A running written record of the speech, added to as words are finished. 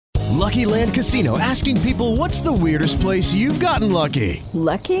Lucky Land Casino, asking people, what's the weirdest place you've gotten lucky?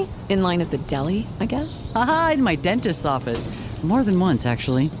 Lucky? In line at the deli, I guess? Aha, in my dentist's office. More than once,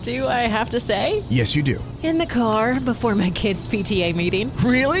 actually. Do I have to say? Yes, you do. In the car before my kids' PTA meeting.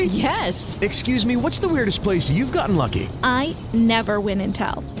 Really? Yes. Excuse me, what's the weirdest place you've gotten lucky? I never win and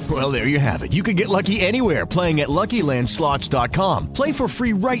tell. Well, there you have it. You can get lucky anywhere, playing at LuckyLandSlots.com. Play for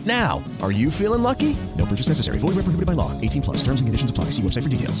free right now. Are you feeling lucky? No purchase necessary. Void where prohibited by law. 18 plus. Terms and conditions apply. See website for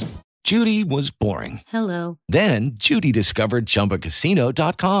details. Judy was boring. Hello. Then Judy discovered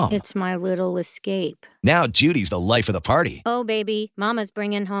ChumbaCasino.com. It's my little escape. Now Judy's the life of the party. Oh, baby, mama's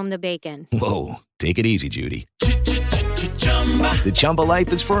bringing home the bacon. Whoa, take it easy, Judy. The Chumba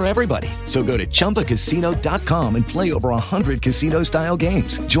life is for everybody. So go to ChumbaCasino.com and play over 100 casino-style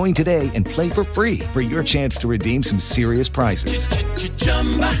games. Join today and play for free for your chance to redeem some serious prizes.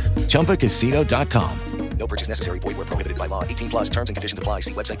 ChumbaCasino.com. No purchase necessary. Void where prohibited by law. 18 plus terms and conditions apply.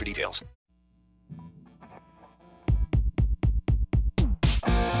 See website for details.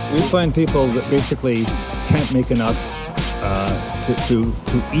 We find people that basically can't make enough to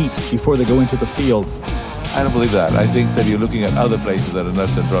eat before they go into the fields. I don't believe that. I think that you're looking at other places that are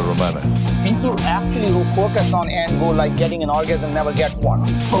less Central Romana. People actually who focus on end goal like getting an orgasm never get one.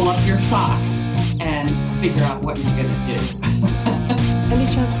 Pull up your socks and figure out what you're going to do. Any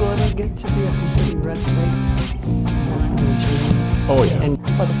chance we'll ever get to be a completely red state? Oh, yeah. And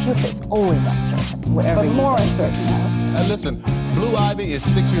well, the future is always uncertain, wherever but more uncertain now. And listen, Blue Ivy is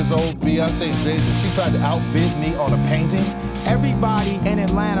 6 years old. Beyonce Jay-Z, she tried to outbid me on a painting. Everybody in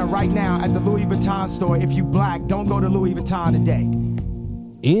Atlanta right now at the Louis Vuitton store, if you black, don't go to Louis Vuitton today.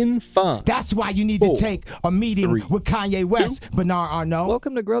 In fun. That's why you need to take a meeting with Kanye West, Bernard Arnault.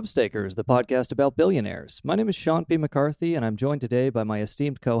 Welcome to Grubstakers, the podcast about billionaires. My name is Sean P. McCarthy, and I'm joined today by my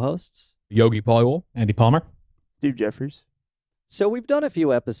esteemed co-hosts, Yogi Powell, Andy Palmer, Steve Jeffries. So we've done a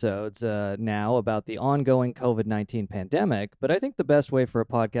few episodes now about the ongoing COVID-19 pandemic, but I think the best way for a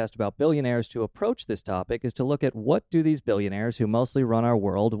podcast about billionaires to approach this topic is to look at what do these billionaires who mostly run our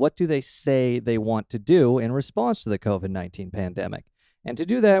world, what do they say they want to do in response to the COVID-19 pandemic? And to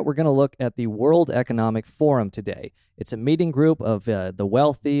do that, we're going to look at the World Economic Forum today. It's a meeting group of the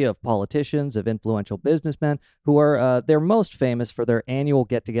wealthy, of politicians, of influential businessmen who are they're most famous for their annual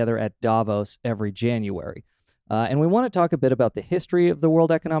get-together at Davos every January. And we want to talk a bit about the history of the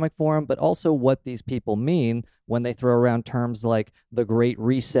World Economic Forum, but also what these people mean when they throw around terms like the Great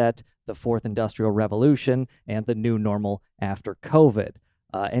Reset, the Fourth Industrial Revolution, and the new normal after COVID.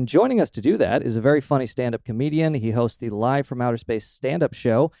 And joining us to do that is a very funny stand-up comedian. He hosts the Live from Outer Space stand-up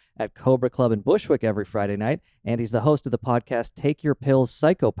show at Cobra Club in Bushwick every Friday night, and he's the host of the podcast Take Your Pills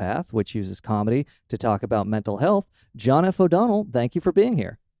Psychopath, which uses comedy to talk about mental health. John F. O'Donnell, thank you for being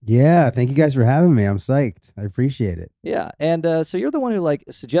here. Yeah, thank you guys for having me. I'm psyched. I appreciate it. Yeah, and so you're the one who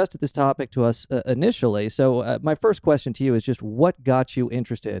suggested this topic to us initially. So my first question to you is just what got you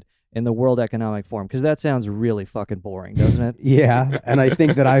interested in the World Economic Forum? Because that sounds really fucking boring, doesn't it? Yeah, and I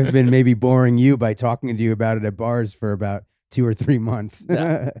think that I've been maybe boring you by talking to you about it at bars for about 2 or 3 months.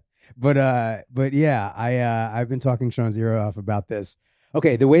 Yeah. But yeah, I've been talking Sean's ear off about this.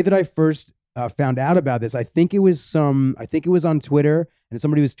 Okay, the way that I first found out about this, I think it was on Twitter, and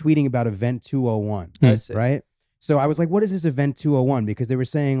somebody was tweeting about Event 201, right? So I was like, what is this Event 201? Because they were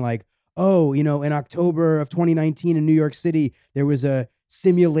saying like, oh, in October of 2019 in New York City, there was a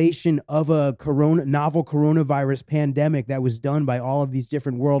simulation of a novel coronavirus pandemic that was done by all of these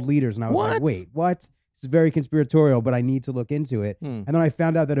different world leaders. And I was like, wait, what? This is very conspiratorial, but I need to look into it. And then I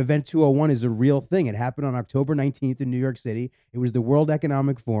found out that Event 201 is a real thing. It happened on October 19th in New York City. It was the World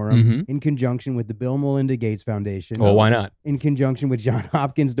Economic Forum in conjunction with the Bill and Melinda Gates Foundation. Well, why not? In conjunction with Johns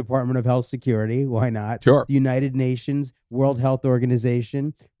Hopkins Department of Health Security. Why not? Sure. The United Nations, World Health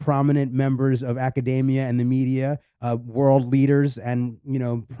Organization, prominent members of academia and the media, world leaders and,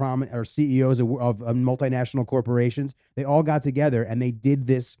 prominent or CEOs of multinational corporations. They all got together and they did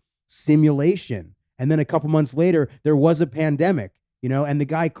this simulation. And then a couple months later, there was a pandemic, and the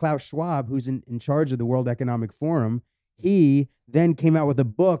guy, Klaus Schwab, who's in charge of the World Economic Forum, he then came out with a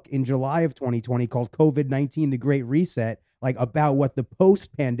book in July of 2020 called COVID-19, The Great Reset, like about what the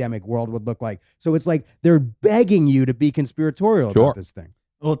post-pandemic world would look like. So it's like they're begging you to be conspiratorial about this thing.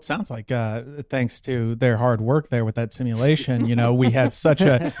 Well, it sounds like thanks to their hard work there with that simulation, we had such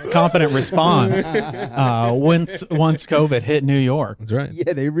a competent response once COVID hit New York. That's right.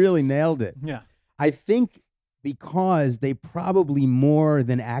 Yeah, they really nailed it. Yeah. I think because they probably more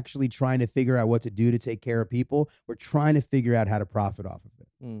than actually trying to figure out what to do to take care of people, were trying to figure out how to profit off of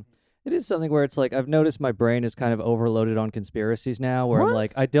it. It is something where it's like I've noticed my brain is kind of overloaded on conspiracies now, where I'm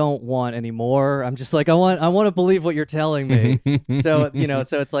like, I don't want any more. I'm just like, I want to believe what you're telling me. So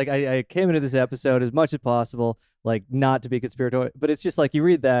so it's like I came into this episode as much as possible, like not to be conspiratorial, but it's just like you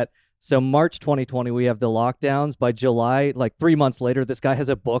read that. So March 2020, we have the lockdowns. By July, like 3 months later, this guy has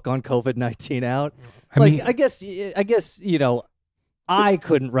a book on COVID-19 out. I guess I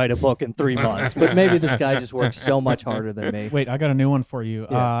couldn't write a book in 3 months, but maybe this guy just works so much harder than me. Wait, I got a new one for you.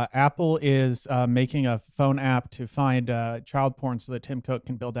 Yeah. Apple is making a phone app to find child porn so that Tim Cook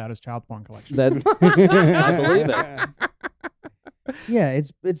can build out his child porn collection. I believe it. Yeah,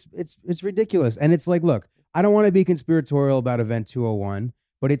 it's ridiculous. And it's like, look, I don't want to be conspiratorial about Event 201,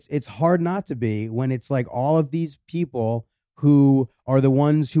 but it's hard not to be when it's like all of these people who are the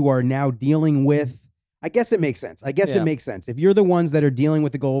ones who are now dealing with. I guess it makes sense. It makes sense. If you're the ones that are dealing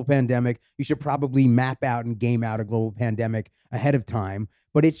with the global pandemic, you should probably map out and game out a global pandemic ahead of time.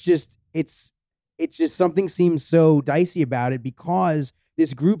 But it's just something seems so dicey about it because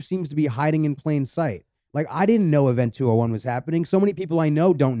this group seems to be hiding in plain sight. Like, I didn't know Event 201 was happening. So many people I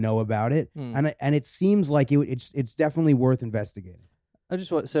know don't know about it. And it seems like it's definitely worth investigating.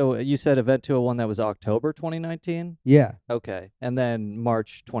 So you said Event 201, that was October 2019? Yeah. Okay. And then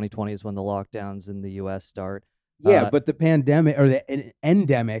March 2020 is when the lockdowns in the U.S. start. Yeah, but the pandemic or the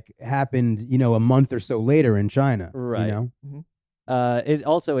endemic happened, a month or so later in China. Right. It's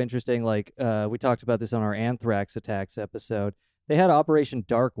also interesting, like we talked about this on our anthrax attacks episode. They had Operation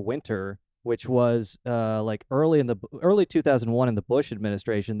Dark Winter, which was like early 2001 in the Bush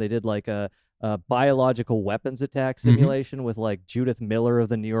administration. They did like a biological weapons attack simulation with like Judith Miller of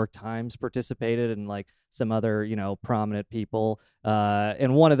the New York Times participated and like some other, prominent people.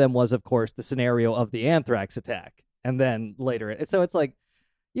 And one of them was, of course, the scenario of the anthrax attack. And then later. So it's like,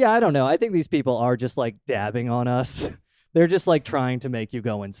 yeah, I don't know. I think these people are just like dabbing on us. They're just like trying to make you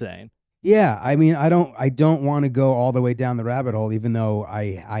go insane. Yeah, I mean, I don't want to go all the way down the rabbit hole, even though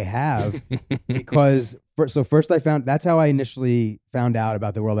I have, because first that's how I initially found out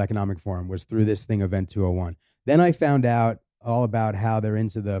about the World Economic Forum, was through this thing, Event 201. Then I found out all about how they're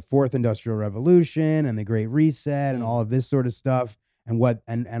into the Fourth Industrial Revolution and the Great Reset and all of this sort of stuff, and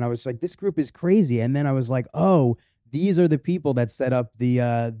I was like, this group is crazy. And then I was like, oh, these are the people that set up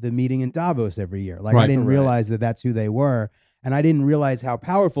the meeting in Davos every year. Like, I didn't realize that that's who they were. And I didn't realize how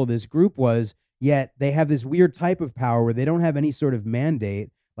powerful this group was, yet they have this weird type of power where they don't have any sort of mandate.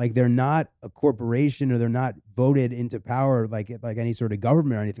 Like, they're not a corporation or they're not voted into power like any sort of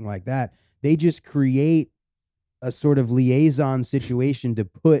government or anything like that. They just create a sort of liaison situation to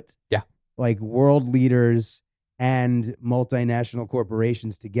put like world leaders and multinational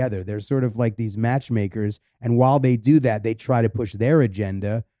corporations together. They're sort of like these matchmakers. And while they do that, they try to push their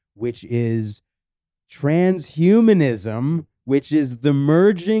agenda, which is transhumanism, which is the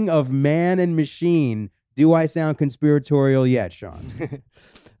merging of man and machine. Do I sound conspiratorial yet, Sean?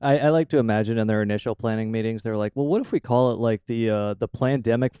 I like to imagine in their initial planning meetings, they're like, well, what if we call it like the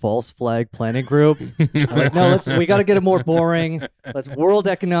Plandemic False Flag Planning Group? Like, no, we got to get it more boring. Let's World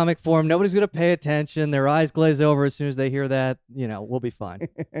Economic Forum. Nobody's going to pay attention. Their eyes glaze over as soon as they hear that. We'll be fine.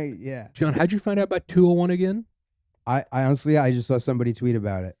 Yeah. John, how'd you find out about 201 again? I honestly, I just saw somebody tweet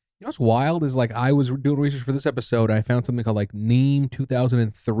about it. You know what's wild is like I was doing research for this episode and I found something called like Name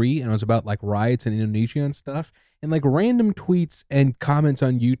 2003 and it was about like riots in Indonesia and stuff. And like random tweets and comments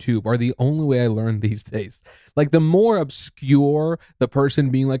on YouTube are the only way I learn these days. Like the more obscure the person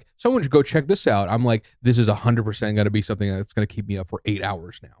being like, someone should go check this out. I'm like, this is 100% going to be something that's going to keep me up for 8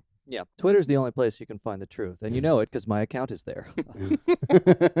 hours now. Yeah, Twitter's the only place you can find the truth. And you know it because my account is there.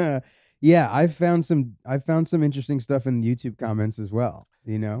 Yeah, I've found some interesting stuff in the YouTube comments as well,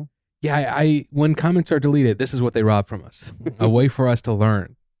 Yeah, I when comments are deleted, this is what they rob from us. A way for us to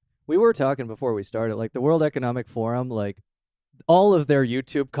learn. We were talking before we started, like the World Economic Forum, like all of their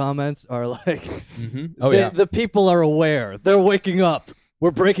YouTube comments are like, the people are aware. They're waking up.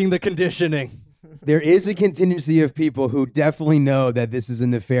 We're breaking the conditioning. There is a contingency of people who definitely know that this is a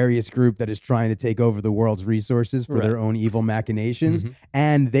nefarious group that is trying to take over the world's resources for their own evil machinations.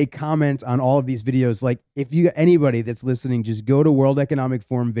 And they comment on all of these videos. Like, if anybody that's listening, just go to World Economic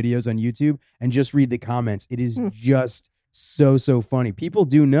Forum videos on YouTube and just read the comments. It is just so funny. People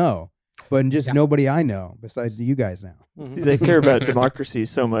do know, but just nobody I know besides you guys now. See, they care about democracy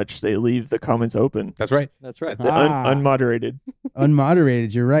so much they leave the comments open. That's right. Unmoderated.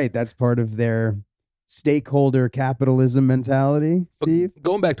 Unmoderated. You're right. That's part of their stakeholder capitalism mentality, Steve. But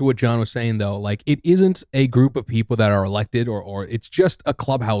going back to what John was saying, though, like it isn't a group of people that are elected or it's just a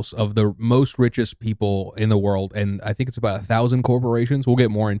clubhouse of the most richest people in the world. And I think it's about 1,000 corporations. We'll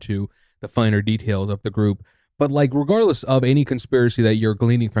get more into the finer details of the group. But like, regardless of any conspiracy that you're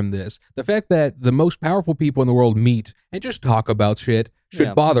gleaning from this, the fact that the most powerful people in the world meet and just talk about shit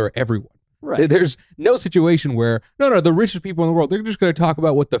should bother everyone. Right. There's no situation where, the richest people in the world, they're just going to talk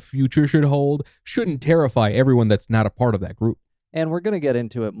about what the future should hold, shouldn't terrify everyone that's not a part of that group. And we're going to get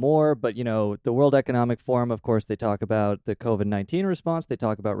into it more, but, the World Economic Forum, of course, they talk about the COVID-19 response. They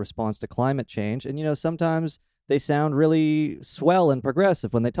talk about response to climate change. And, sometimes they sound really swell and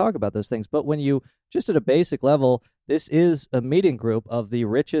progressive when they talk about those things. But when you, just at a basic level, this is a meeting group of the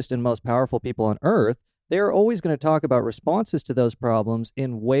richest and most powerful people on Earth. They're always going to talk about responses to those problems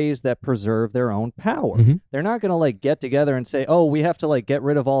in ways that preserve their own power. Mm-hmm. They're not going to get together and say, oh, we have to get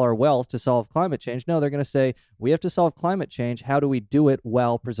rid of all our wealth to solve climate change. No, they're going to say, we have to solve climate change. How do we do it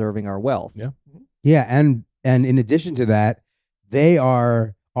while preserving our wealth? Yeah. Yeah. And in addition to that, they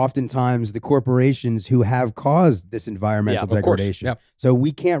are oftentimes the corporations who have caused this environmental degradation. Yep. So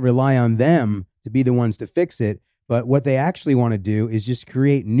we can't rely on them to be the ones to fix it. But what they actually want to do is just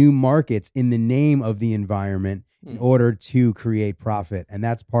create new markets in the name of the environment in order to create profit. And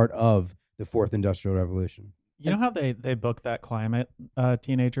that's part of the fourth industrial revolution. You know how they book that climate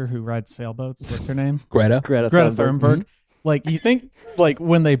teenager who rides sailboats? What's her name? Greta Thunberg. Mm-hmm. Like, you think,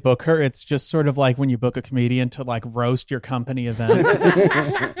 when they book her, it's just sort of like when you book a comedian to, roast your company event.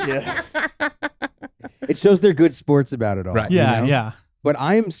 Yeah. It shows they're good sports about it all. Right. Yeah, yeah. But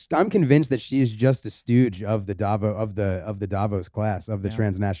I'm convinced that she is just a stooge of the Davos class, of the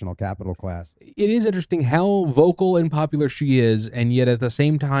transnational capital class. It is interesting how vocal and popular she is, and yet at the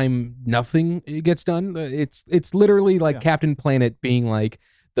same time, nothing gets done. It's literally like Captain Planet being like,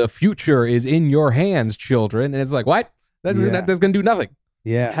 the future is in your hands, children. And it's like, what? That's going to do nothing.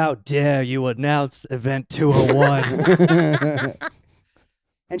 Yeah. How dare you announce Event 201?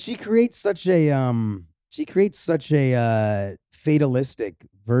 And she creates such a fatalistic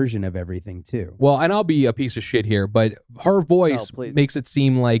version of everything too. Well, and I'll be a piece of shit here, but her voice makes it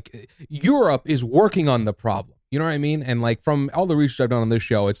seem like Europe is working on the problem. You know what I mean? And from all the research I've done on this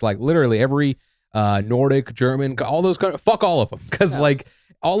show, it's literally every Nordic, German, all those fuck all of them, because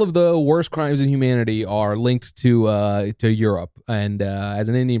all of the worst crimes in humanity are linked to Europe. And as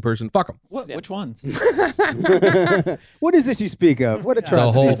an Indian person, fuck them. Which ones? What is this you speak of? What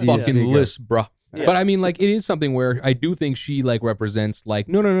atrocities? The whole fucking list, bruh. Yeah. But I mean, it is something where I do think she represents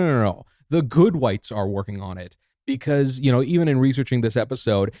no. The good whites are working on it, because, even in researching this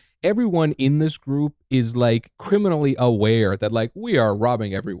episode, everyone in this group is criminally aware that we are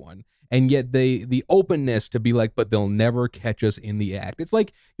robbing everyone. And yet the openness to be but they'll never catch us in the act. It's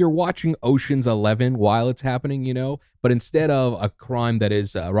like you're watching Ocean's 11 while it's happening, but instead of a crime that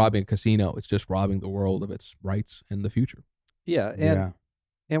is robbing a casino, it's just robbing the world of its rights and the future. Yeah.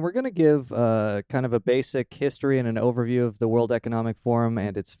 And we're going to give kind of a basic history and an overview of the World Economic Forum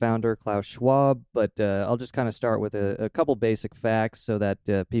and its founder, Klaus Schwab. But I'll just kind of start with a couple basic facts so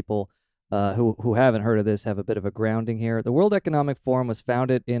that people who haven't heard of this have a bit of a grounding here. The World Economic Forum was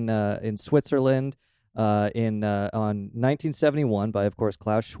founded in Switzerland on 1971 by, of course,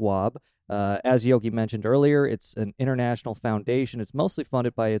 Klaus Schwab. As Yogi mentioned earlier, it's an international foundation. It's mostly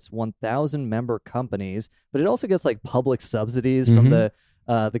funded by its 1,000 member companies, but it also gets public subsidies from the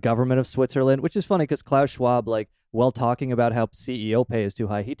government of Switzerland, which is funny because Klaus Schwab, while talking about how CEO pay is too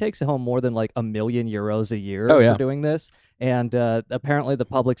high, he takes home more than €1 million a year for doing this. And apparently the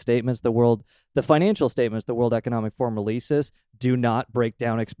public statements, the financial statements the World Economic Forum releases do not break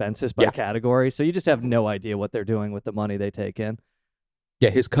down expenses by category. So you just have no idea what they're doing with the money they take in. Yeah,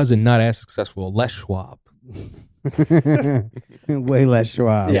 his cousin, not as successful, less Schwab. Way less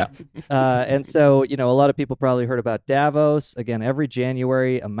Schwab. Yeah. And so, a lot of people probably heard about Davos. Again, every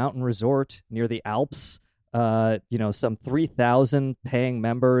January, a mountain resort near the Alps. Some 3,000 paying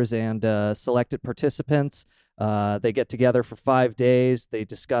members and selected participants. They get together for 5 days. They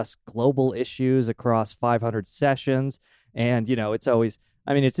discuss global issues across 500 sessions. And, it's always...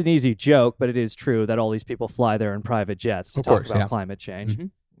 I mean, it's an easy joke, but it is true that all these people fly there in private jets to talk about climate change. Mm-hmm.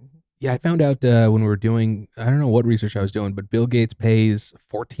 Yeah, I found out when we were doing, I don't know what research I was doing, but Bill Gates pays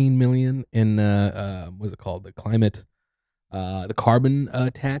 $14 million in, what's it called? The climate, the carbon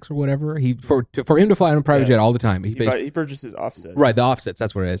tax or whatever. For him to fly on a private jet all the time. He purchases offsets. Right, the offsets,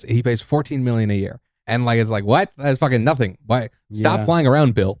 that's what it is. He pays $14 million a year. And it's what? That's fucking nothing. Why? Stop flying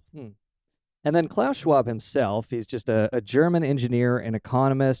around, Bill. And then Klaus Schwab himself, he's just a German engineer and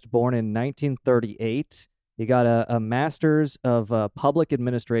economist born in 1938. He got a master's of public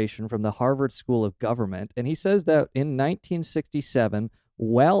administration from the Harvard School of Government. And he says that in 1967,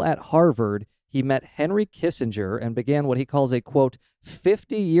 while at Harvard, he met Henry Kissinger and began what he calls a, quote,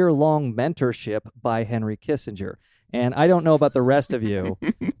 50-year-long mentorship by Henry Kissinger. And I don't know about the rest of you,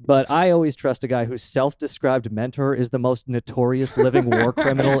 But I always trust a guy whose self-described mentor is the most notorious living war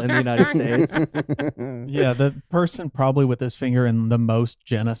criminal in the United States. Yeah, the person probably with his finger in the most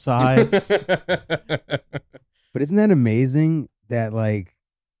genocides. But isn't that amazing that like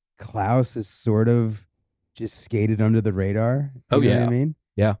Klaus is sort of just skated under the radar? You know what I mean?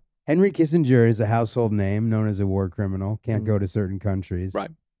 Yeah. Henry Kissinger is a household name, known as a war criminal. Can't go to certain countries.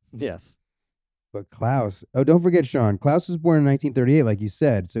 Right. Yes. But Klaus, don't forget, Sean, Klaus was born in 1938, like you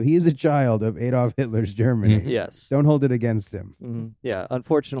said. So he is a child of Adolf Hitler's Germany. Yes. Don't hold it against him. Mm-hmm. Yeah.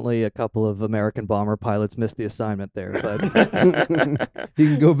 Unfortunately, a couple of American bomber pilots missed the assignment there. But you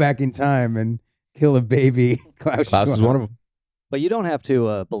can go back in time and kill a baby. Klaus is one of them. But you don't have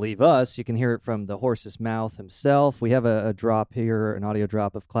to believe us. You can hear it from the horse's mouth himself. We have a drop here, an audio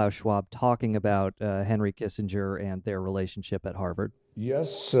drop of Klaus Schwab talking about Henry Kissinger and their relationship at Harvard.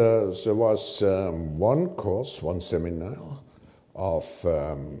 Yes, there was one seminar of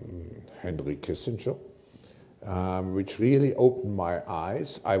Henry Kissinger, which really opened my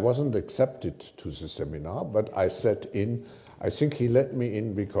eyes. I wasn't accepted to the seminar, but I sat in. I think he let me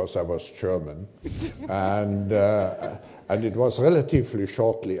in because I was German, and it was relatively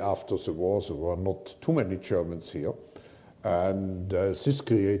shortly after the war. There were not too many Germans here, and this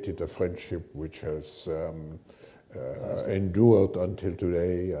created a friendship which has endured until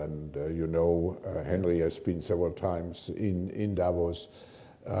today. And Henry has been several times in Davos,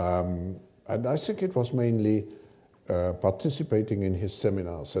 and I think it was mainly participating in his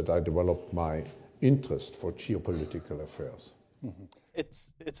seminars that I developed my interest for geopolitical affairs. Mm-hmm.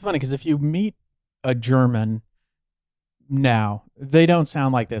 It's funny because if you meet a German now, they don't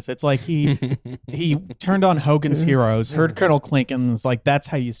sound like this. It's like he turned on Hogan's Heroes, heard Colonel Klink, and was like, that's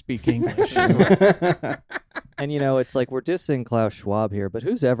how you speak English. And it's like we're dissing Klaus Schwab here, but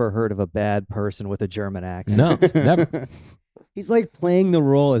who's ever heard of a bad person with a German accent? No, never. He's like playing the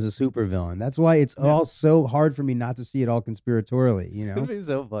role as a supervillain. That's why it's all so hard for me not to see it all conspiratorially, It'd be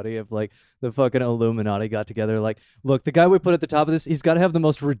so funny if like the fucking Illuminati got together, like, look, the guy we put at the top of this, he's got to have the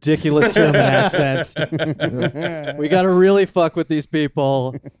most ridiculous German accent. We got to really fuck with these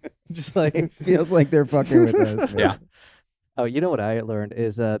people. Just like it feels like they're fucking with us. Yeah. Oh, you know what I learned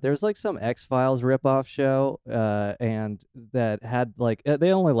is there's like some X-Files ripoff show, and that had like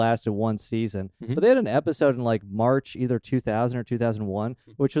they only lasted one season, but they had an episode in like March, either 2000 or 2001,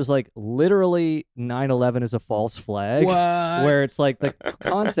 which was like literally 9/11 is a false flag. What? Where it's like the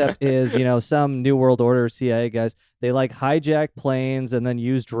concept is, some New World Order CIA guys, they like hijack planes and then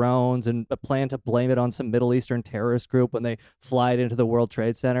use drones and plan to blame it on some Middle Eastern terrorist group when they fly it into the World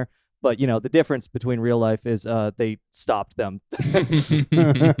Trade Center. But, the difference between real life is they stopped them.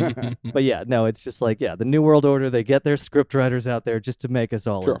 But yeah, no, it's just like, the New World Order, they get their script writers out there just to make us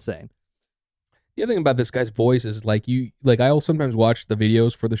all insane. The other thing about this guy's voice is I'll sometimes watch the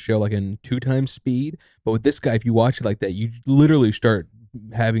videos for the show like in 2x speed, but with this guy, if you watch it like that, you literally start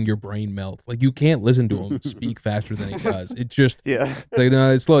having your brain melt. Like you can't listen to him speak faster than he does. It just it's like,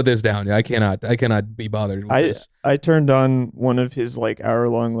 no, slow this down. I cannot be bothered with this. I turned on one of his like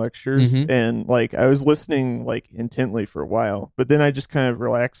hour-long lectures and like I was listening like intently for a while, but then I just kind of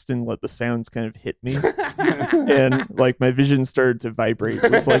relaxed and let the sounds kind of hit me. And like my vision started to vibrate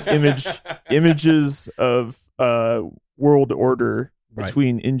with like images of world order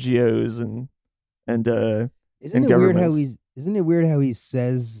between NGOs and Isn't it weird how Isn't it weird how he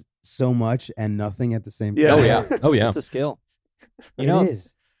says so much and nothing at the same time? Oh yeah. It's a skill. It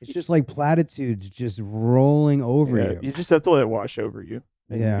is. It's just like platitudes just rolling over you. You just have to let it wash over you.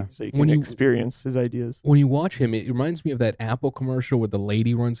 So you can experience his ideas. When you watch him, it reminds me of that Apple commercial where the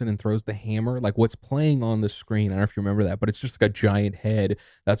lady runs in and throws the hammer. Like what's playing on the screen, I don't know if you remember that, but it's just like a giant head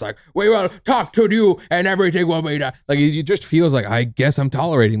that's like, we will talk to you and everything will be done. Like it just feels like, I guess I'm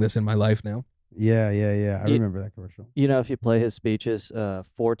tolerating this in my life now. Yeah. I remember that commercial. If you play his speeches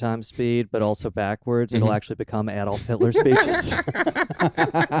 4 times speed, but also backwards, it'll actually become Adolf Hitler speeches.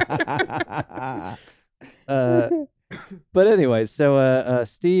 But anyway, so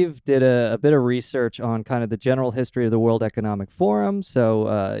Steve did a bit of research on kind of the general history of the World Economic Forum.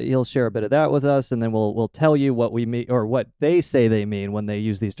 So he'll share a bit of that with us, and then we'll tell you what we mean or what they say they mean when they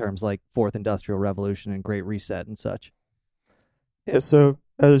use these terms like Fourth Industrial Revolution and Great Reset and such. Yeah. So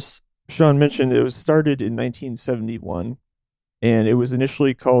as Sean mentioned, it was started in 1971, and it was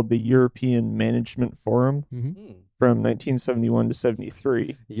initially called the European Management Forum from 1971 to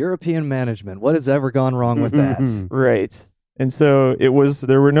 73. European management. What has ever gone wrong with that? Right. And so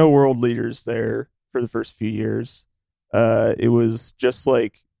there were no world leaders there for the first few years. It was just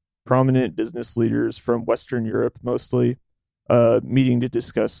like prominent business leaders from Western Europe, mostly, meeting to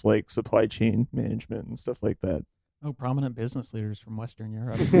discuss like supply chain management and stuff like that. Oh, prominent business leaders from Western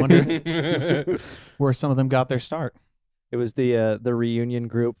Europe. I wonder where some of them got their start. It was the reunion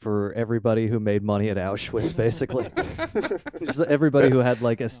group for everybody who made money at Auschwitz, basically. Just everybody who had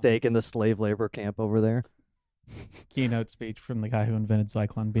like a stake in the slave labor camp over there. Keynote speech from the guy who invented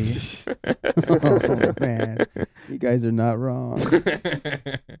Zyklon B. Oh, man. You guys are not wrong.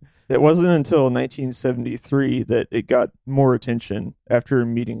 It wasn't until 1973 that it got more attention after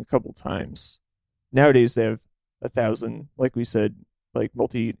meeting a couple times. Nowadays, they have 1,000, like we said, like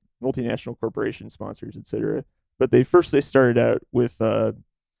multinational corporation sponsors, etc. But they started out with the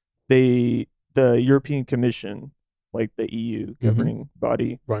European Commission, like the EU governing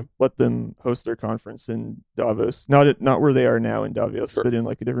body, right, let them host their conference in Davos. Not where they are now in Davos, but in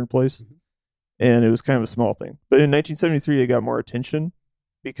like a different place. And it was kind of a small thing. But in 1973, they got more attention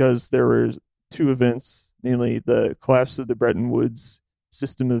because there were two events, namely the collapse of the Bretton Woods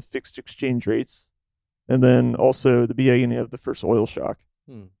system of fixed exchange rates, and then also the beginning of the first oil shock.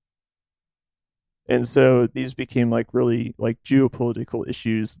 And so these became like really like geopolitical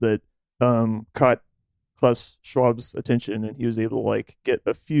issues that caught Klaus Schwab's attention, and he was able to like get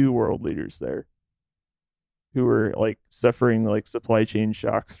a few world leaders there who were like suffering like supply chain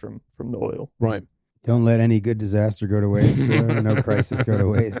shocks from the oil. Right. Don't let any good disaster go to waste. No crisis go to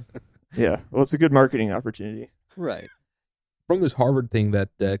waste. Yeah. Well, it's a good marketing opportunity. Right. From this Harvard thing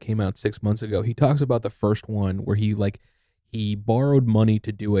that came out 6 months ago, he talks about the first one where he borrowed money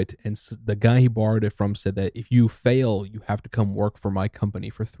to do it, and the guy he borrowed it from said that if you fail, you have to come work for my company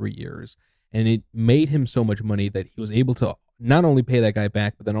for 3 years. And it made him so much money that he was able to not only pay that guy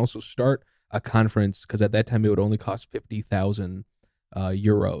back, but then also start a conference, because at that time it would only cost 50,000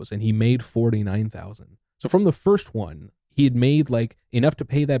 euros, and he made 49,000. So from the first one, he had made like enough to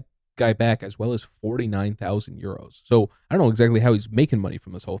pay that guy back as well as 49,000 euros. So I don't know exactly how he's making money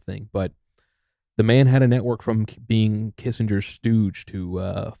from this whole thing, but the man had a network from being Kissinger's stooge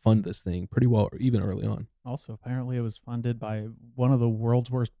to fund this thing pretty well, even early on. Also, apparently it was funded by one of the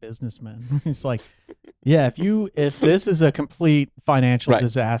world's worst businessmen. He's like, yeah, if this is a complete financial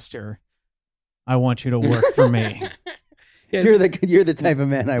disaster, I want you to work for me. You're the type of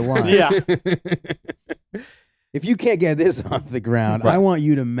man I want. Yeah. If you can't get this off the ground, I want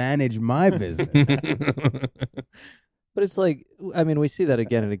you to manage my business. But it's like, I mean, we see that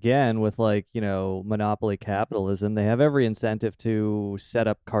again and again with like, monopoly capitalism. They have every incentive to set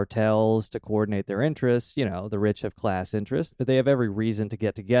up cartels to coordinate their interests. The rich have class interests, but they have every reason to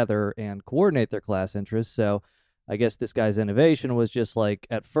get together and coordinate their class interests. So I guess this guy's innovation was just like,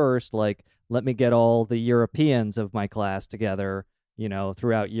 at first, like, let me get all the Europeans of my class together,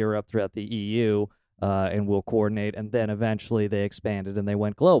 throughout Europe, throughout the EU, and we'll coordinate. And then eventually they expanded and they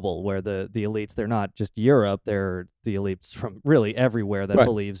went global, where the elites, they're not just Europe, they're the elites from really everywhere that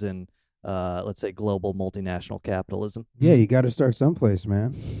believes in, let's say, global multinational capitalism. Yeah, you got to start someplace,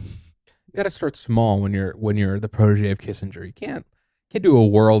 man. You got to start small when you're the protege of Kissinger. You can't do a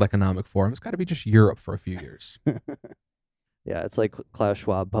World Economic Forum. It's got to be just Europe for a few years. Yeah, it's like Klaus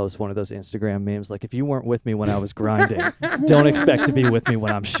Schwab posts one of those Instagram memes, like, if you weren't with me when I was grinding, don't expect to be with me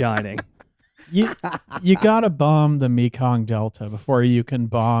when I'm shining. You got to bomb the Mekong Delta before you can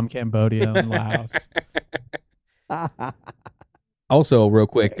bomb Cambodia and Laos. Also, real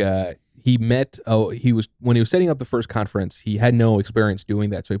quick, when he was setting up the first conference, he had no experience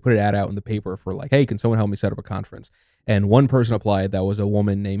doing that, so he put an ad out in the paper for like, hey, can someone help me set up a conference? And one person applied. That was a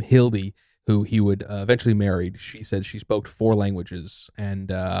woman named Hildy, who he would eventually married. She said she spoke 4 languages,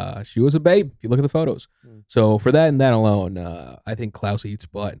 and she was a babe, if you look at the photos. So for that and that alone, I think Klaus eats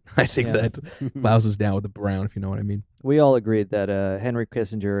butt. I think that Klaus is down with the brown, if you know what I mean. We all agreed that Henry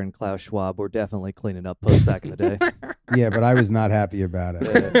Kissinger and Klaus Schwab were definitely cleaning up posts back in the day. Yeah, but I was not happy about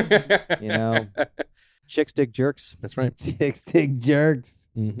it. Chicks dig jerks. That's right. Chicks dig jerks.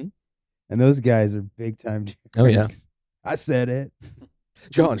 Mm-hmm. And those guys are big time jerks. Oh, yeah. I said it.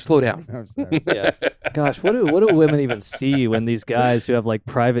 John, slow down. I'm sorry. Yeah. Gosh, what do women even see when these guys who have like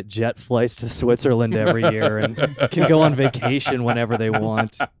private jet flights to Switzerland every year and can go on vacation whenever they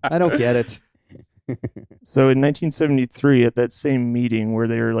want? I don't get it. So in 1973, at that same meeting where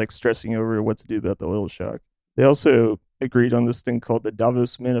they were like stressing over what to do about the oil shock, they also agreed on this thing called the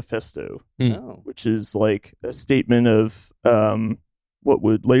Davos Manifesto, which is like a statement of what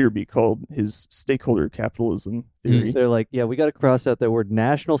would later be called his stakeholder capitalism theory. They're like, yeah, we got to cross out the word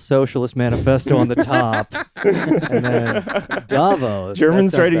National Socialist Manifesto on the top. And then Davos.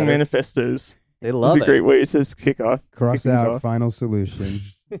 Germans writing manifestos. They love it. It's a great way to kick off. Cross out final solution.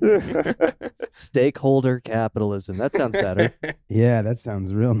 Stakeholder capitalism. That sounds better. Yeah, that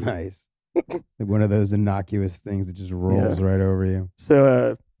sounds real nice. Like one of those innocuous things that just rolls right over you.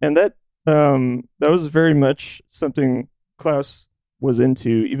 So, and that that was very much something Klaus was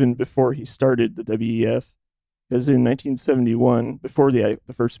into even before he started the WEF. Because in 1971, before the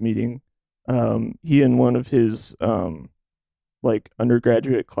first meeting, he and one of his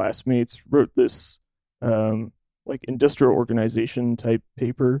undergraduate classmates wrote this industrial organization type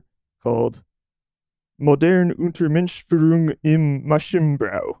paper called Moderne Untermenschführung im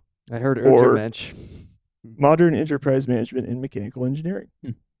Maschinenbau. I heard Untermensch. Modern Enterprise Management in Mechanical Engineering.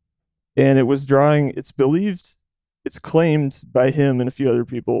 And it was it's claimed by him and a few other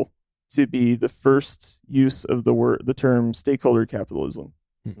people to be the first use of the term stakeholder capitalism.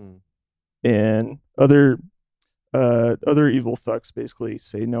 And other evil fucks basically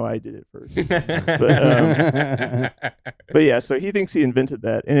say, no, I did it first. But yeah, so he thinks he invented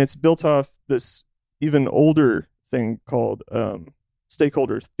that. And it's built off this even older thing called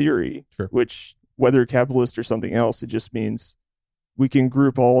stakeholder theory, which, whether capitalist or something else, it just means we can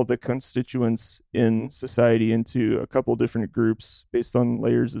group all of the constituents in society into a couple different groups based on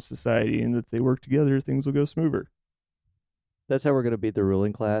layers of society, and if they work together, things will go smoother. That's how we're going to beat the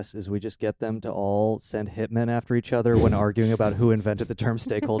ruling class, is we just get them to all send hitmen after each other when arguing about who invented the term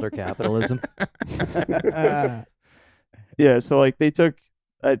stakeholder capitalism. Yeah, so like they took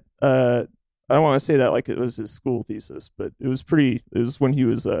I don't want to say that like it was his school thesis, but it was when he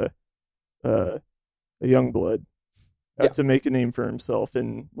was a young blood to make a name for himself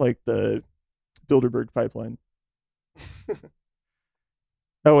in like the Bilderberg pipeline.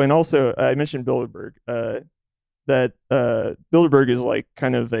 Oh, and also I mentioned Bilderberg. That Bilderberg is like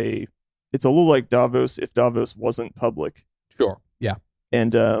kind of it's a little like Davos if Davos wasn't public. Sure. Yeah.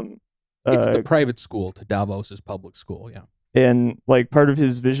 And it's the private school to Davos's public school. Yeah. And like part of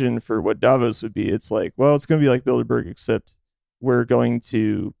his vision for what Davos would be, it's like, well, it's going to be like Bilderberg, except we're going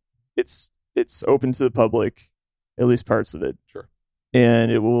to, it's open to the public, at least parts of it. Sure.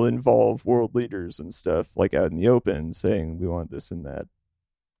 And it will involve world leaders and stuff like out in the open saying we want this and that,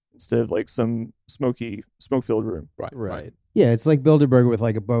 instead of like some smoke-filled room. Right. Yeah, it's like Bilderberg with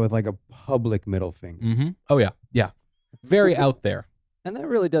like a public middle finger. Mm-hmm. Oh yeah, yeah, very out there. And that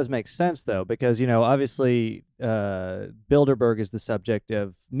really does make sense, though, because, obviously Bilderberg is the subject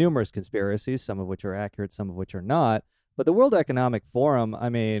of numerous conspiracies, some of which are accurate, some of which are not. But the World Economic Forum, I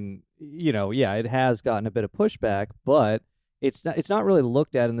mean, it has gotten a bit of pushback, but it's not really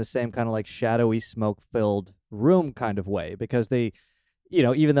looked at in the same kind of like shadowy, smoke-filled room kind of way, because they,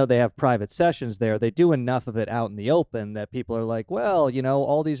 even though they have private sessions there, they do enough of it out in the open that people are like, well,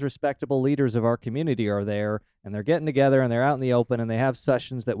 all these respectable leaders of our community are there, and they're getting together, and they're out in the open, and they have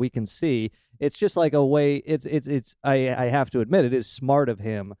sessions that we can see. It's just like a way, I have to admit, it is smart of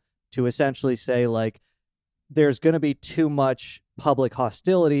him to essentially say, like, there's going to be too much public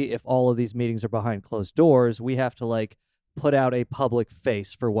hostility if all of these meetings are behind closed doors. We have to, like, put out a public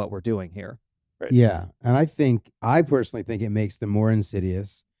face for what we're doing here. Right. Yeah, and I personally think it makes them more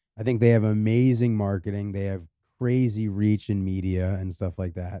insidious. I think they have amazing marketing. They have crazy reach in media and stuff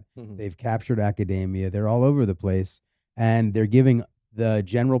like that. Mm-hmm. They've captured academia. They're all over the place, and they're giving the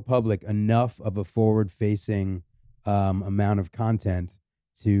general public enough of a forward-facing amount of content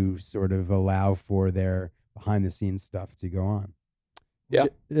to sort of allow for their behind-the-scenes stuff to go on.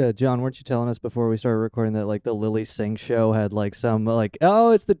 Yeah. John, weren't you telling us before we started recording that like the Lily Singh show had like some like,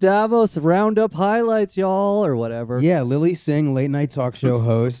 oh, it's the Davos Roundup highlights, y'all, or whatever? Yeah, Lily Singh, late night talk show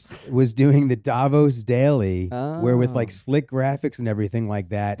host, was doing the Davos Daily, where with like slick graphics and everything like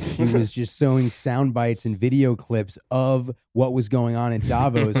that, she was just showing sound bites and video clips of what was going on in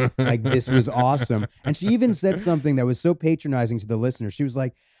Davos. Like, this was awesome. And she even said something that was so patronizing to the listener. She was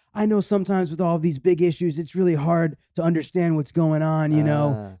like, I know sometimes with all these big issues, it's really hard to understand what's going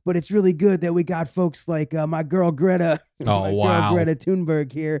on, but it's really good that we got folks like my girl Greta, girl Greta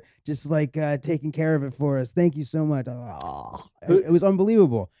Thunberg here, just like taking care of it for us. Thank you so much. It was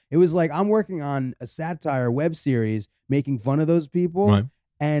unbelievable. It was like I'm working on a satire web series making fun of those people. Right.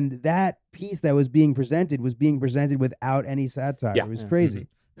 And that piece that was being presented without any satire. Yeah. It was crazy.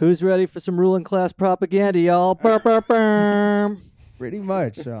 Mm-hmm. Who's ready for some ruling class propaganda, y'all? Pretty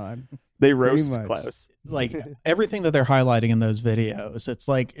much, Sean. They roast Klaus. Like everything that they're highlighting in those videos, it's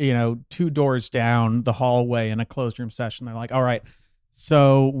like, 2 doors down the hallway in a closed room session. They're like, all right,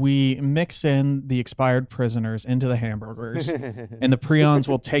 so we mix in the expired prisoners into the hamburgers and the prions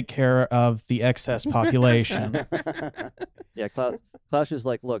will take care of the excess population. Yeah, Klaus is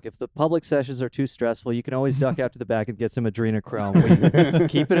like, look, if the public sessions are too stressful, you can always duck out to the back and get some adrenochrome.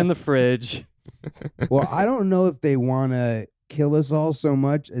 Keep it in the fridge. Well, I don't know if they want to kill us all so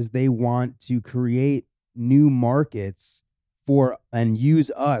much as they want to create new markets and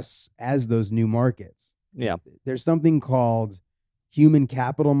use us as those new markets. Yeah. There's something called human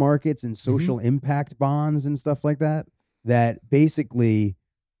capital markets and social impact bonds and stuff like that, that basically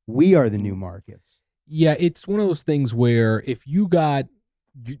we are the new markets. Yeah, it's one of those things where if you got,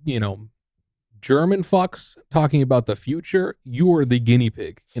 German fucks talking about the future, you are the guinea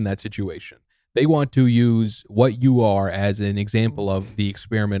pig in that situation. They want to use what you are as an example of the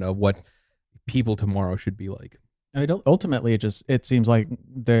experiment of what people tomorrow should be like. I mean, ultimately, it seems like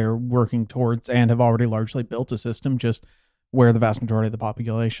they're working towards and have already largely built a system just where the vast majority of the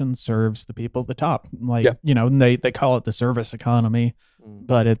population serves the people at the top. Like, and they call it the service economy,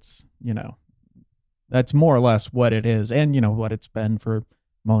 but it's, that's more or less what it is and, what it's been for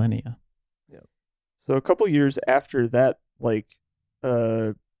millennia. Yeah. So a couple years after that,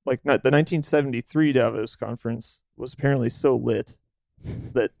 the 1973 Davos conference was apparently so lit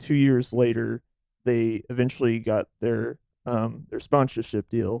that 2 years later, they eventually got their sponsorship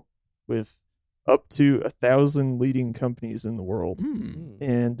deal with up to 1,000 leading companies in the world.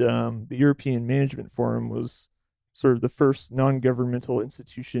 And the European Management Forum was sort of the first non-governmental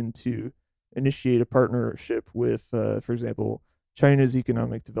institution to initiate a partnership with, for example, China's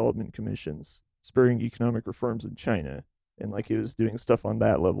Economic Development Commissions, spurring economic reforms in China. And it was doing stuff on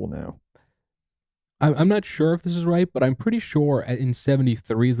that level now. I'm not sure if this is right, but I'm pretty sure in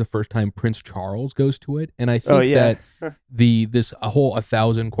 73 is the first time Prince Charles goes to it. And I think that this whole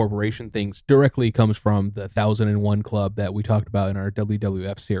 1,000 corporation things directly comes from the 1,001 Club that we talked about in our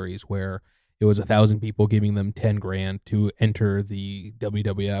WWF series, where it was 1,000 people giving them 10 grand to enter the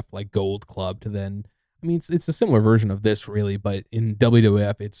WWF Gold Club to then, I mean, it's a similar version of this really, but in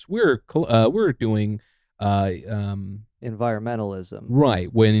WWF, we're doing, environmentalism,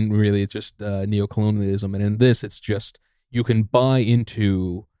 right? When really it's just neocolonialism, and in this, it's just you can buy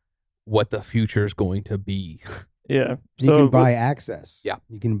into what the future is going to be. Yeah, you can buy access. Yeah,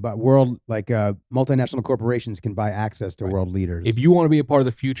 you can buy multinational corporations can buy access to world leaders. If you want to be a part of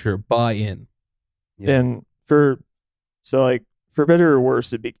the future, buy in. Yeah. And for better or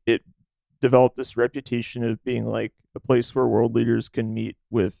worse, it developed this reputation of being a place where world leaders can meet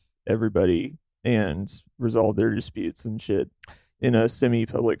with everybody and resolve their disputes and shit in a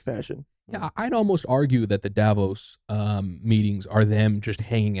semi-public fashion. Yeah, I'd almost argue that the Davos meetings are them just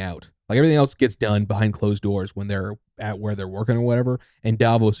hanging out. Everything else gets done behind closed doors when they're at where they're working or whatever, and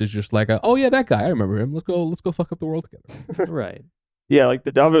Davos is just oh yeah, that guy, I remember him. Let's go fuck up the world together. Right. Yeah,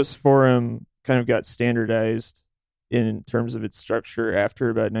 the Davos Forum kind of got standardized in terms of its structure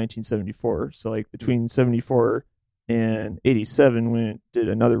after about 1974. So between 74 and 87, when it did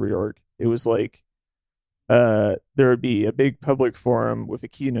another reorg, it was there would be a big public forum with a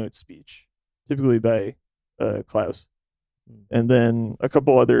keynote speech, typically by Klaus, and then a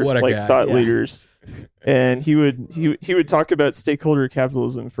couple other thought leaders, and he would talk about stakeholder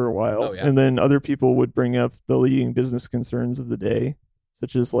capitalism for a while, and then other people would bring up the leading business concerns of the day,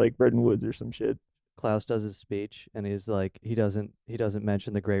 such as Bretton Woods or some shit. Klaus does his speech, and he's he doesn't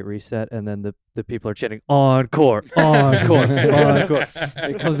mention the Great Reset, and then the people are chanting encore, encore, encore.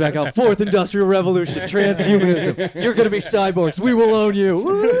 And he comes back out, Fourth Industrial Revolution, transhumanism. You're gonna be cyborgs. We will own you.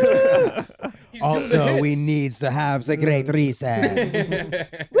 Also, we need to have the Great Reset.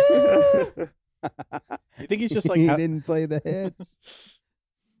 You think he's just he didn't play the hits?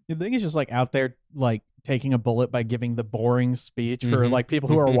 You think he's just out there taking a bullet by giving the boring speech for people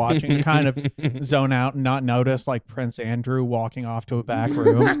who are watching to kind of zone out and not notice Prince Andrew walking off to a back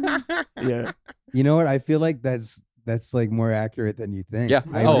room. Yeah. You know what? I feel like that's more accurate than you think. Yeah.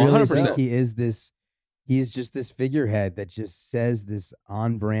 I really 100%. think he is just this figurehead that just says this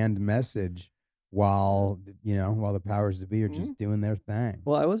on brand message while the powers to be are just doing their thing.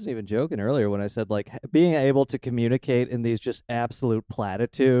 Well, I wasn't even joking earlier when I said being able to communicate in these just absolute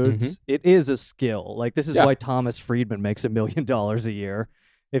platitudes, it is a skill. This is why Thomas Friedman makes $1 million a year.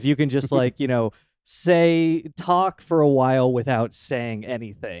 If you can just talk for a while without saying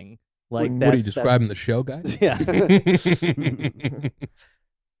anything. What are you describing the show, guys? Yeah.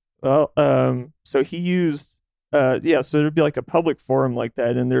 Well, so he used so there'd be a public forum like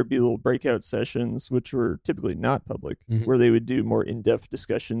that, and there'd be little breakout sessions, which were typically not public, where they would do more in-depth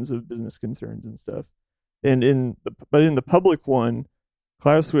discussions of business concerns and stuff. And in the public one,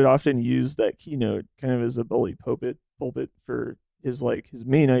 Klaus would often use that keynote kind of as a bully pulpit for his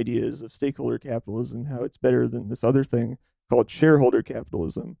main ideas of stakeholder capitalism, how it's better than this other thing called shareholder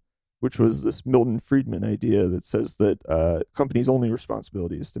capitalism, which was this Milton Friedman idea that says that companies' only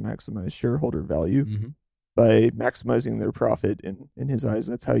responsibility is to maximize shareholder value. By maximizing their profit. In his eyes,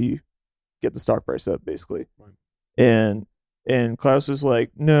 that's how you get the stock price up, basically. Right. And Klaus was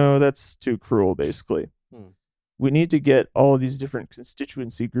like, no, that's too cruel, basically. We need to get all of these different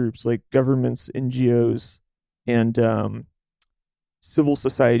constituency groups, like governments, NGOs, and civil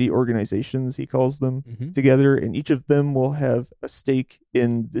society organizations, he calls them, together, and each of them will have a stake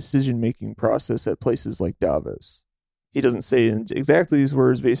in decision-making process at places like Davos. He doesn't say in exactly these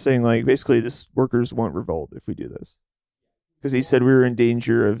words, but he's saying, like, basically, this workers won't revolt if we do this. Because he said we were in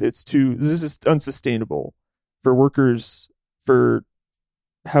danger of this is unsustainable for workers, for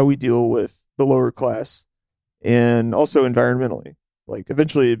how we deal with the lower class, and also environmentally. Like,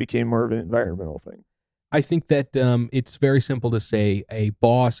 eventually it became more of an environmental thing. I think that it's very simple to say a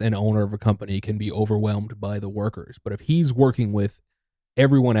boss and owner of a company can be overwhelmed by the workers. But if he's working with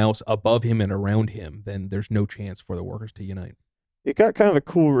everyone else above him and around him, then there's no chance for the workers to unite. It got kind of a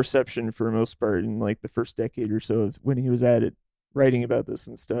cool reception for the most part in like the first decade or so of when he was at it, writing about this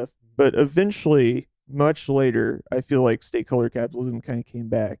and stuff. But eventually, much later, I feel like stakeholder capitalism kind of came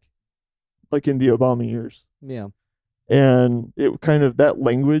back, like in the Obama years. Yeah. And it kind of, that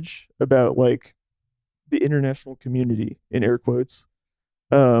language about like the international community, in air quotes,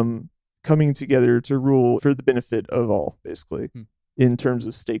 coming together to rule for the benefit of all, basically, in terms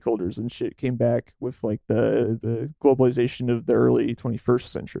of stakeholders and shit, came back with like the globalization of the early 21st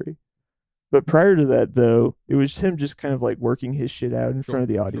century. But prior to that, though, it was him just kind of like working his shit out in front of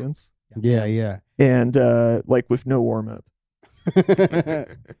the audience. Yeah. And like with no warm up.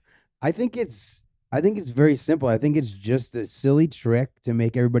 I think it's very simple. I think it's just a silly trick to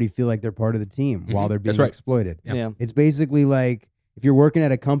make everybody feel like they're part of the team while they're being exploited. Yeah. It's basically like if you're working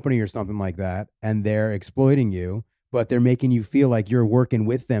at a company or something like that and they're exploiting you, but they're making you feel like you're working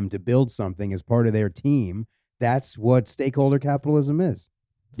with them to build something as part of their team. That's what stakeholder capitalism is.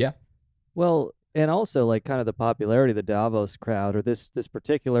 Yeah. Well, and also like kind of the popularity of the Davos crowd, or this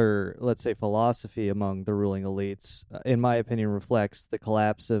particular, let's say, philosophy among the ruling elites, in my opinion, reflects the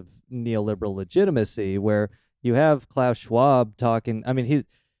collapse of neoliberal legitimacy, where you have Klaus Schwab talking. I mean,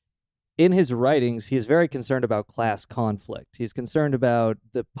 in his writings, he is very concerned about class conflict. He's concerned about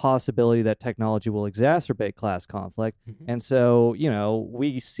the possibility that technology will exacerbate class conflict. And so, you know,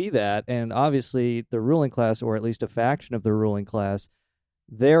 we see that, and obviously the ruling class, or at least a faction of the ruling class,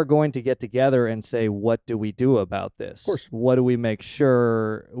 they're going to get together and say, what do we do about this? Of course. What do we make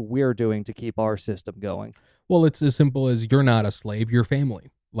sure we're doing to keep our system going? Well, it's as simple as you're not a slave, you're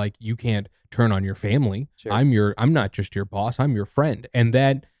family. Like, you can't turn on your family. Sure. I'm not just your boss, I'm your friend. And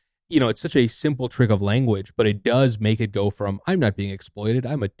that, you know, it's such a simple trick of language, but it does make it go from, I'm not being exploited,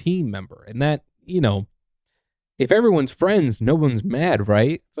 I'm a team member. And that, you know, if everyone's friends, no one's mad,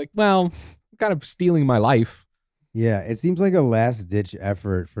 right? It's like, well, I'm kind of stealing my life. Yeah, it seems like a last-ditch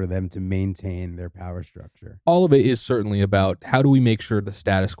effort for them to maintain their power structure. All of it is certainly about how do we make sure the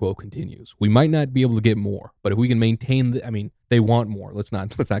status quo continues. We might not be able to get more, but if we can maintain they want more. Let's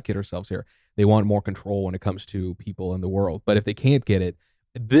not kid ourselves here. They want more control when it comes to people in the world. But if they can't get it,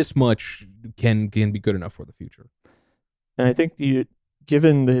 this much can be good enough for the future. And I think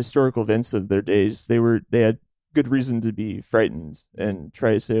given the historical events of their days, they had good reason to be frightened and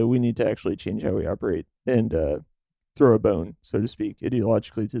try to say, we need to actually change how we operate and throw a bone, so to speak,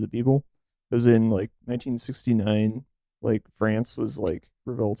 ideologically to the people. Because in like 1969, like France was like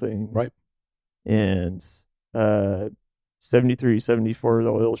revolting. Right. And 73, 74, the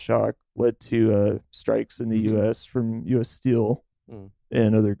oil shock led to strikes in the U.S. from U.S. Steel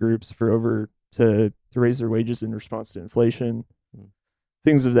and other groups to raise their wages in response to inflation.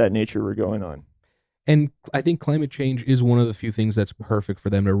 Things of that nature were going on. And I think climate change is one of the few things that's perfect for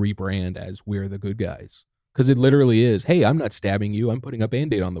them to rebrand as we're the good guys. Because it literally is, hey, I'm not stabbing you, I'm putting a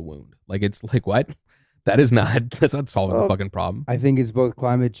Band-Aid on the wound. Like, it's like, what? That's not solving the fucking problem. I think it's both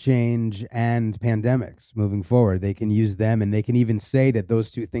climate change and pandemics moving forward. They can use them, and they can even say that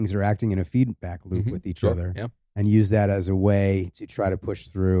those two things are acting in a feedback loop with each other, and use that as a way to try to push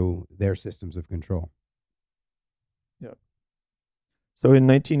through their systems of control. Yeah. So in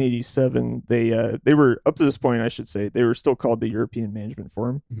 1987, they were, up to this point, I should say, they were still called the European Management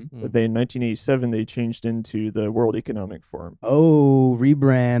Forum. But in 1987, they changed into the World Economic Forum. Oh,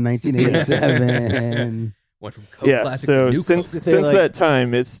 rebrand 1987. Went from Coke Classic to New Coke. Since that time,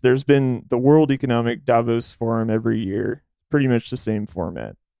 there's been the World Economic Davos Forum every year, pretty much the same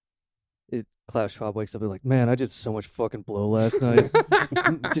format. Klaus Schwab wakes up and like, man, I did so much fucking blow last night.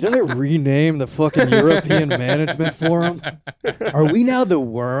 Did I rename the fucking European Management Forum? Are we now the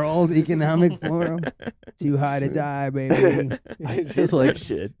World Economic Forum? Too high to die, baby. I just like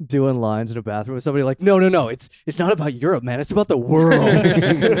doing lines in a bathroom with somebody like, no, it's not about Europe, man. It's about the world.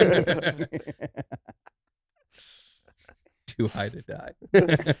 Too high to die.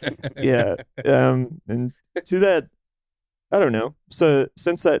 Yeah. And to that, I don't know. So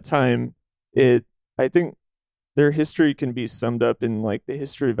since that time, I think their history can be summed up in like the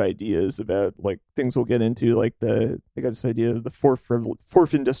history of ideas about like things we'll get into, like they got this idea of the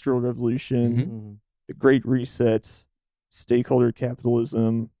fourth industrial revolution, the Great Reset, stakeholder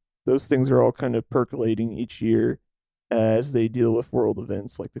capitalism. Those things are all kind of percolating each year as they deal with world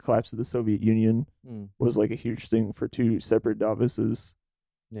events, like the collapse of the Soviet Union was like a huge thing for 2 separate Davoses.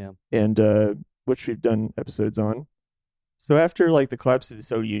 Yeah. And which we've done episodes on. So after like the collapse of the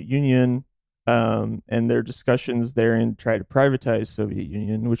Soviet Union, and their discussions therein try to privatize Soviet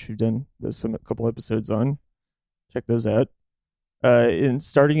Union, which we've done a couple episodes on. Check those out.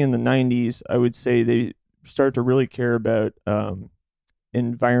 Starting in the 90s, I would say they start to really care about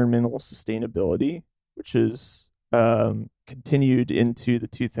environmental sustainability, which is continued into the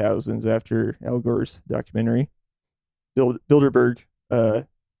 2000s after Al Gore's documentary. Bilderberg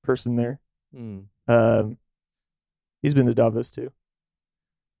person there. He's been to Davos too.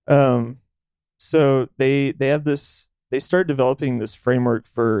 So they have this. They start developing this framework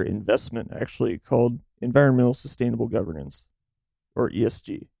for investment, actually called Environmental Sustainable Governance, or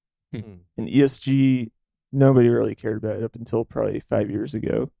ESG. And ESG, nobody really cared about it up until probably 5 years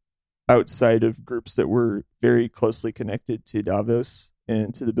ago, outside of groups that were very closely connected to Davos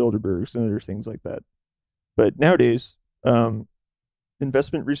and to the Bilderbergs and other things like that. But nowadays,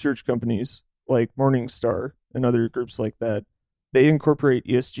 investment research companies like Morningstar and other groups like that, they incorporate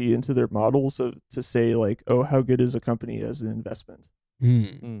ESG into their models to say like, oh, how good is a company as an investment?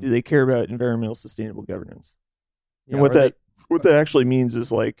 Do they care about environmental sustainable governance? Yeah, and what that actually means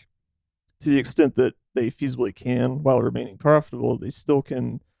is like, to the extent that they feasibly can while remaining profitable, they still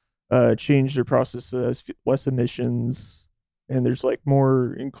can change their processes, less emissions, and there's like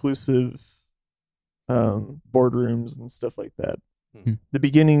more inclusive boardrooms and stuff like that. The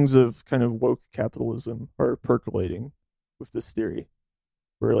beginnings of kind of woke capitalism are percolating with this theory,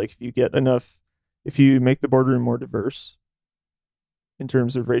 where like if you make the boardroom more diverse in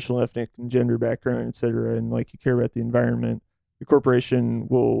terms of racial, ethnic, and gender background, etc., and like you care about the environment, the corporation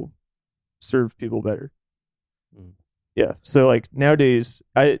will serve people better. Yeah. So like nowadays,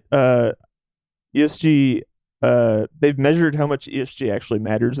 ESG, they've measured how much ESG actually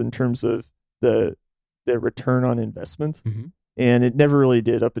matters in terms of the return on investment, and it never really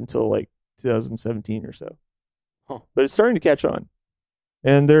did up until like 2017 or so. But it's starting to catch on,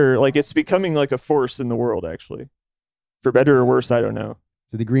 and it's becoming like a force in the world, actually, for better or worse. I don't know.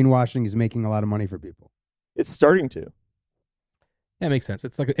 So the greenwashing is making a lot of money for people. It's starting to. That makes sense.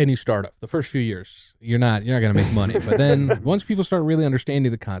 It's like any startup. The first few years, you're not going to make money, but then once people start really understanding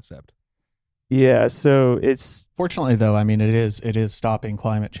the concept. Yeah. So it's fortunately though, I mean, it is stopping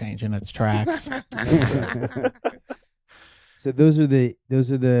climate change in its tracks. So those are the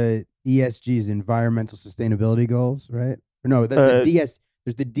ESG's environmental sustainability goals, right? Or no, that's the DS.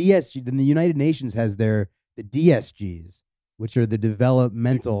 There's the DSG. Then the United Nations has the DSGs, which are the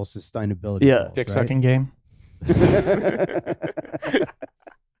developmental sustainability goals. Dick sucking game.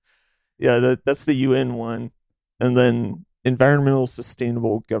 Yeah, that's the UN one, and then environmental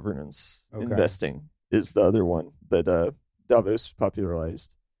sustainable governance investing is the other one that Davos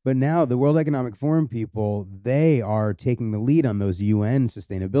popularized. But now the World Economic Forum people, they are taking the lead on those UN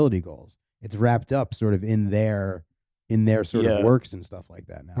sustainability goals. It's wrapped up sort of in their sort of works and stuff like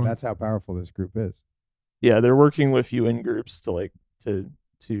that now. That's how powerful this group is. Yeah, they're working with UN groups to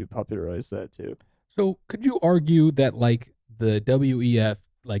popularize that too. So could you argue that like the WEF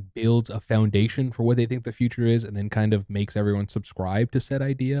like builds a foundation for what they think the future is and then kind of makes everyone subscribe to said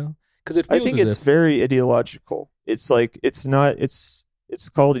idea? Because I think it's very ideological. It's like it's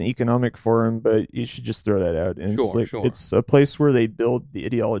called an economic forum, but you should just throw that out. And it's a place where they build the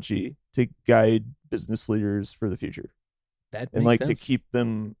ideology to guide business leaders for the future. That makes sense. To keep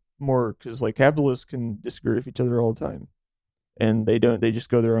them more, because like capitalists can disagree with each other all the time, and they just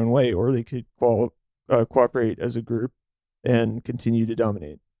go their own way, or they could cooperate as a group and continue to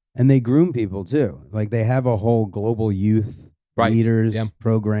dominate. And they groom people too. Like they have a whole global youth leaders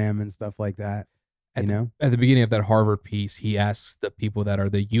program and stuff like that. At the beginning of that Harvard piece, he asks the people that are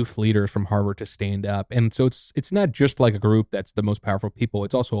the youth leaders from Harvard to stand up. And so it's not just like a group that's the most powerful people.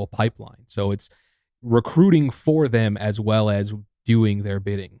 It's also a pipeline. So it's recruiting for them as well as doing their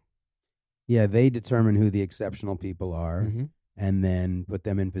bidding. Yeah, they determine who the exceptional people are and then put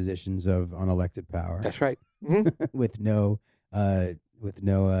them in positions of unelected power. That's right. with no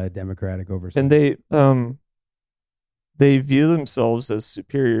democratic oversight. And they view themselves as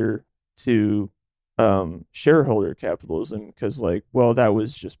superior to shareholder capitalism because that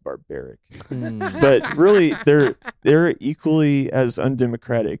was just barbaric. But really they're equally as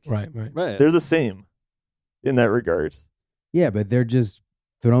undemocratic. Right. They're the same in that regard. Yeah, but they're just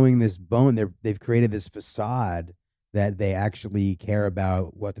throwing this bone. They've created this facade that they actually care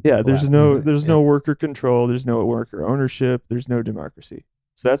about what the Yeah, people there's no worker control, there's no worker ownership, there's no democracy.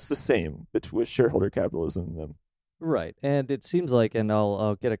 So that's the same with shareholder capitalism and them. Right. And it seems like, and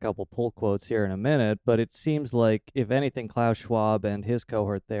I'll get a couple pull quotes here in a minute, but it seems like, if anything, Klaus Schwab and his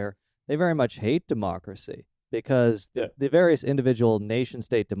cohort there, they very much hate democracy because the various individual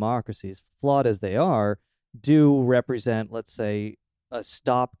nation-state democracies, flawed as they are, do represent, let's say, a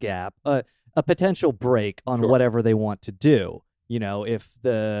stopgap, a potential break on whatever they want to do. You know, if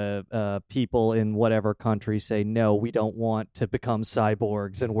the people in whatever country say, no, we don't want to become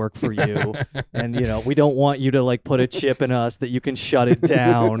cyborgs and work for you. And, you know, we don't want you to like put a chip in us that you can shut it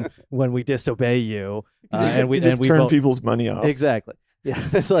down when we disobey you. And we just turn people's money off. Exactly. Yeah,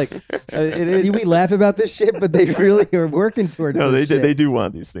 it's like it is. See, we laugh about this shit, but they really are working towards. No, this shit. they do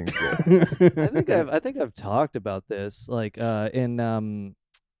want these things. I think I've talked about this, like in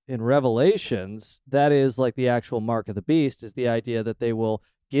Revelations. That is like the actual mark of the beast. Is the idea that they will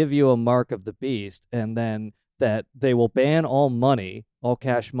give you a mark of the beast, and then that they will ban all money, all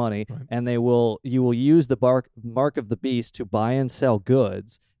cash money, and you will use the mark of the beast to buy and sell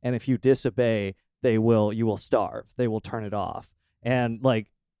goods. And if you disobey, you will starve. They will turn it off. And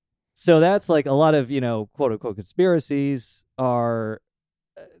like, so that's like a lot of, you know, quote unquote conspiracies are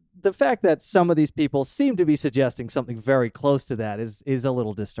the fact that some of these people seem to be suggesting something very close to that is a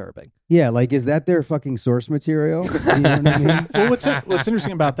little disturbing. Yeah, like, is that their fucking source material? You know what I mean? Well, what's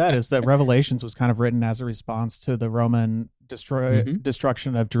interesting about that is that Revelations was kind of written as a response to the Roman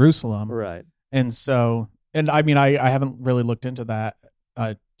destruction of Jerusalem. Right. And so, and I mean, I haven't really looked into that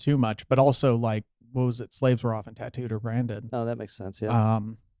too much, but also like, what was it? Slaves were often tattooed or branded. Oh, that makes sense. Yeah.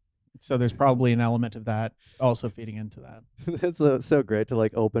 So there's probably an element of that also feeding into that. That's so great to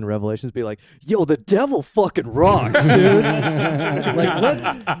like open Revelations, be like, "Yo, the devil fucking rocks, dude! Like,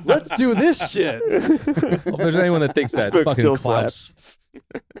 let's do this shit." Well, if there's anyone that thinks that, it's fucking Klaus.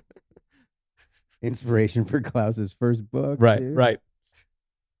 Inspiration for Klaus's first book. Right, dude. right.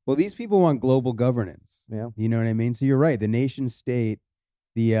 Well, these people want global governance. Yeah. You know what I mean? So you're right. The nation state,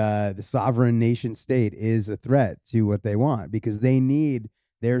 the sovereign nation state is a threat to what they want because they need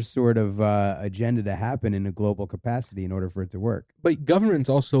their sort of agenda to happen in a global capacity in order for it to work. But governance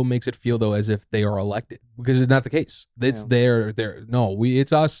also makes it feel though as if they are elected because it's not the case. It's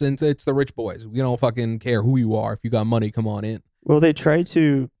it's us and it's the rich boys. We don't fucking care who you are. If you got money, come on in. Well,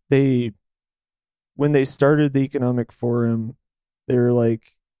 when they started the Economic Forum, they were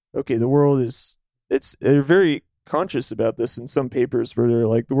like, okay, the world they're very conscious about this in some papers where they're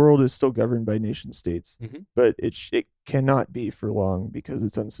like, the world is still governed by nation states, but it cannot be for long because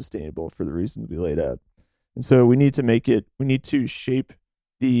it's unsustainable for the reasons we laid out. And so we need to shape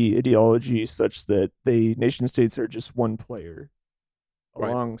the ideology such that the nation states are just one player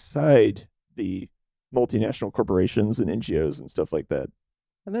alongside the multinational corporations and NGOs and stuff like that.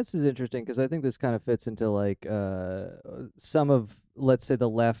 And this is interesting because I think this kind of fits into like some of, let's say, the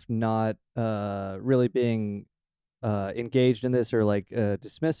left not really being engaged in this or like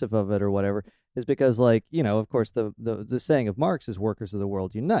dismissive of it or whatever, is because, like, you know, of course the saying of Marx is workers of the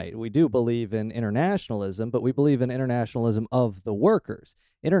world unite. We do believe in internationalism, but we believe in internationalism of the workers.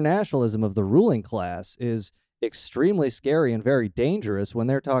 Internationalism of the ruling class is extremely scary and very dangerous when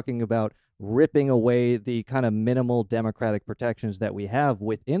they're talking about ripping away the kind of minimal democratic protections that we have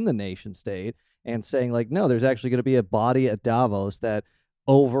within the nation state and saying like, no, there's actually going to be a body at Davos that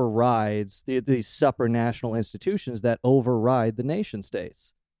overrides these supranational institutions that override the nation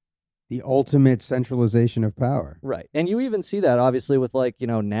states. The ultimate centralization of power. Right. And you even see that obviously with like, you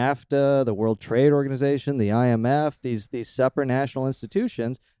know, NAFTA, the World Trade Organization, the IMF, these supranational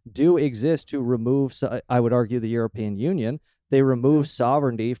institutions do exist to remove, I would argue, the European Union. They remove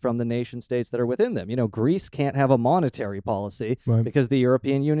sovereignty from the nation states that are within them. You know, Greece can't have a monetary policy because the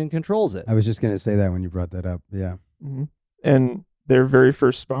European Union controls it. I was just going to say that when you brought that up. Yeah. Mm-hmm. And their very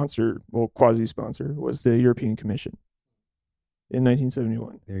first sponsor, well, quasi-sponsor, was the European Commission in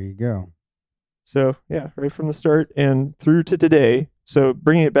 1971. There you go. So, yeah, right from the start and through to today. So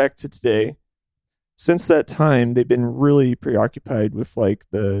bringing it back to today, since that time, they've been really preoccupied with like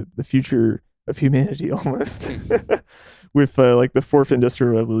the future of humanity almost with like the fourth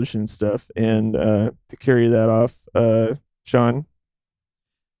industrial revolution and stuff. And to carry that off, Sean.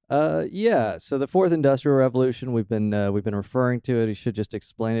 Yeah. So the fourth industrial revolution, we've been referring to it. You should just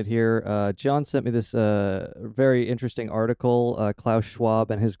explain it here. John sent me this very interesting article, Klaus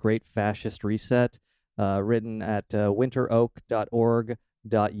Schwab and his Great Fascist Reset, written at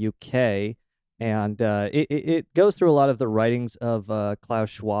winteroak.org.uk. And it goes through a lot of the writings of Klaus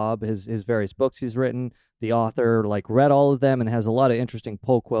Schwab, his various books he's written. The author read all of them and has a lot of interesting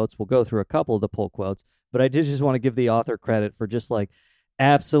pull quotes. We'll go through a couple of the pull quotes, but I did just want to give the author credit for just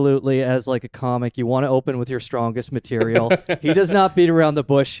absolutely, as a comic, you want to open with your strongest material. He does not beat around the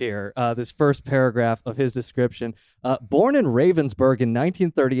bush here. This first paragraph of his description. Born in Ravensburg in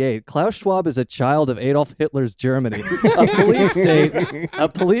 1938, Klaus Schwab is a child of Adolf Hitler's Germany, a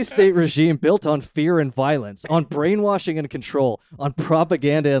police state regime built on fear and violence, on brainwashing and control, on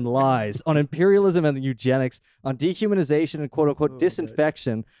propaganda and lies, on imperialism and eugenics, on dehumanization and quote-unquote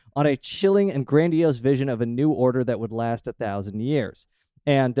disinfection, on a chilling and grandiose vision of a new order that would last 1,000 years.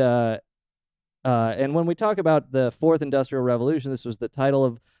 And when we talk about the Fourth Industrial Revolution, this was the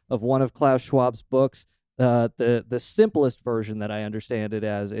title of one of Klaus Schwab's books. The simplest version that I understand it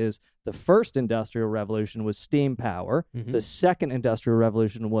as is the first industrial revolution was steam power. Mm-hmm. The second industrial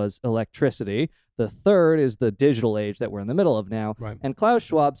revolution was electricity. The third is the digital age that we're in the middle of now. Right. And Klaus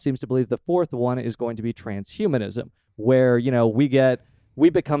Schwab seems to believe the fourth one is going to be transhumanism, where we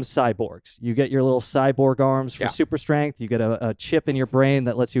become cyborgs. You get your little cyborg arms for super strength. You get a chip in your brain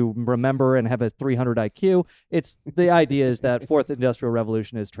that lets you remember and have a 300 IQ. It's the idea is that fourth industrial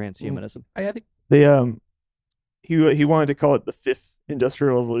revolution is transhumanism. I think he wanted to call it the fifth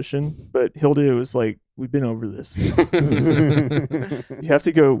industrial revolution, but Hilda was like, "We've been over this. You have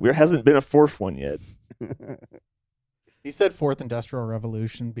to go. There hasn't been a fourth one yet." He said fourth industrial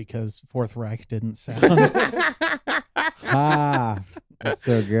revolution because Fourth Reich didn't sound. That's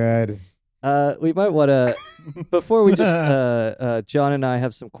so good. We might want to, before we just, John and I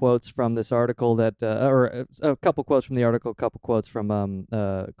have some quotes from this article or a couple quotes from the article, a couple quotes from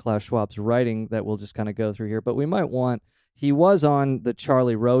Klaus Schwab's writing that we'll just kind of go through here. But we might he was on the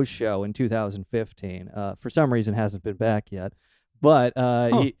Charlie Rose show in 2015. For some reason hasn't been back yet. But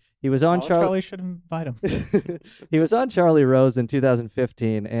he was on Charlie should invite him. He was on Charlie Rose in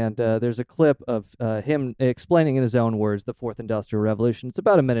 2015, and there's a clip of him explaining in his own words the Fourth Industrial Revolution. It's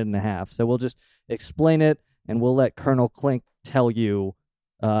about a minute and a half, so we'll just explain it, and we'll let Colonel Klink tell you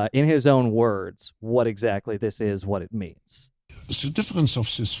in his own words what exactly this is, what it means. The difference of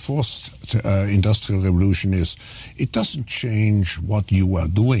this fourth industrial revolution is it doesn't change what you are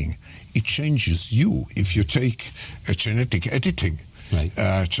doing. It changes you. If you take genetic editing, right.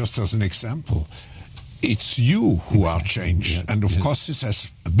 Just as an example, it's you who are changed. And of course, this has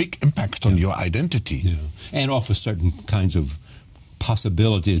a big impact on your identity. Yeah. And offers certain kinds of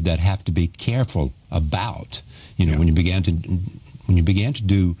possibilities that have to be careful about. When you began to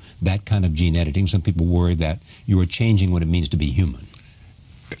do that kind of gene editing, some people worry that you are changing what it means to be human.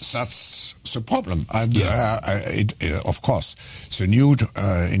 That's the problem. And of course, the new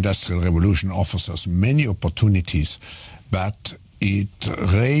industrial revolution offers us many opportunities, but it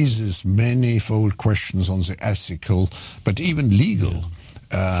raises manifold questions on the ethical, but even legal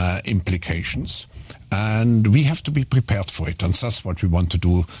implications. And we have to be prepared for it. And that's what we want to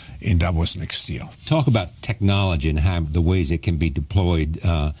do in Davos next year. Talk about technology and how the ways it can be deployed,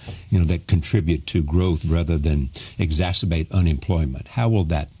 that contribute to growth rather than exacerbate unemployment. How will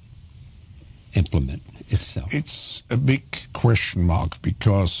that implement itself? It's a big question mark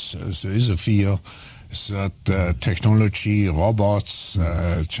because there is a fear that technology, robots,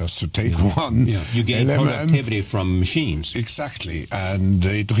 just to take one you gain element, productivity from machines. Exactly, and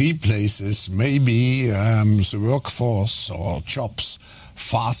it replaces maybe the workforce or jobs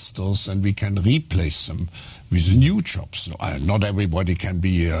faster than we can replace them with new jobs. Not everybody can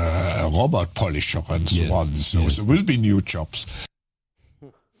be a robot polisher and so on, so there will be new jobs.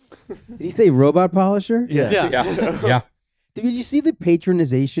 Did he say robot polisher? Yeah. Did you see the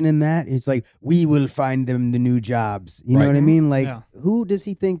patronization in that? It's like, we will find them the new jobs. You know what I mean? Who does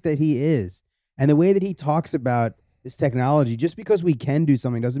he think that he is? And the way that he talks about this technology, just because we can do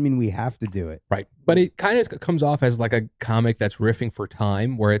something doesn't mean we have to do it. Right. But it kind of comes off as like a comic that's riffing for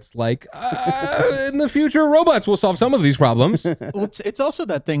time, where it's like, in the future, robots will solve some of these problems. Well, it's also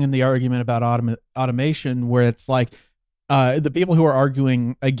that thing in the argument about automation where it's like, the people who are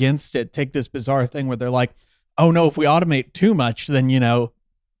arguing against it take this bizarre thing where they're like, oh no, if we automate too much, then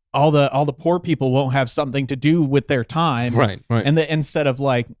all the poor people won't have something to do with their time. Right. And instead of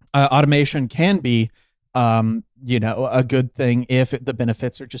automation can be a good thing if the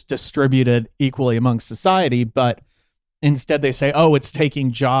benefits are just distributed equally amongst society, but instead they say, oh, it's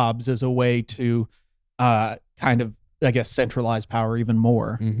taking jobs as a way to kind of I guess, centralize power even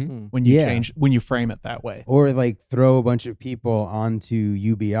more Mm-hmm. when you frame it that way. Or like throw a bunch of people onto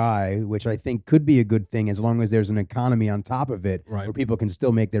UBI, which I think could be a good thing as long as there's an economy on top of it where people can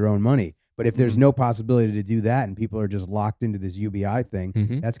still make their own money. But if there's no possibility to do that and people are just locked into this UBI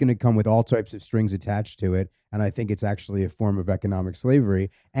thing, that's going to come with all types of strings attached to it. And I think it's actually a form of economic slavery.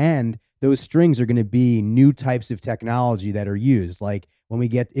 And those strings are going to be new types of technology that are used. Like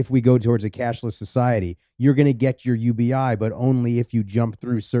if we go towards a cashless society, you're going to get your UBI, but only if you jump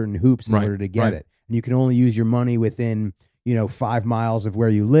through certain hoops in order to get it. And you can only use your money within, 5 miles of where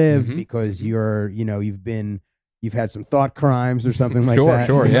you live because you've had some thought crimes or something like that.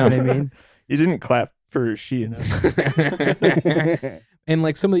 Sure, you know yeah. what I mean? You didn't clap for she enough. And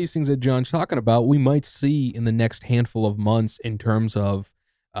like some of these things that John's talking about, we might see in the next handful of months in terms of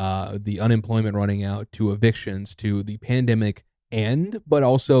the unemployment running out, to evictions, to the pandemic end, but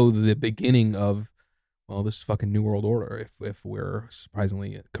also the beginning of, this fucking new world order, if we're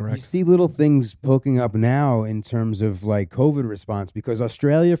surprisingly correct. You see little things poking up now in terms of like COVID response, because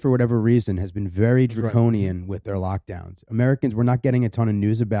Australia, for whatever reason, has been very draconian with their lockdowns. Americans, we're not getting a ton of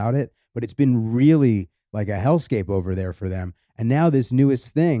news about it, but it's been really like a hellscape over there for them. And now this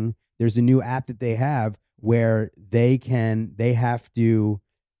newest thing, there's a new app that they have where they can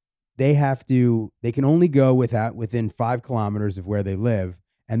only go within 5 kilometers of where they live.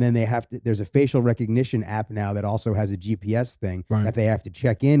 And then there's a facial recognition app now that also has a GPS thing that they have to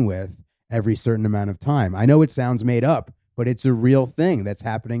check in with every certain amount of time. I know it sounds made up, but it's a real thing that's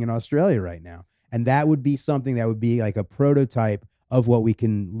happening in Australia right now. And that would be something that would be like a prototype of what we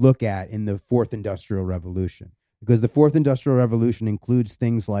can look at in the fourth industrial revolution. Because the fourth industrial revolution includes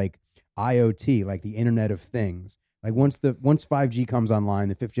things like IoT, like the Internet of Things. Like once 5G comes online,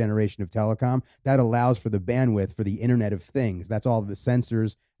 the 5th generation of telecom, that allows for the bandwidth for the Internet of Things. That's all the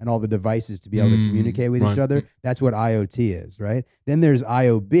sensors and all the devices to be able to communicate with each other. That's what IoT is, right? Then there's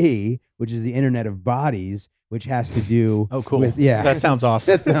IOB, which is the Internet of Bodies, which has to do with, That sounds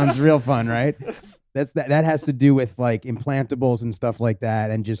awesome. That sounds real fun, right? That has to do with like implantables and stuff like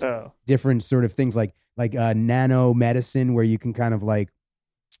that, and just different sort of things like nano medicine, where you can kind of like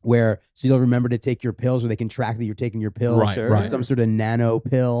so you'll remember to take your pills, or they can track that you're taking your pills. Right. Some sort of nano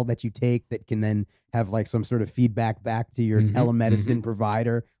pill that you take that can then have like some sort of feedback back to your telemedicine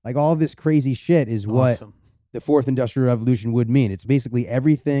provider. Like all this crazy shit is what the fourth industrial revolution would mean. It's basically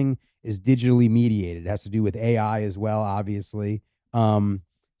everything is digitally mediated. It has to do with AI as well, obviously.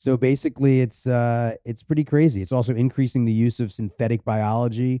 So basically it's pretty crazy. It's also increasing the use of synthetic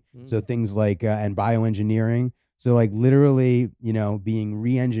biology. So things like, and bioengineering. So like literally, being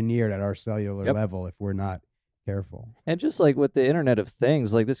re-engineered at our cellular level if we're not careful. And just like with the Internet of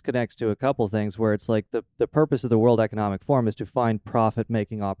Things, like this connects to a couple things where it's like the purpose of the World Economic Forum is to find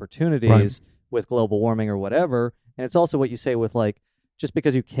profit-making opportunities with global warming or whatever. And it's also what you say with like, just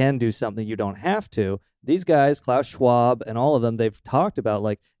because you can do something, you don't have to. These guys, Klaus Schwab and all of them, they've talked about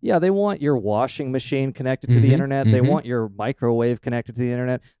like, they want your washing machine connected to the internet. They want your microwave connected to the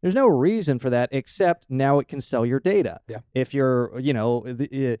internet. There's no reason for that except now it can sell your data. Yeah. If you're,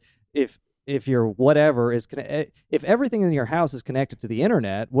 if your whatever is, if everything in your house is connected to the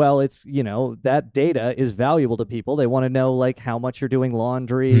internet, well, it's, that data is valuable to people. They want to know like how much you're doing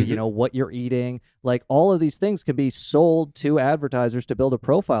laundry, what you're eating, like all of these things can be sold to advertisers to build a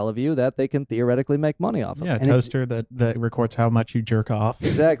profile of you that they can theoretically make money off of. Yeah, a toaster that records how much you jerk off.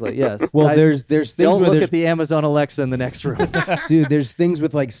 Exactly. Yes. Well, there's things don't where look at the Amazon Alexa in the next room. Dude, there's things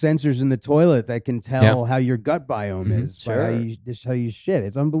with like sensors in the toilet that can tell how your gut biome is by how you shit.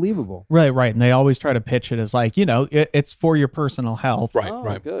 It's unbelievable. Right. And they always try to pitch it as like, it's for your personal health.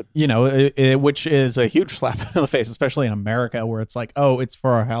 Right. Good. Which is a huge slap in the face, especially in America, where it's like, it's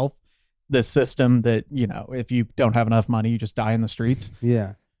for our health. This system that, if you don't have enough money, you just die in the streets.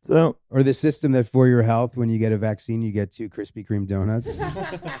 Yeah. So, or the system that for your health, when you get a vaccine, you get 2 Krispy Kreme donuts.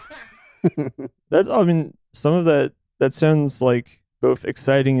 Some of that sounds like both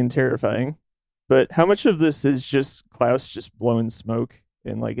exciting and terrifying. But how much of this is just Klaus just blowing smoke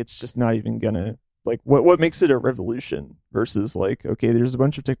and like it's just not even gonna like what makes it a revolution versus like, okay, there's a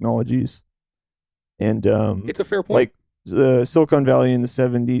bunch of technologies and it's a fair point. Like the Silicon Valley in the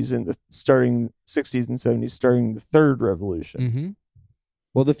 70s and the starting 60s and 70s, starting the third revolution.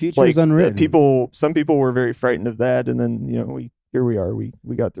 Well, the future is unwritten. Some people were very frightened of that, and then here we are. We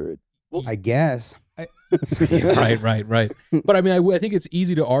got through it. Well, I guess. Right. But I mean, I think it's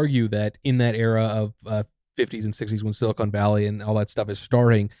easy to argue that in that era of 50s and 60s, when Silicon Valley and all that stuff is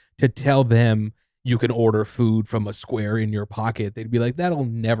starting, to tell them you can order food from a square in your pocket, they'd be like, that'll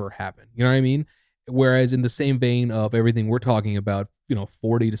never happen. You know what I mean? Whereas in the same vein of everything we're talking about,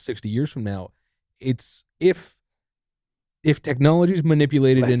 40 to 60 years from now, it's if if technology is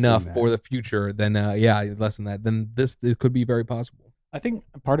manipulated Less enough than for the future, then less than that, then it could be very possible. I think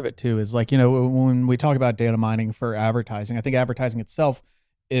part of it too is like, you know, when we talk about data mining for advertising, I think advertising itself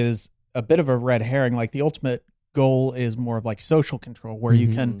is a bit of a red herring. Like the ultimate goal is more of like social control, where you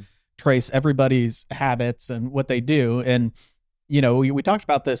can trace everybody's habits and what they do. And, you know, we talked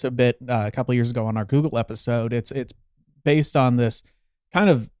about this a bit a couple of years ago on our Google episode. It's based on this kind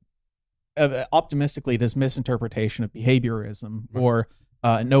of optimistically this misinterpretation of behaviorism, or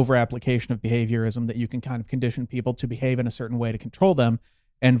an over application of behaviorism, that you can kind of condition people to behave in a certain way to control them.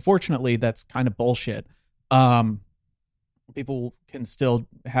 And fortunately, that's kind of bullshit. People can still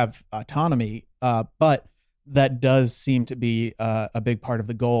have autonomy, but that does seem to be a big part of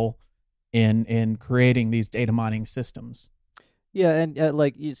the goal in creating these data mining systems. Yeah,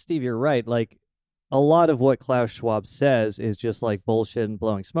 and Steve, you're right. Like, a lot of what Klaus Schwab says is just like bullshit and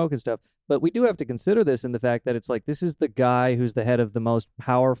blowing smoke and stuff. But we do have to consider this in the fact that it's like, this is the guy who's the head of the most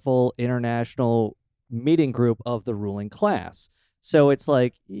powerful international meeting group of the ruling class. So it's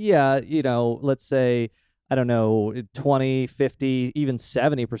like, yeah, you know, let's say, I don't know, 20, 50, even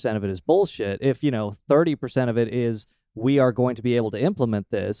 70% of it is bullshit. If, you know, 30% of it is, we are going to be able to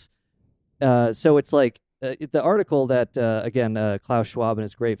implement this. So it's like, the article that, again, Klaus Schwab and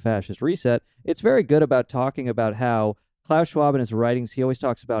his Great Fascist Reset, it's very good about talking about how Klaus Schwab in his writings, he always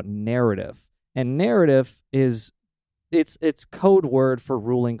talks about narrative. And narrative is, it's code word for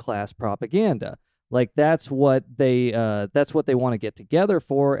ruling class propaganda. Like, that's what they want to get together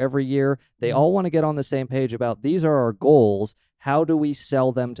for every year. They all want to get on the same page about, these are our goals. How do we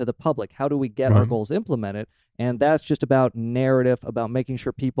sell them to the public? How do we get our goals implemented? And that's just about narrative, about making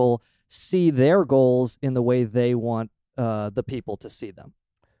sure people see their goals in the way they want the people to see them.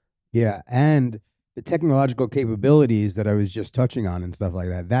 Yeah, and the technological capabilities that I was just touching on and stuff like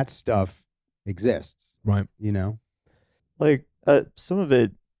that, that stuff exists. Right. You know? Like, some of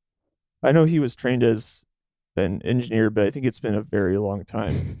it, I know he was trained as an engineer, but I think it's been a very long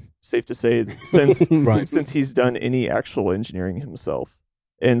time, safe to say, since he's done any actual engineering himself.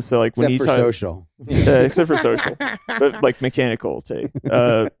 And so, like, except for social. Except for social. But, like, mechanical, say.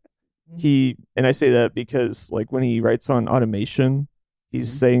 And I say that because, like, when he writes on automation, he's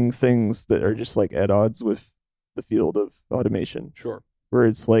saying things that are just like at odds with the field of automation. Sure. Where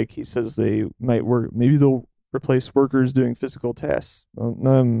it's like, he says they might work, maybe they'll replace workers doing physical tasks.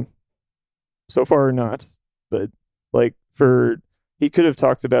 So far not, but like he could have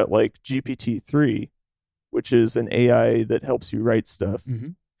talked about like GPT-3, which is an AI that helps you write stuff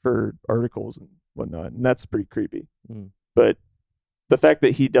for articles and whatnot. And that's pretty creepy. But the fact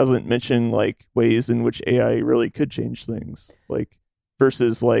that he doesn't mention like ways in which AI really could change things, like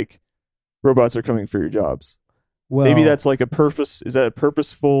versus like robots are coming for your jobs. Well, maybe that's like is that a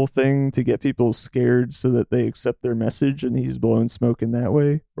purposeful thing to get people scared so that they accept their message and he's blowing smoke in that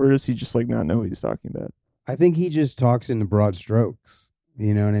way? Or does he just like not know what he's talking about? I think he just talks in broad strokes.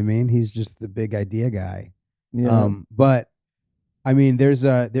 You know what I mean? He's just the big idea guy. Yeah. But I mean, there's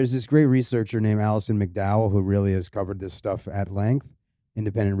this great researcher named Alison McDowell who really has covered this stuff at length,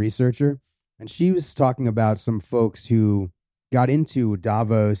 independent researcher. And she was talking about some folks who got into a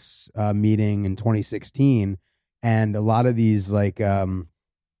Davos meeting in 2016. And a lot of these like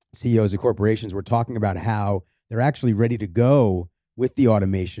CEOs of corporations were talking about how they're actually ready to go with the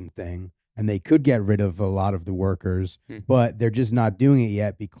automation thing. And they could get rid of a lot of the workers, but they're just not doing it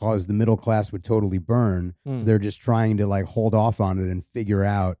yet because the middle class would totally burn. So they're just trying to like hold off on it and figure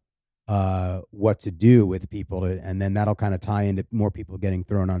out what to do with people. And then that'll kind of tie into more people getting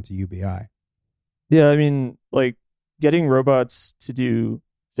thrown onto UBI. Yeah, I mean, like getting robots to do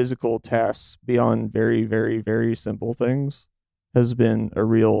physical tasks beyond very, very, very simple things has been a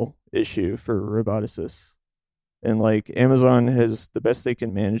real issue for roboticists. And like Amazon has, the best they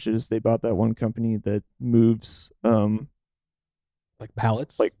can manage is they bought that one company that moves like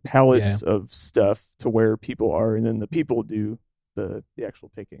pallets of stuff to where people are, and then the people do the actual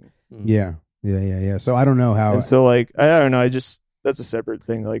picking. Yeah. So I don't know how. And so like I don't know, that's a separate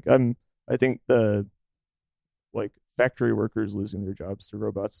thing. Like I think the like factory workers losing their jobs to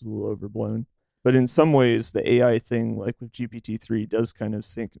robots is a little overblown. But in some ways, the AI thing, like with GPT-3, does kind of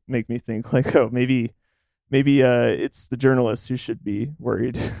make me think like, oh, maybe it's the journalists who should be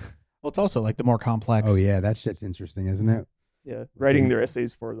worried. Well, it's also like the more complex. Oh yeah, that shit's interesting, isn't it? Yeah, writing their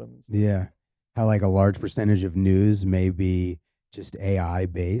essays for them. Yeah, how like a large percentage of news may be just AI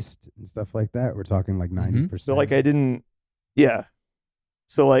based and stuff like that. We're talking like 90%. So like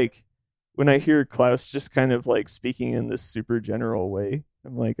So like when I hear Klaus just kind of like speaking in this super general way,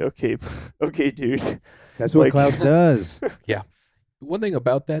 I'm like, okay, dude. That's what Klaus does. Yeah. One thing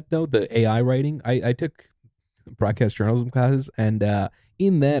about that though, the AI writing, I took broadcast journalism classes, and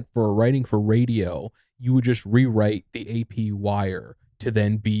in that, for writing for radio, you would just rewrite the AP wire to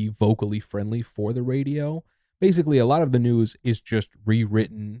then be vocally friendly for the radio. Basically, a lot of the news is just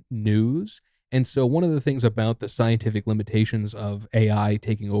rewritten news. And so one of the things about the scientific limitations of AI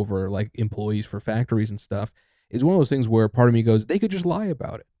taking over like employees for factories and stuff is one of those things where part of me goes, they could just lie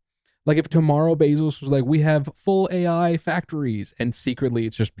about it. Like if tomorrow Bezos was like, we have full AI factories, and secretly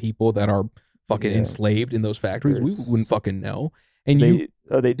it's just people that are fucking enslaved in those factories, we wouldn't fucking know. And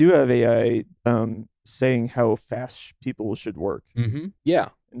they do have AI saying how fast people should work. Mm-hmm. Yeah.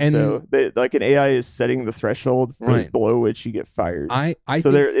 And so like an AI is setting the threshold for below which you get fired. I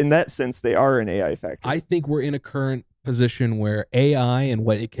so they're, in that sense, they are an AI factory. I think we're in a current position where AI and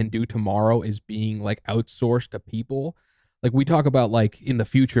what it can do tomorrow is being like outsourced to people. Like we talk about like in the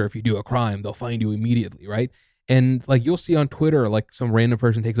future, if you do a crime, they'll find you immediately, right? And like you'll see on Twitter, like some random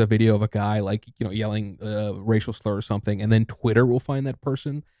person takes a video of a guy like, you know, yelling a racial slur or something, and then Twitter will find that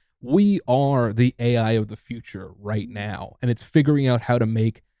person. We are the AI of the future right now, and it's figuring out how to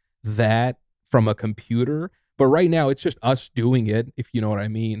make that from a computer. But right now, it's just us doing it, if you know what I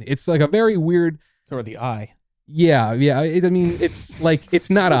mean. It's like a very weird... Or the eye. Yeah. I mean, it's like, it's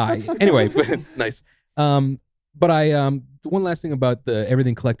not I. Anyway, but nice. But one last thing about the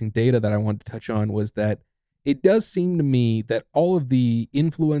everything collecting data that I wanted to touch on was that it does seem to me that all of the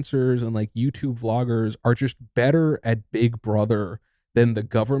influencers and like YouTube vloggers are just better at Big Brother than the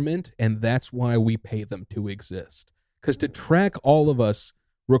government, and that's why we pay them to exist. Because to track all of us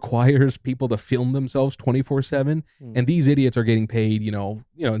requires people to film themselves 24/7, and these idiots are getting paid, you know,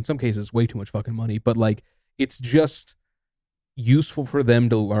 in some cases way too much fucking money, but like it's just useful for them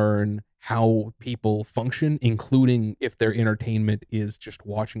to learn how people function, including if their entertainment is just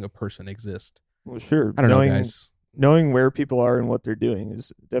watching a person exist. Well, sure. I don't know, guys. Knowing where people are and what they're doing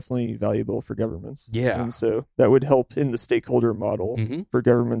is definitely valuable for governments. Yeah. And so that would help in the stakeholder model for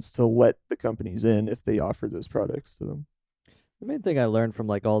governments to let the companies in if they offer those products to them. The main thing I learned from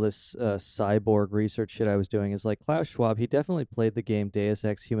like all this cyborg research shit I was doing is like Klaus Schwab, he definitely played the game Deus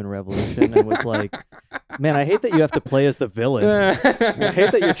Ex Human Revolution and was like, man, I hate that you have to play as the villain. I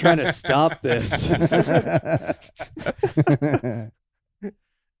hate that you're trying to stop this.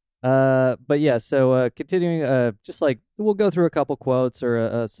 But yeah, so continuing, just like we'll go through a couple quotes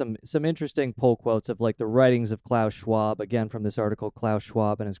or some interesting poll quotes of like the writings of Klaus Schwab, again from this article, Klaus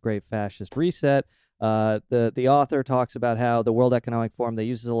Schwab and his Great Fascist Reset. The author talks about how the World Economic Forum, they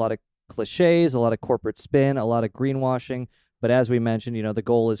uses a lot of cliches, a lot of corporate spin, a lot of greenwashing, but as we mentioned, you know, the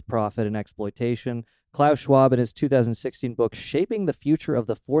goal is profit and exploitation. Klaus Schwab, in his 2016 book, Shaping the Future of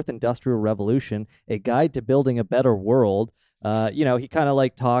the Fourth Industrial Revolution, A Guide to Building a Better World, you know, he kind of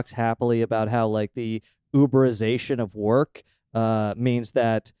like talks happily about how like the Uberization of work means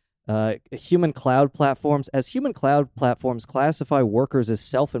that human cloud platforms classify workers as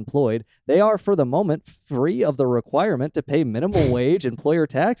self-employed, they are for the moment free of the requirement to pay minimum wage, employer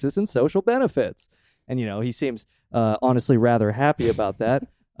taxes, and social benefits. And, you know, he seems honestly rather happy about that.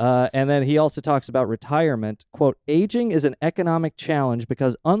 And then he also talks about retirement. Quote, aging is an economic challenge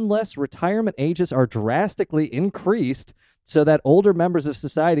because unless retirement ages are drastically increased so that older members of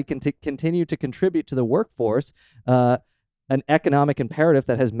society can continue to contribute to the workforce, an economic imperative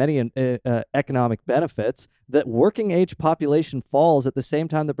that has many economic benefits, that working age population falls at the same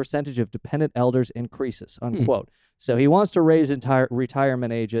time the percentage of dependent elders increases, unquote. So he wants to raise entire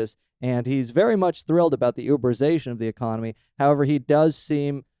retirement ages, and he's very much thrilled about the Uberization of the economy. However, he does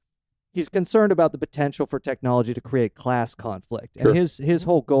seem... he's concerned about the potential for technology to create class conflict. And his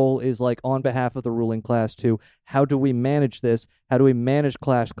whole goal is like on behalf of the ruling class to how do we manage this? How do we manage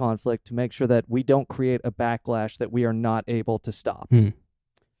class conflict to make sure that we don't create a backlash that we are not able to stop?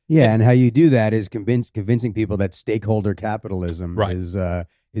 Yeah, and how you do that is convincing people that stakeholder capitalism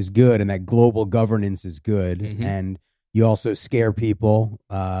is good and that global governance is good. And you also scare people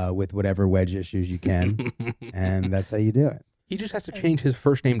with whatever wedge issues you can. And that's how you do it. He just has to change his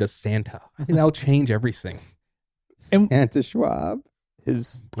first name to Santa. I think that'll change everything. Santa Schwab.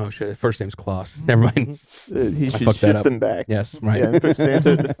 His first name's Klaus. Never mind. He should shift them back. Yes, right. Yeah, put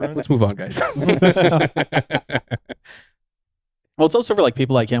Santa at the front. Let's move on, guys. Well, it's also for like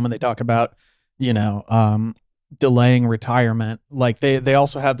people like him when they talk about, you know, delaying retirement. Like they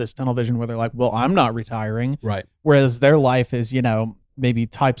also have this tunnel vision where they're like, well, I'm not retiring. Right. Whereas their life is, you know, maybe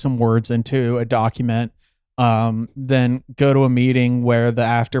type some words into a document, then go to a meeting where the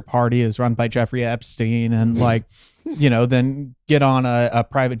after party is run by Jeffrey Epstein and like, you know, then get on a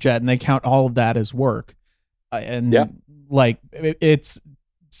private jet and they count all of that as work. And like, it's,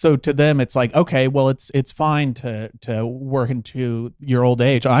 so to them, it's like, okay, well, it's fine to work into your old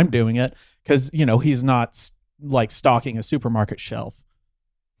age. I'm doing it because, you know, he's not like stocking a supermarket shelf.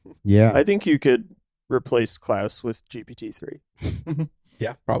 Yeah. I think you could replace Klaus with GPT-3.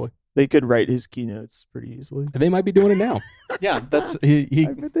 Yeah, probably. They could write his keynotes pretty easily. And they might be doing it now. Yeah, that's he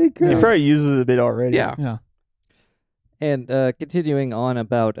I bet they could. He probably uses it a bit already. yeah. And continuing on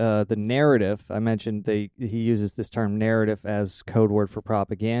about the narrative, I mentioned he uses this term narrative as code word for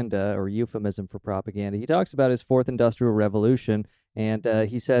propaganda or euphemism for propaganda. He talks about his fourth industrial revolution, and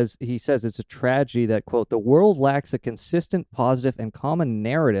he says it's a tragedy that, quote, the world lacks a consistent, positive, and common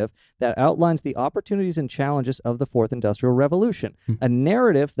narrative that outlines the opportunities and challenges of the fourth industrial revolution. A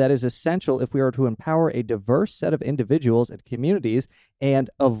narrative that is essential if we are to empower a diverse set of individuals and communities and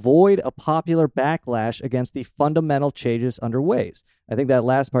avoid a popular backlash against the fundamental changes underway. I think that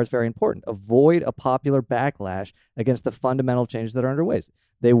last part is very important. Avoid a popular backlash against the fundamental changes that are underway.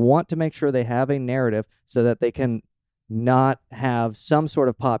 They want to make sure they have a narrative so that they can not have some sort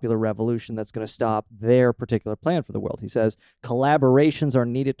of popular revolution that's going to stop their particular plan for the world. He says collaborations are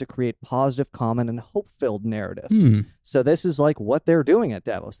needed to create positive, common, and hope-filled narratives. So this is like what they're doing at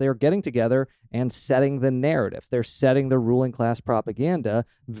Davos. They are getting together and setting the narrative. They're setting the ruling class propaganda,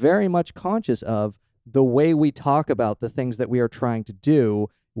 very much conscious of the way we talk about the things that we are trying to do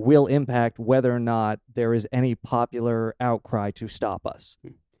will impact whether or not there is any popular outcry to stop us.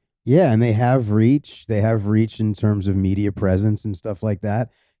 Yeah, and they have reach. They have reach in terms of media presence and stuff like that.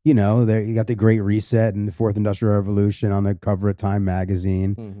 You know, you got the Great Reset and the Fourth Industrial Revolution on the cover of Time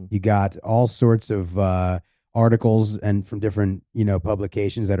magazine. You got all sorts of articles and from different,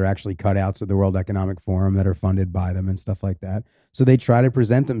 publications that are actually cutouts of the World Economic Forum that are funded by them and stuff like that. So they try to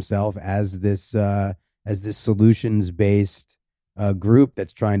present themselves as this solutions-based group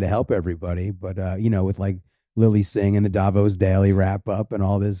that's trying to help everybody. But, with like Lily Singh and the Davos Daily wrap up and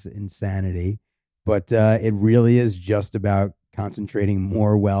all this insanity. But it really is just about concentrating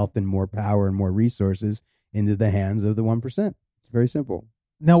more wealth and more power and more resources into the hands of the 1%. It's very simple.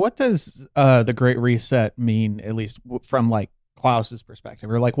 Now, what does the Great Reset mean, at least from like Klaus's perspective,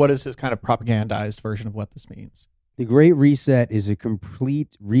 or like what is his kind of propagandized version of what this means? The Great Reset is a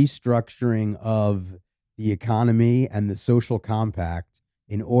complete restructuring of the economy and the social compact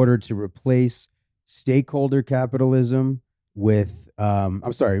in order to replace stakeholder capitalism with,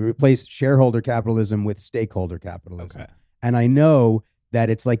 replace shareholder capitalism with stakeholder capitalism. Okay. And I know that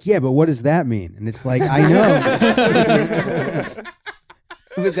it's like, yeah, but what does that mean? And it's like, I know.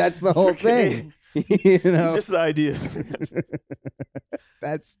 But that's the whole thing. It's just the ideas.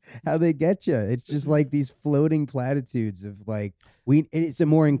 That's how they get you. It's just like these floating platitudes of like, it's a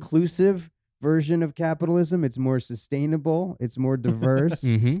more inclusive version of capitalism. It's more sustainable. It's more diverse.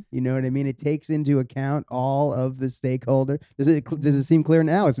 You know what I mean? It takes into account all of the stakeholder. Does it seem clear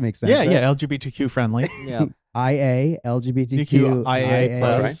now? It makes sense. Yeah, right? yeah, LGBTQ friendly. Yeah. IA, LGBTQ, IA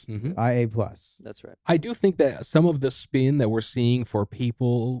plus. IA plus. That's right. I do think that some of the spin that we're seeing for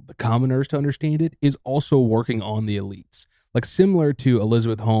people, the commoners, to understand it, is also working on the elites. Like similar to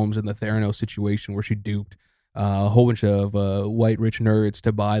Elizabeth Holmes in the Theranos situation where she duped a whole bunch of white rich nerds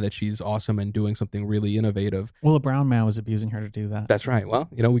to buy that she's awesome and doing something really innovative. Well, a brown man was abusing her to do that. That's right. Well,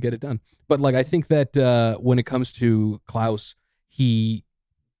 we get it done. But like, I think that when it comes to Klaus, he's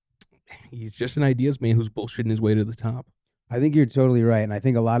just an ideas man who's bullshitting his way to the top. I think you're totally right. And I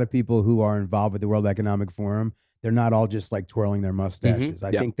think a lot of people who are involved with the World Economic Forum, they're not all just like twirling their mustaches.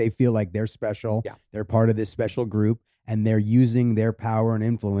 I think they feel like they're special. Yeah. They're part of this special group. And they're using their power and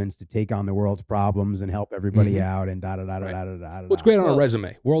influence to take on the world's problems and help everybody out and da-da-da-da-da-da-da. What's great on a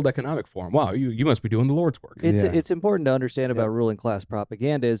resume? World Economic Forum. Wow, you must be doing the Lord's work. It's important to understand about ruling class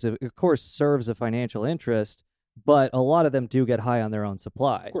propaganda is, of course, serves a financial interest, but a lot of them do get high on their own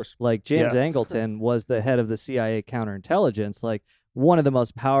supply. Of course. Like James Angleton was the head of the CIA counterintelligence, like one of the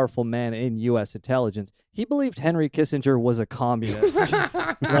most powerful men in U.S. intelligence. He believed Henry Kissinger was a communist.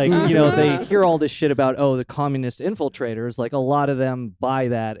 They hear all this shit about, the communist infiltrators. Like, a lot of them buy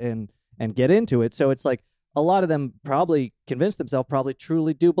that and get into it. So it's like a lot of them probably convince themselves, probably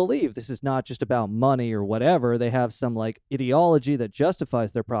truly do believe this is not just about money or whatever. They have some, like, ideology that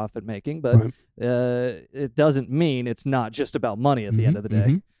justifies their profit making, but it doesn't mean it's not just about money at the end of the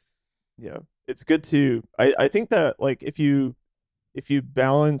day. Yeah. It's good to... I think that, like, if you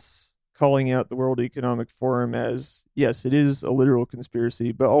balance calling out the World Economic Forum as, yes, it is a literal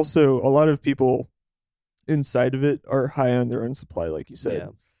conspiracy, but also a lot of people inside of it are high on their own supply, like you said.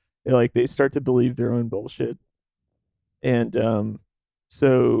 They start to believe their own bullshit. And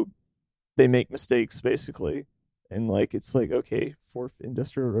so they make mistakes, basically. And, like, it's like, okay, fourth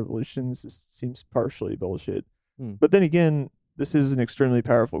industrial revolution, this seems partially bullshit. But then again, this is an extremely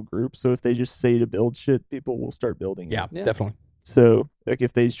powerful group, so if they just say to build shit, people will start building it. Yeah, definitely. So, like,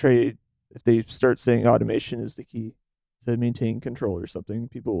 if they try if they start saying automation is the key to maintain control or something,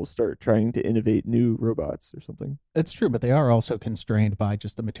 people will start trying to innovate new robots or something. It's true, but they are also constrained by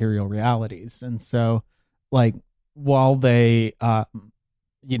just the material realities. And so, like, while they,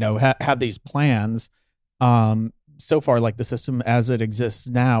 have these plans, so far, like, the system as it exists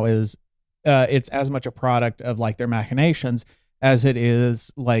now is, it's as much a product of, like, their machinations as it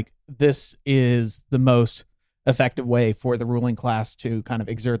is, like, this is the most effective way for the ruling class to kind of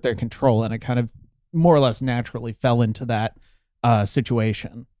exert their control, and it kind of more or less naturally fell into that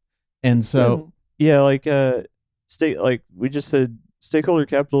situation. And so like we just said, stakeholder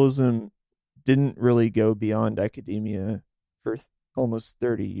capitalism didn't really go beyond academia for almost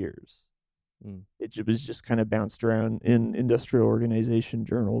 30 years. It was just kind of bounced around in industrial organization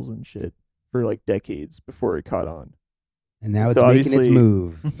journals and shit for like decades before it caught on. And now it's making its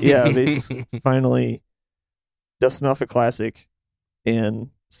move. Yeah, they finally dusting off a classic, and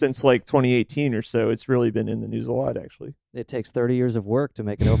since like 2018 or so, it's really been in the news a lot, actually. It takes 30 years of work to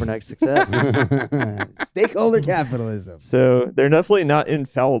make an overnight success. Stakeholder capitalism. So they're definitely not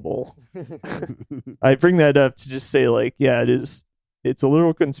infallible. I bring that up to just say, like, yeah, it's a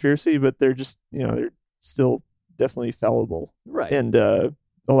little conspiracy, but they're just, they're still definitely fallible. Right. And a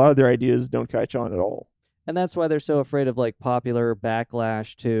lot of their ideas don't catch on at all. And that's why they're so afraid of like popular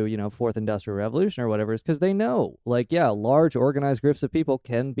backlash to, fourth industrial revolution or whatever, is because they know, like, large organized groups of people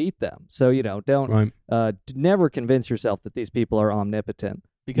can beat them. So, don't never convince yourself that these people are omnipotent.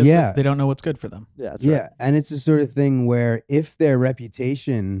 Because they don't know what's good for them. Yeah, that's right. And it's the sort of thing where if their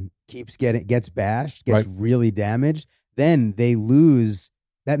reputation gets bashed, gets really damaged, then they lose.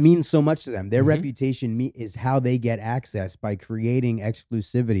 That means so much to them. Their reputation is how they get access by creating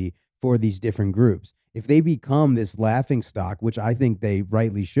exclusivity for these different groups. If they become this laughingstock, which I think they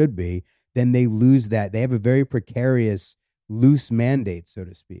rightly should be, then they lose that. They have a very precarious, loose mandate, so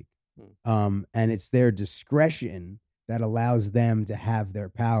to speak. And it's their discretion that allows them to have their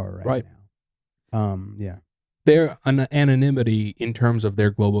power right now. Their anonymity in terms of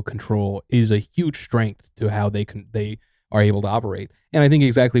their global control is a huge strength to how they are able to operate. And I think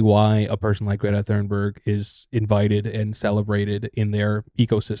exactly why a person like Greta Thunberg is invited and celebrated in their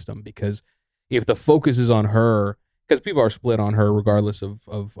ecosystem, because if the focus is on her, because people are split on her regardless of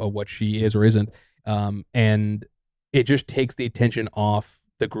what she is or isn't, and it just takes the attention off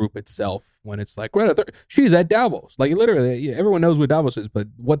the group itself when it's like, Greta, she's at Davos. Like, literally, everyone knows what Davos is, but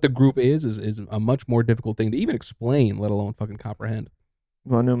what the group is a much more difficult thing to even explain, let alone fucking comprehend.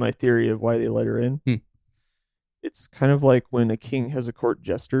 You want to know my theory of why they let her in? It's kind of like when a king has a court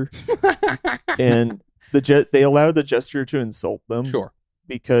jester, and they allow the jester to insult them. Sure.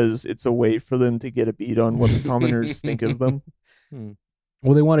 Because it's a way for them to get a beat on what the commoners think of them.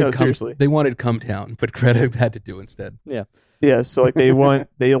 Well, they wanted Come Town, but Greta had to do instead. Yeah. So like they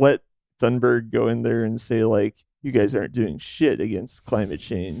let Thunberg go in there and say, like, you guys aren't doing shit against climate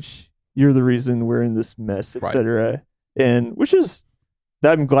change. You're the reason we're in this mess, etc. And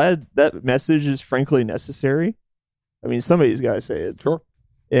I'm glad that message is frankly necessary. I mean, somebody's got to say it. Sure.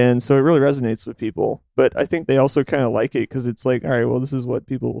 And so it really resonates with people. But I think they also kind of like it because it's like, all right, well, this is what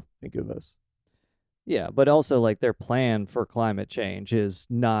people think of us. Yeah, but also like their plan for climate change is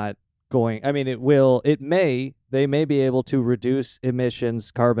not going. I mean, they may be able to reduce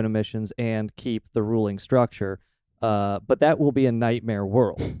carbon emissions, and keep the ruling structure. But that will be a nightmare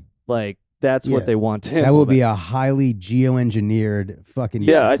world. Like, that's what they want to implement. That will be a highly geoengineered fucking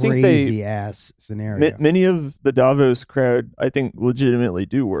crazy ass scenario. Many of the Davos crowd, I think, legitimately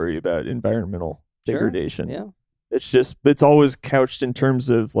do worry about environmental degradation. Yeah. It's always couched in terms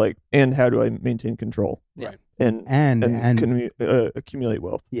of like, and how do I maintain control? Right. And accumulate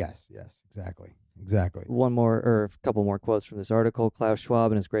wealth. Yes, exactly. One more, or a couple more quotes from this article. Klaus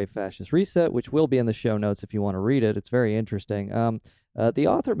Schwab and his Great Fascist Reset, which will be in the show notes if you want to read it. It's very interesting. The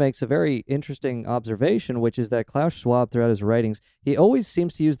author makes a very interesting observation, which is that Klaus Schwab, throughout his writings, he always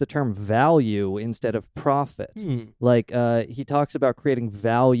seems to use the term value instead of profit. Like, he talks about creating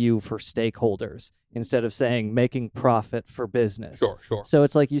value for stakeholders instead of saying making profit for business. Sure. So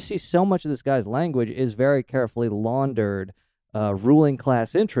it's like you see so much of this guy's language is very carefully laundered ruling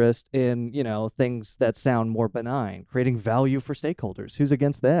class interest in, things that sound more benign, creating value for stakeholders. Who's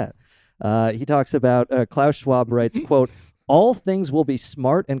against that? He talks about, Klaus Schwab writes, quote, all things will be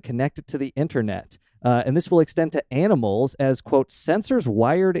smart and connected to the internet. And this will extend to animals as, quote, sensors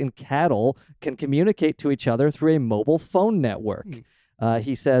wired in cattle can communicate to each other through a mobile phone network.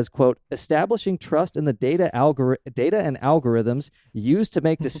 He says, quote, establishing trust in the data and algorithms used to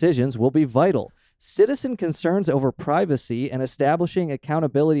make decisions will be vital. Citizen concerns over privacy and establishing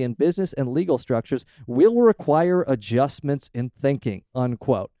accountability in business and legal structures will require adjustments in thinking,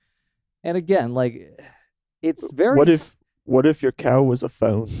 unquote. And again, like, it's very. What if your cow was a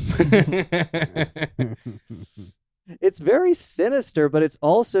phone? It's very sinister, but it's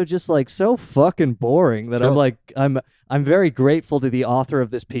also just like so fucking boring that I'm very grateful to the author of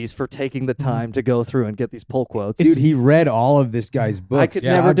this piece for taking the time to go through and get these pull quotes. Dude, he read all of this guy's books. I could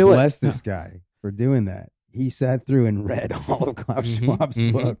never do it. Bless this guy for doing that. He sat through and read all of Klaus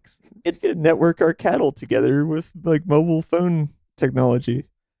Schwab's books. It could network our cattle together with like mobile phone technology.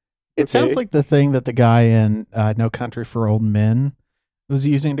 It sounds like the thing that the guy in No Country for Old Men was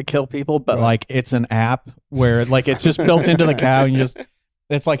using to kill people, but like it's an app where like it's just built into the cow, and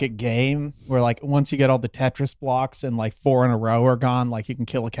it's like a game where like once you get all the Tetris blocks and like 4 in a row are gone, like you can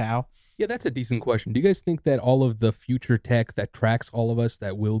kill a cow. Yeah, that's a decent question. Do you guys think that all of the future tech that tracks all of us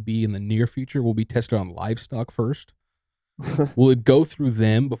that will be in the near future will be tested on livestock first? Will it go through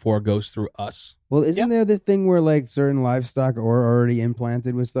them before it goes through us? Well, isn't there the thing where like certain livestock are already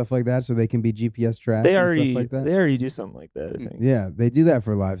implanted with stuff like that so they can be GPS tracked and stuff like that? They already do something like that, I think. Yeah, they do that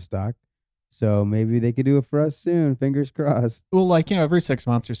for livestock. So maybe they could do it for us soon. Fingers crossed. Well, like, every 6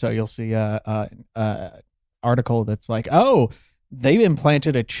 months or so, you'll see a article that's like, oh, they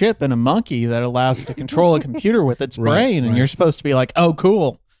implanted a chip in a monkey that allows it to control a computer with its brain. And you're supposed to be like, oh,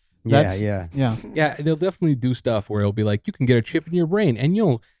 cool. Yeah. They'll definitely do stuff where it'll be like, you can get a chip in your brain and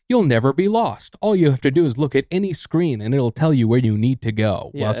you'll never be lost. All you have to do is look at any screen and it'll tell you where you need to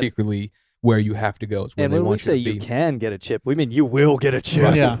go, while secretly where you have to go is where they want you to be. And when we say you can get a chip, we mean you will get a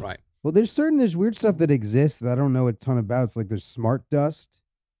chip. Right. Well, there's weird stuff that exists that I don't know a ton about. It's like there's smart dust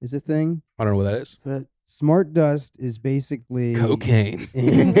is a thing. I don't know what that is. Smart dust is basically cocaine.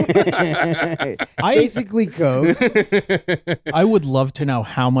 Basically coke. I would love to know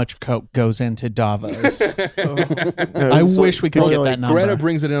how much coke goes into Davos. I wish we could get that number. Greta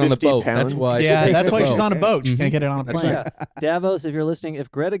brings it in on the boat. That's why. Yeah, that's why she's on a boat. She can't get it on a plane. Right. Davos, if you're listening, if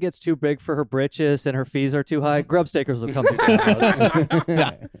Greta gets too big for her britches and her fees are too high, Grubstakers will come to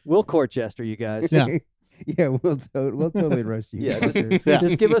Davos. We'll court jester you guys. Yeah. Yeah, we'll totally roast you.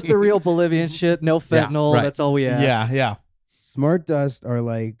 Just give us the real Bolivian shit. No fentanyl. That's all we ask. Yeah. Smart dust are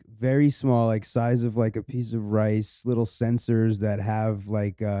like very small, like size of like a piece of rice, little sensors that have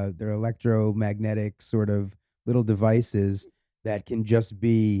like they're electromagnetic sort of little devices that can just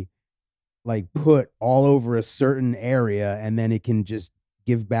be like put all over a certain area, and then it can just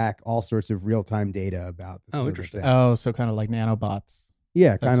give back all sorts of real-time data about the interesting. Oh, so kind of like nanobots.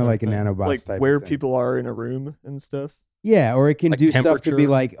 Yeah, kind of like a nanobots like type where of thing. people are in a room and stuff. Yeah, or it can Like do stuff to be temperature.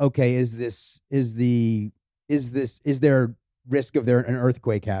 like, okay, is there risk of an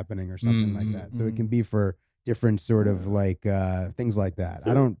earthquake happening or something like that? So it can be for different sort of like things like that.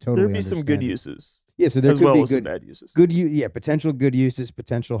 So I don't totally there'd be some good understand it. uses. Yeah, so there as could well be as some bad uses. Potential good uses,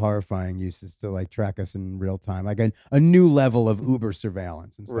 potential horrifying uses to like track us in real time, like a new level of Uber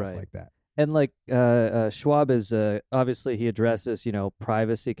surveillance and stuff like that. And like Schwab is obviously he addresses,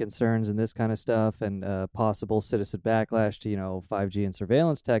 privacy concerns and this kind of stuff and possible citizen backlash to, 5G and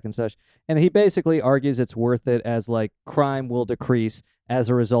surveillance tech and such. And he basically argues it's worth it as like crime will decrease as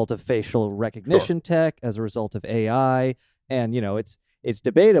a result of facial recognition tech, as a result of AI. And, it's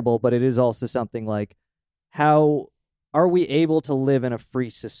debatable, but it is also something like how are we able to live in a free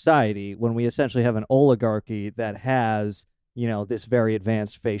society when we essentially have an oligarchy that has this very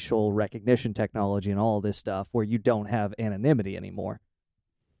advanced facial recognition technology and all this stuff where you don't have anonymity anymore?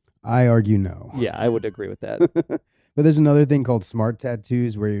 I argue no. Yeah, I would agree with that. But there's another thing called smart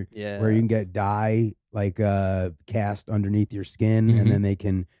tattoos where you can get dye like cast underneath your skin, and then they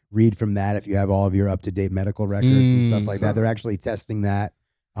can read from that if you have all of your up-to-date medical records and stuff like that. They're actually testing that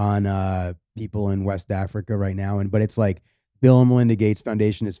on people in West Africa right now, but it's like Bill and Melinda Gates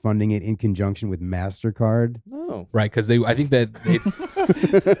Foundation is funding it in conjunction with MasterCard. Oh, right, because I think that it's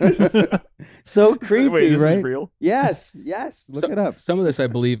so creepy. Wait, this right? is real? Yes. Look it up. Some of this, I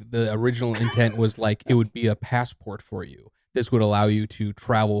believe, the original intent was like it would be a passport for you. This would allow you to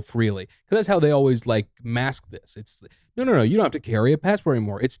travel freely, because that's how they always like mask this. It's no, you don't have to carry a passport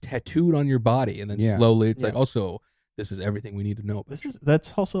anymore. It's tattooed on your body, and then slowly it's like also this is everything we need to know.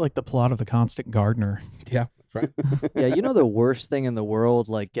 That's also like the plot of The Constant Gardener. Yeah. Right. Yeah, the worst thing in the world,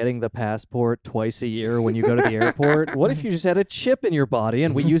 like getting the passport twice a year when you go to the airport. What if you just had a chip in your body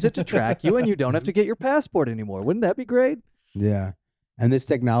and we use it to track you and you don't have to get your passport anymore? Wouldn't that be great? Yeah. And this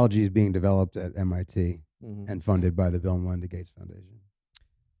technology is being developed at MIT and funded by the Bill and Melinda Gates Foundation.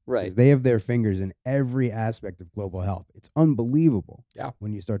 Right. Because they have their fingers in every aspect of global health. It's unbelievable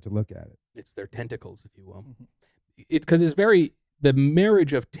when you start to look at it. It's their tentacles, if you will. Because it's very... The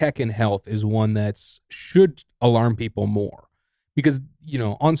marriage of tech and health is one that should alarm people more, because,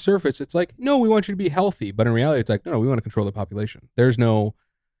 on surface, it's like, no, we want you to be healthy. But in reality, it's like, no, we want to control the population. There's no,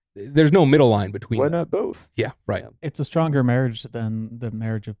 there's no middle line between Why them. not both? Yeah, right. It's a stronger marriage than the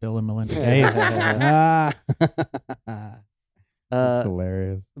marriage of Bill and Melinda Gates. That's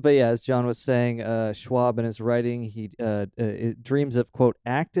hilarious. But yeah, as John was saying, Schwab in his writing, he dreams of, quote,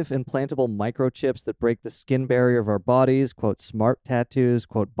 active implantable microchips that break the skin barrier of our bodies, quote, smart tattoos,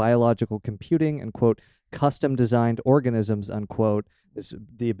 quote, biological computing, and, quote, custom designed organisms, unquote, is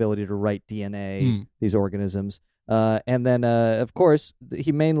the ability to write DNA, these organisms. And then, of course,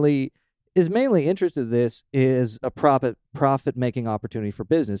 he is mainly interested in this is a profit-making opportunity for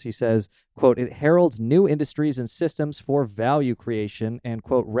business. He says, quote, it heralds new industries and systems for value creation and,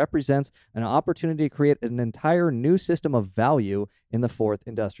 quote, represents an opportunity to create an entire new system of value in the fourth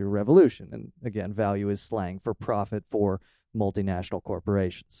industrial revolution. And again, value is slang for profit for multinational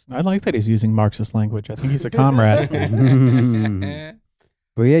corporations. I like that he's using Marxist language. I think he's a comrade.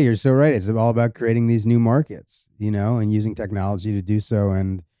 But yeah, you're so right. It's all about creating these new markets, and using technology to do so.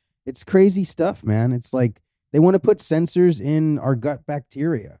 And it's crazy stuff, man. It's like they want to put sensors in our gut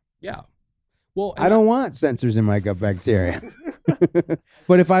bacteria. Yeah. Well, I don't want sensors in my gut bacteria.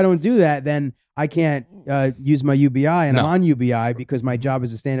 But if I don't do that, then I can't use my UBI, and I'm on UBI because my job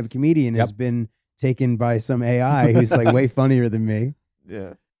as a stand-up comedian has been taken by some AI who's like way funnier than me.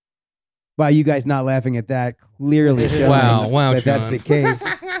 Yeah. Wow, you guys not laughing at that clearly showing wow, that that's John. the case.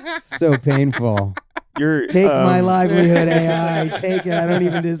 So painful. Take my livelihood, AI. Take it. I don't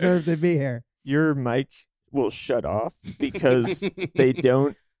even deserve to be here. Your mic will shut off because they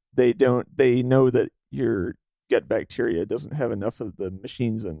know that your gut bacteria doesn't have enough of the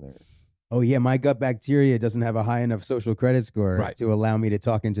machines in there. Oh yeah, my gut bacteria doesn't have a high enough social credit score to allow me to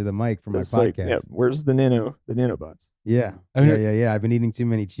talk into the mic for my podcast. Like, yeah, where's the nanobots? Yeah. I've been eating too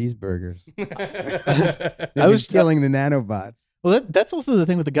many cheeseburgers. I was killing the nanobots. Well, that's also the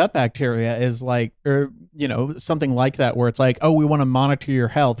thing with the gut bacteria is like, or something like that, where it's like, oh, we want to monitor your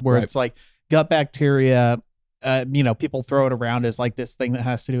health, where it's like gut bacteria. People throw it around as like this thing that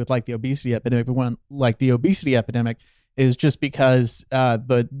has to do with like the obesity epidemic. But when like the obesity epidemic is just because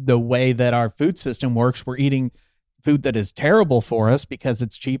the way that our food system works, we're eating food that is terrible for us because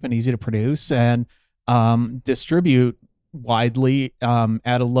it's cheap and easy to produce and distribute widely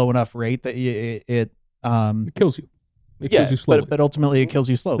at a low enough rate that it kills you. It kills you slowly. But ultimately it kills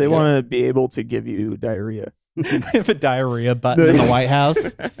you slowly. They want to be able to give you diarrhea. They have a diarrhea button in the White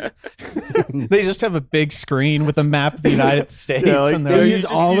House. They just have a big screen with a map of the United States. Yeah, like, and they use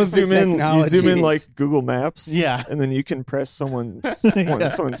all of the You technologies. zoom in like Google Maps. Yeah. And then you can press someone's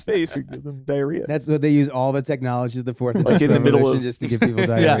face and give them diarrhea. That's what they use all the technology of the fourth Like in the middle of just to give people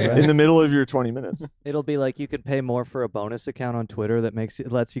diarrhea. in the middle of your 20 minutes. It'll be like you could pay more for a bonus account on Twitter that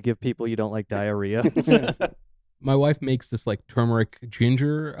lets you give people you don't like diarrhea. My wife makes this like turmeric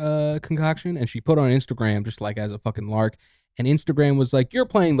ginger concoction, and she put it on Instagram just like as a fucking lark. And Instagram was like, "You're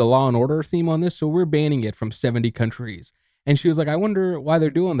playing the Law and Order theme on this, so we're banning it from 70 countries." And she was like, "I wonder why they're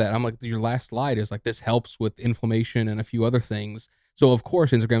doing that." I'm like, "Your last slide is like this helps with inflammation and a few other things." So of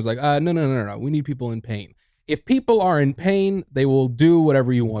course Instagram's like, no. We need people in pain. If people are in pain, they will do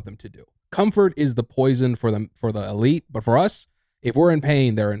whatever you want them to do. Comfort is the poison for them, for the elite, but for us, if we're in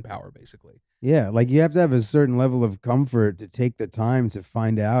pain, they're in power, basically. Yeah, like you have to have a certain level of comfort to take the time to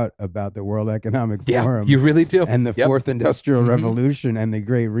find out about the World Economic Forum. You really do. And the Fourth Industrial Revolution and the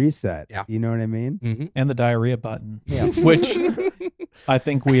Great Reset. Yeah. You know what I mean? Mm-hmm. And the diarrhea button. Yeah. Which I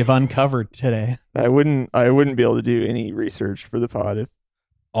think we have uncovered today. I wouldn't be able to do any research for the pod if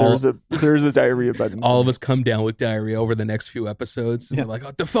there's a diarrhea button. All of us come down with diarrhea over the next few episodes. And we're like,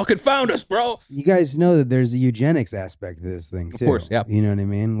 "Oh, they fucking found us, bro." You guys know that there's a eugenics aspect to this thing, too. Of course, yeah. You know what I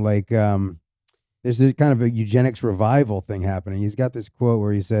mean? Like, there's a kind of a eugenics revival thing happening. He's got this quote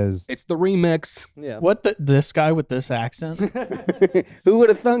where he says, "It's the remix." Yeah. What this guy with this accent? Who would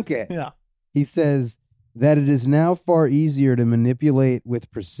have thunk it? Yeah. He says that it is now far easier to manipulate with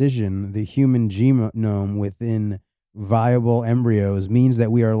precision the human genome within viable embryos means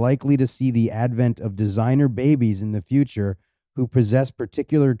that we are likely to see the advent of designer babies in the future who possess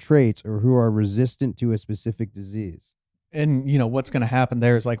particular traits or who are resistant to a specific disease. And what's going to happen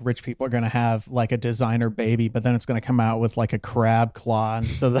there is like rich people are going to have like a designer baby, but then it's going to come out with like a crab claw, and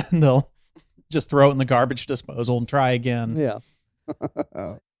so then they'll just throw it in the garbage disposal and try again. Yeah.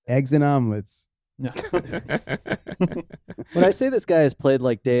 Eggs and omelets. No. When I say this guy has played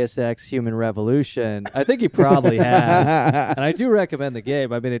like Deus Ex Human Revolution, I think he probably has. And I do recommend the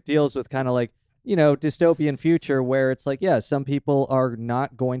game. I mean, it deals with kind of like, dystopian future where it's like, yeah, some people are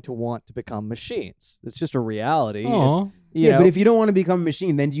not going to want to become machines. It's just a reality. Yeah, but if you don't want to become a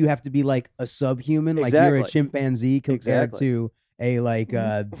machine, then do you have to be like a subhuman? Exactly. Like you're a chimpanzee compared to a like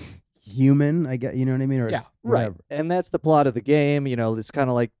human, I guess, you know what I mean? Or right. And that's the plot of the game. It's kind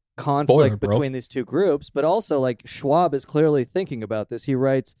of like conflict bro. between these two groups, but also like Schwab is clearly thinking about this. He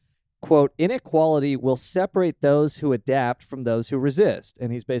writes, quote, inequality will separate those who adapt from those who resist.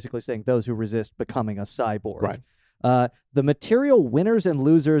 And he's basically saying those who resist becoming a cyborg. Right. The material winners and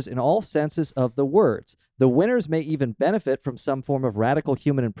losers in all senses of the words. The winners may even benefit from some form of radical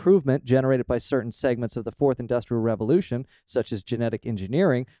human improvement generated by certain segments of the Fourth Industrial Revolution, such as genetic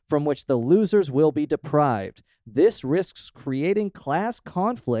engineering, from which the losers will be deprived. This risks creating class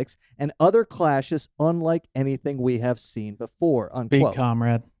conflicts and other clashes unlike anything we have seen before. Unquote. Big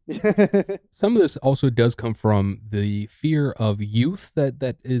comrade. Some of this also does come from the fear of youth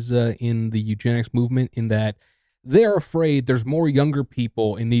that is in the eugenics movement, in that they're afraid there's more younger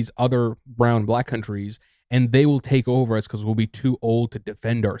people in these other brown black countries, and they will take over us because we'll be too old to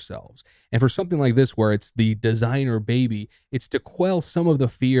defend ourselves. And for something like this, where it's the designer baby, it's to quell some of the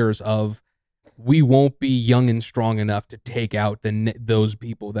fears of we won't be young and strong enough to take out those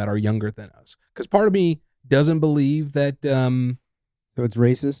people that are younger than us. Because part of me doesn't believe that. So it's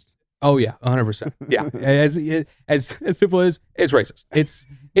racist? Oh yeah, 100%. Yeah, as simple as it's racist.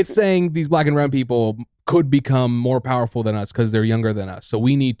 It's saying these black and brown people could become more powerful than us because they're younger than us. So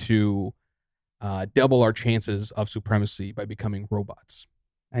we need to double our chances of supremacy by becoming robots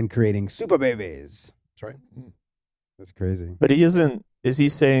and creating super babies. That's right. That's crazy. But he isn't. Is he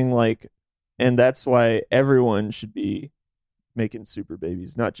saying like, and that's why everyone should be making super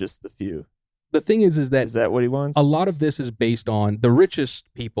babies, not just the few? The thing is that what he wants? A lot of this is based on the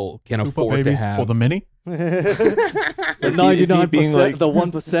richest people can afford to have for the mini. The 99%, like, the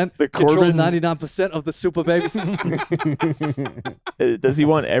 1%, the control Corbin? 99% of the super babies. Does he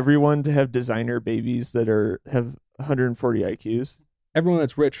want everyone to have designer babies that have 140 IQs? Everyone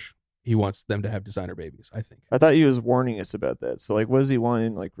that's rich, he wants them to have designer babies, I think. I thought he was warning us about that. So like, what does he want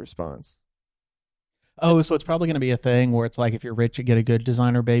in like response? Oh, so it's probably going to be a thing where it's like if you're rich, you get a good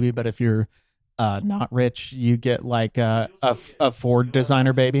designer baby, but if you're not rich, you get like a Ford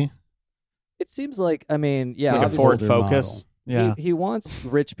designer baby. It seems like, I mean, yeah, like a Ford Focus. Yeah, he wants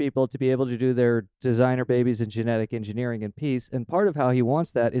rich people to be able to do their designer babies and genetic engineering in peace. And part of how he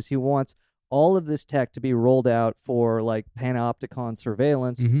wants that is he wants all of this tech to be rolled out for like panopticon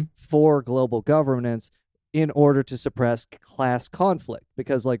surveillance for global governance in order to suppress class conflict.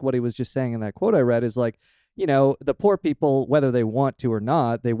 Because like what he was just saying in that quote I read is like, you know, the poor people, whether they want to or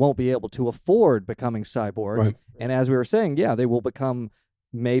not, they won't be able to afford becoming cyborgs. Right. And as we were saying, yeah, they will become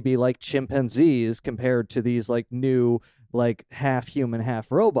maybe like chimpanzees compared to these like new, like half human, half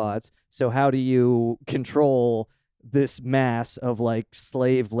robots. So how do you control this mass of like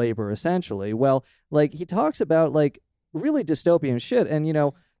slave labor essentially? Well, like he talks about like really dystopian shit. And, you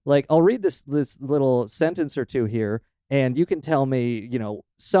know, like I'll read this little sentence or two here. And you can tell me, you know,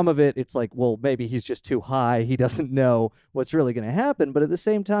 some of it, it's like, well, maybe he's just too high. He doesn't know what's really going to happen. But at the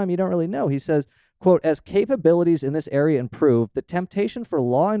same time, you don't really know. He says, quote, as capabilities in this area improve, the temptation for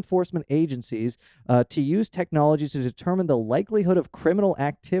law enforcement agencies to use technology to determine the likelihood of criminal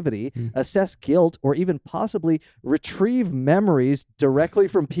activity, assess guilt, or even possibly retrieve memories directly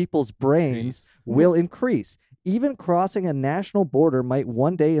from people's brains will increase. Even crossing a national border might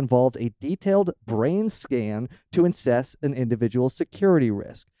one day involve a detailed brain scan to assess an individual's security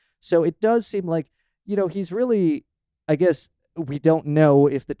risk. So it does seem like, you know, he's really, I guess we don't know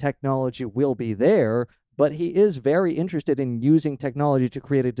if the technology will be there, but he is very interested in using technology to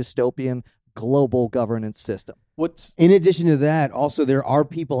create a dystopian global governance system. In addition to that, also there are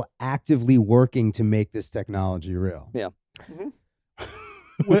people actively working to make this technology real. Yeah.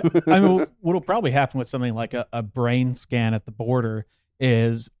 I mean, what'll probably happen with something like a brain scan at the border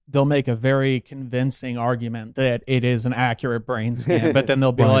is they'll make a very convincing argument that it is an accurate brain scan, but then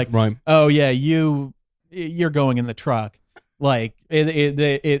they'll be oh yeah, you're going in the truck. Like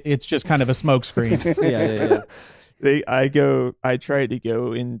it's just kind of a smokescreen. Yeah. I try to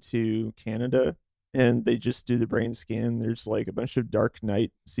go into Canada and they just do the brain scan. There's like a bunch of Dark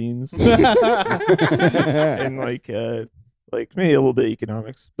Knight scenes and like maybe a little bit of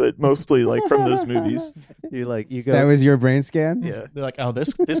economics, but mostly like from those movies. You go. That was your brain scan? Yeah. They're like, oh,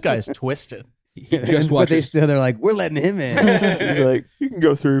 this guy's twisted. He just watches. But they're like, we're letting him in. He's like, you can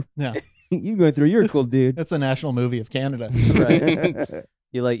go through. Yeah. You can go through. You're a cool dude. That's a national movie of Canada. Right.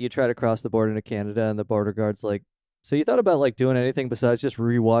 You try to cross the border into Canada and the border guard's like, so you thought about like doing anything besides just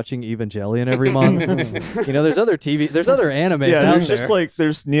rewatching Evangelion every month? You know, there's other animes yeah, out there's there. just like,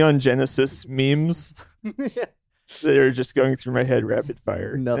 there's Neon Genesis memes. They're just going through my head rapid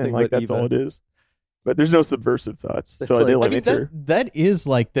fire. Nothing and like but that's Eva. all it is. But there's no subversive thoughts. It's So like- they I let I me mean, through. that is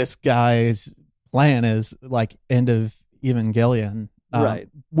like this guy's plan is like end of Evangelion. Right.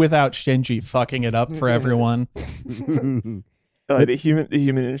 Without Shinji fucking it up for everyone. The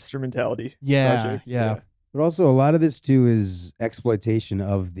human instrumentality project. Yeah. But also, a lot of this too is exploitation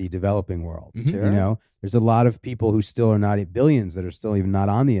of the developing world. Mhm. You know, there's a lot of people who still are not billions that are still even not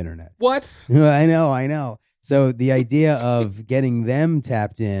on the internet. What? I know. So the idea of getting them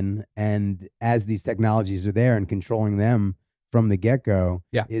tapped in, and as these technologies are there and controlling them from the get-go,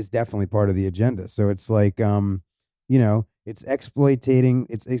 is definitely part of the agenda. So it's like, it's exploitating.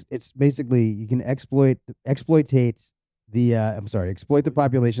 It's basically you can exploit the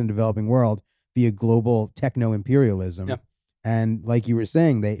population of the developing world via global techno-imperialism. Yep. And like you were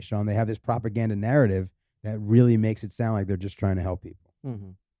saying, they have this propaganda narrative that really makes it sound like they're just trying to help people.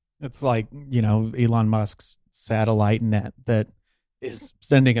 Mm-hmm. It's like, Elon Musk's satellite net that is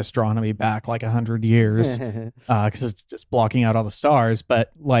sending astronomy back like 100 years because it's just blocking out all the stars.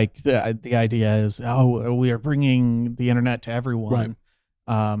 But like the idea is, we are bringing the internet to everyone.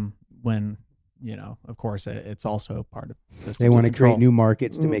 When, of course, it's also part of. They want to create new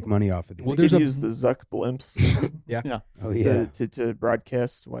markets to make money off of these. Well, there's use the Zuck blimps. Yeah. Oh yeah. To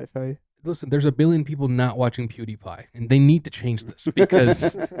broadcast Wi-Fi. Listen, there's a billion people not watching PewDiePie, and they need to change this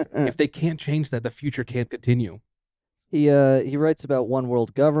because if they can't change that, the future can't continue. He writes about one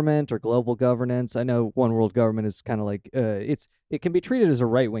world government or global governance. I know one world government is kind of like it can be treated as a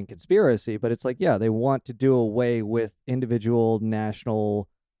right-wing conspiracy, but it's like, they want to do away with individual national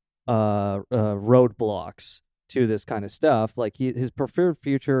roadblocks to this kind of stuff. Like his preferred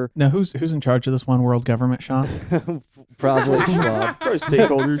future. Now, who's in charge of this one world government, Sean? Probably Schwab. Or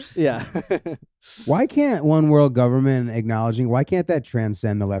stakeholders. Yeah. Why can't one world government acknowledging? Why can't that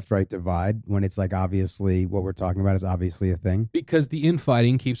transcend the left-right divide when it's like obviously what we're talking about is obviously a thing? Because the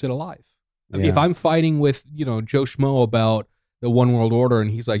infighting keeps it alive. Yeah. If I'm fighting with Joe Schmo about the one world order, and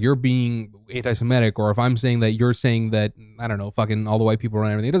he's like, you're being anti-Semitic, or if I'm saying that you're saying that, I don't know, fucking all the white people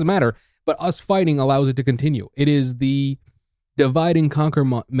and everything, it doesn't matter. But us fighting allows it to continue. It is the divide and conquer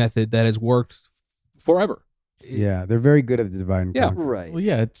method that has worked forever. Yeah, they're very good at the divide and conquer. Right. Well,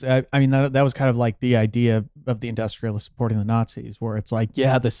 yeah, it's. I mean, that was kind of like the idea of the industrialists supporting the Nazis, where it's like,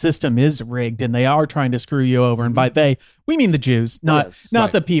 the system is rigged and they are trying to screw you over. And by they, we mean the Jews, not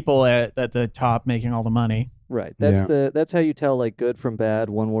the people at the top making all the money. Right. That's how you tell like good from bad.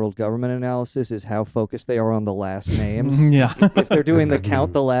 One world government analysis is how focused they are on the last names. Yeah. If they're doing the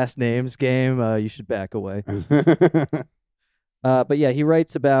count the last names game, you should back away. But he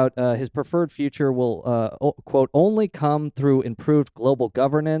writes about his preferred future will, quote, only come through improved global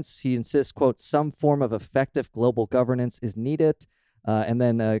governance. He insists, quote, some form of effective global governance is needed. And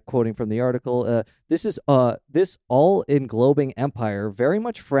then quoting from the article, this all-englobing empire very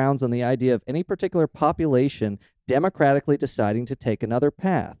much frowns on the idea of any particular population democratically deciding to take another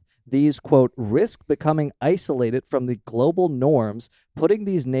path. These, quote, risk becoming isolated from the global norms, putting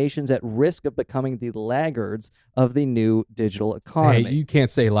these nations at risk of becoming the laggards of the new digital economy. Hey, you can't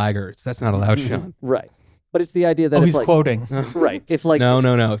say laggards. That's not allowed, Sean. Right. But it's the idea that he's quoting. Right. If like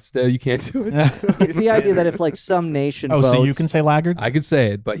no, still you can't do it. It's the idea that if like some nation votes, so you can say laggards? I could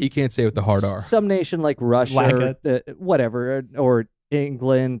say it, but he can't say it with the hard R. Some nation like Russia or whatever, or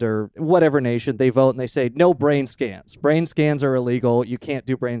England or whatever nation, they vote and they say no brain scans. Brain scans are illegal. You can't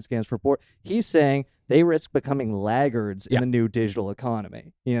do brain scans for poor. He's saying they risk becoming laggards in the new digital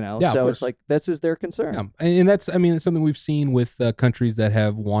economy. So it's like this is their concern. Yeah. And that's it's something we've seen with countries that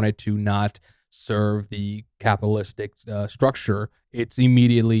have wanted to not serve the capitalistic structure. It's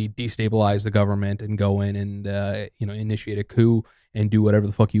immediately destabilize the government and go in and initiate a coup and do whatever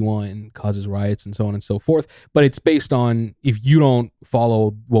the fuck you want and causes riots and so on and so forth. But it's based on, if you don't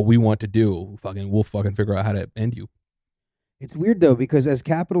follow what we want to do, we'll figure out how to end you. It's weird though, because as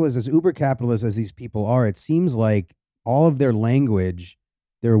uber capitalist as these people are, it seems like all of their language,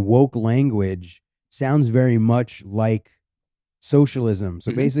 their woke language, sounds very much like socialism.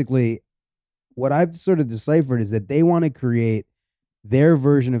 So basically, what I've sort of deciphered is that they want to create their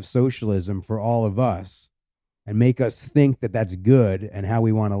version of socialism for all of us and make us think that that's good and how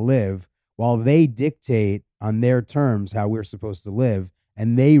we want to live, while they dictate on their terms how we're supposed to live,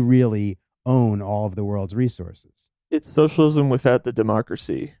 and they really own all of the world's resources. It's socialism without the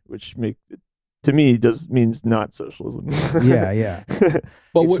democracy, which to me means not socialism. Yeah.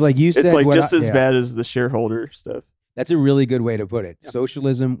 But it's like you said, it's like just as bad as the shareholder stuff. That's a really good way to put it. Yeah.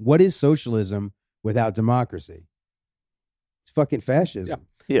 Socialism. What is socialism without democracy? It's fucking fascism.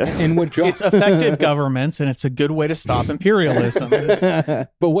 Yeah. And what John, it's effective governments, and it's a good way to stop imperialism. But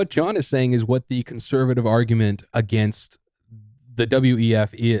what John is saying is what the conservative argument against the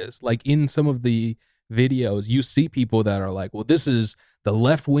WEF is. Like in some of the videos, you see people that are like, well, this is the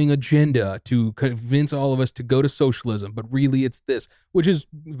left-wing agenda to convince all of us to go to socialism, but really it's this, which is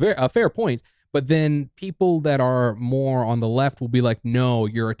a fair point. But then people that are more on the left will be like, no,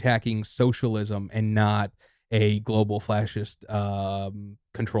 you're attacking socialism and not a global fascist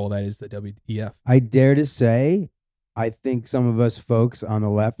control that is the WEF. I dare to say, I think some of us folks on the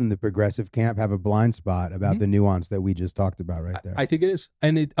left in the progressive camp have a blind spot about the nuance that we just talked about right there. I think it is.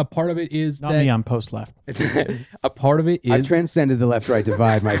 And a part of it is Not that... me, I'm post-left. A part of it is... I've transcended the left-right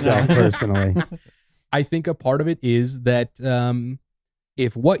divide myself personally. I think a part of it is that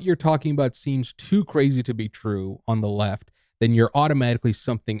if what you're talking about seems too crazy to be true on the left, then you're automatically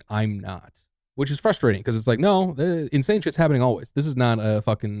something I'm not. Which is frustrating because it's like, no, insane shit's happening always. This is not a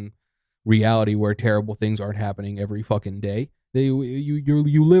fucking reality where terrible things aren't happening every fucking day.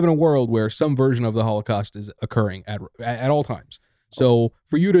 You live in a world where some version of the Holocaust is occurring at all times. So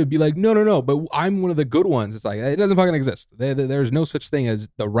for you to be like, no, but I'm one of the good ones, it's like, it doesn't fucking exist. There's no such thing as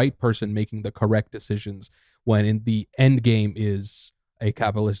the right person making the correct decisions when in the end game is a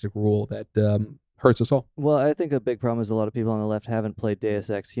capitalistic rule that hurts us all. Well, I think a big problem is a lot of people on the left haven't played Deus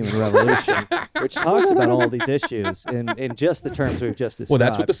Ex Human Revolution, which talks about all these issues in just the terms we've just described. Well,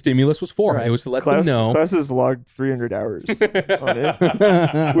 that's what the stimulus was for. Right. It was to let them know. Klaus has logged 300 hours on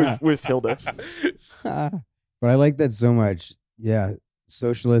it with Hilda. But I like that so much. Yeah,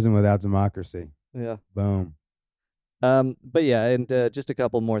 socialism without democracy. Yeah. Boom. But yeah, and just a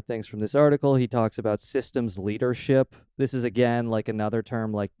couple more things from this article. He talks about systems leadership. This is, again, like another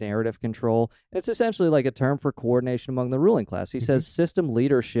term like narrative control. It's essentially like a term for coordination among the ruling class. He says systems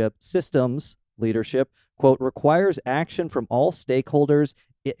leadership, quote, requires action from all stakeholders,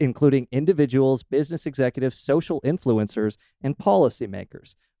 including individuals, business executives, social influencers, and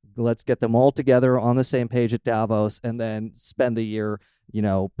policymakers. Let's get them all together on the same page at Davos and then spend the year,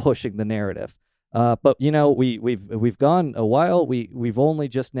 pushing the narrative. But we've gone a while. We've only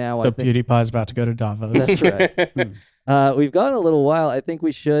just now. So PewDiePie's about to go to Davos. That's right. We've gone a little while. I think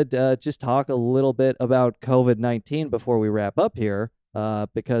we should just talk a little bit about COVID-19 before we wrap up here,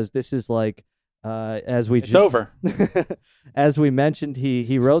 because this is like it's over. As we mentioned,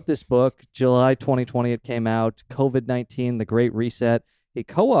 he wrote this book July 2020. It came out. COVID-19: The Great Reset. He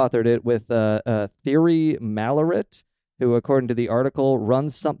co-authored it with Thierry Malaret, who, according to the article,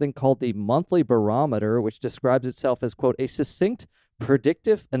 runs something called the Monthly Barometer, which describes itself as, quote, a succinct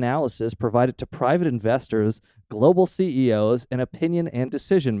predictive analysis provided to private investors, global CEOs, and opinion and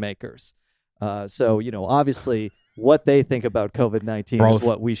decision makers. So, obviously, what they think about COVID-19 is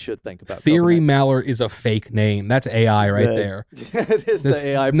what we should think about. Thierry Malaret is a fake name. That's AI right there. It is the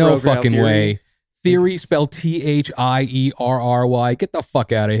AI no program. fucking way. Theory spelled THIERRY. Get the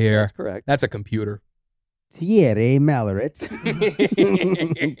fuck out of here. That's correct. That's a computer. Thierry Malaret.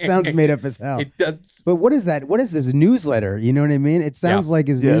 Sounds made up as hell. It does. But what is that? What is this newsletter? You know what I mean? It sounds like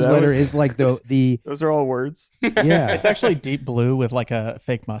his newsletter is like the. Those are all words. Yeah, it's actually deep blue with like a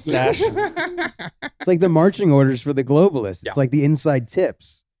fake mustache. It's like the marching orders for the globalists. It's like the inside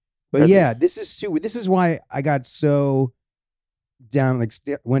tips. But this is why I got so down,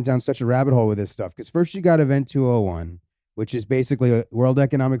 went down such a rabbit hole with this stuff. Because first you got Event 201. Which is basically a World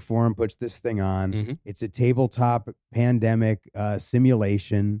Economic Forum puts this thing on. Mm-hmm. It's a tabletop pandemic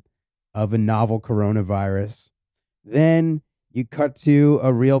simulation of a novel coronavirus. Then you cut to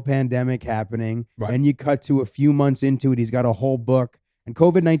a real pandemic happening. Right. Then you cut to a few months into it. He's got a whole book. And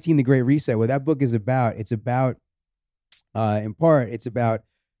COVID-19, The Great Reset, what that book is about, in part, it's about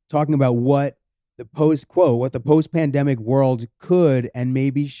talking about what the post-pandemic world could and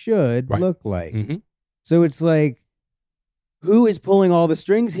maybe should look like. Mm-hmm. So it's like, who is pulling all the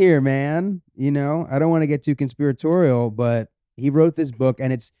strings here, man? I don't want to get too conspiratorial, but he wrote this book,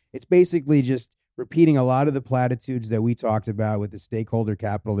 and it's basically just repeating a lot of the platitudes that we talked about with the stakeholder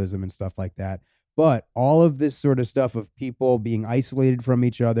capitalism and stuff like that. But all of this sort of stuff of people being isolated from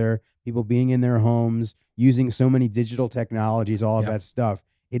each other, people being in their homes, using so many digital technologies, all of that stuff.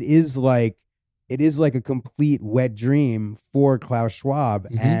 It is like a complete wet dream for Klaus Schwab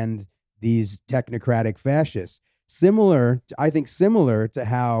and these technocratic fascists. Similar to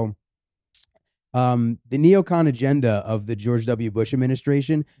how the neocon agenda of the George W. Bush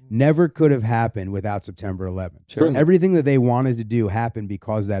administration never could have happened without September 11th. Sure. Everything that they wanted to do happened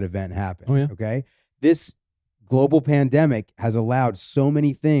because that event happened. Oh, yeah. Okay? This global pandemic has allowed so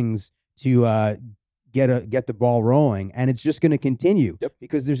many things to get the ball rolling, and it's just going to continue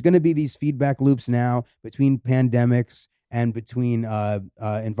because there's going to be these feedback loops now between pandemics and between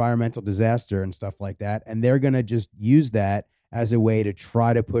environmental disaster and stuff like that. And they're going to just use that as a way to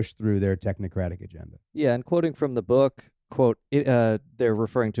try to push through their technocratic agenda. Yeah, and quoting from the book, quote, they're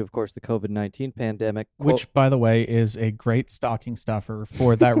referring to, of course, the COVID-19 pandemic. Quote, which, by the way, is a great stocking stuffer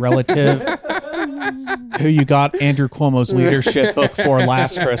for that relative who you got Andrew Cuomo's leadership book for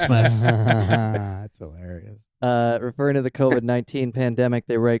last Christmas. That's hilarious. Referring to the COVID-19 pandemic,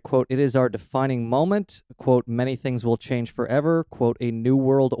 they write, quote, "It is our defining moment. Quote, many things will change forever. Quote, a new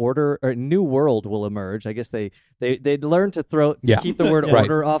world order, or new world will emerge." I guess they learned to keep the word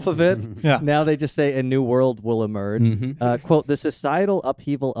order off of it. Yeah. Now they just say a new world will emerge. Quote, "The societal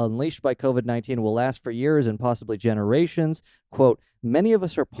upheaval unleashed by COVID-19 will last for years and possibly generations. Quote, many of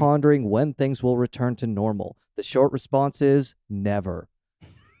us are pondering when things will return to normal. The short response is never."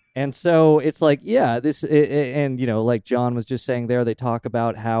 And so it's like, yeah, and you know, like John was just saying there, they talk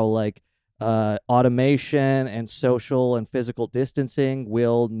about how like automation and social and physical distancing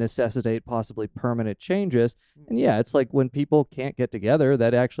will necessitate possibly permanent changes. And yeah, it's like when people can't get together,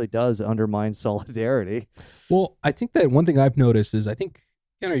 that actually does undermine solidarity. Well, I think that one thing I've noticed is, I think,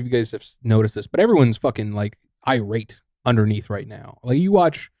 I don't know if you guys have noticed this, but everyone's fucking like irate underneath right now. Like you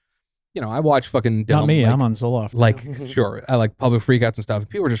watch, you know, I watch fucking Not me, like, I'm on Zoloft. Like, sure, I like public freakouts and stuff.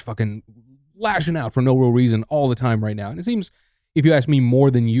 People are just fucking lashing out for no real reason all the time right now. And it seems, if you ask me,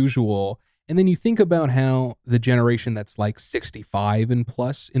 more than usual. And then you think about how the generation that's like 65 and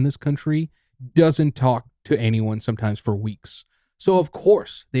plus in this country doesn't talk to anyone sometimes for weeks. So, of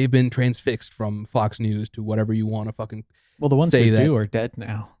course, they've been transfixed from Fox News to whatever you want to fucking Well, the ones say who that. do are dead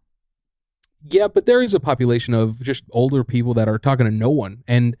now. Yeah, but there is a population of just older people that are talking to no one.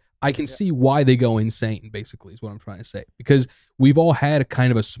 And I can see why they go insane, basically, is what I'm trying to say. Because we've all had a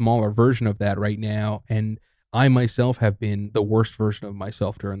kind of a smaller version of that right now. And I myself have been the worst version of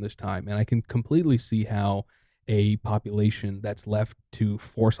myself during this time. And I can completely see how a population that's left to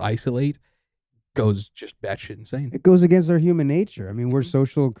force isolate goes just batshit insane. It goes against our human nature. I mean, we're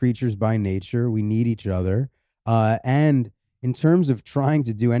social creatures by nature. We need each other. And in terms of trying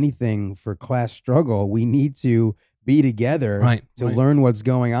to do anything for class struggle, we need to be together to learn what's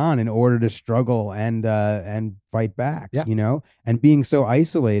going on in order to struggle and fight back, you know? And being so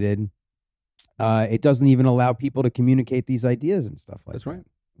isolated, it doesn't even allow people to communicate these ideas and stuff like that. That's right.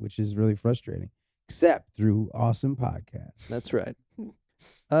 Which is really frustrating, except through awesome podcasts. That's right.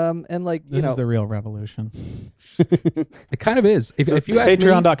 And like, This is the real revolution. It kind of is. If you ask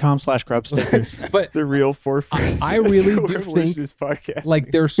Patreon.com/grub stickers. But the real forefront. I really do think podcast. like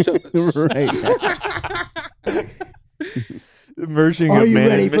there's so The merging Are of you man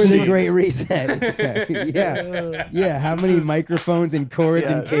ready and for the machine. Great Reset? Yeah. How many microphones and cords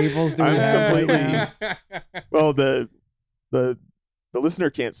and cables do we have? Well, the listener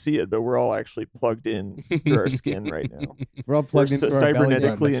can't see it, but we're all actually plugged in through our skin right now. We're all plugged into our belly button.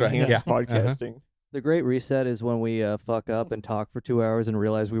 cybernetically That's right. enhanced Yeah. podcasting. The Great Reset is when we fuck up and talk for 2 hours and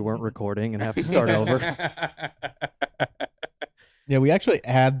realize we weren't recording and have to start over. Yeah, we actually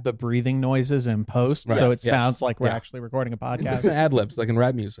add the breathing noises in post, so it sounds like we're actually recording a podcast. It's just ad libs, like in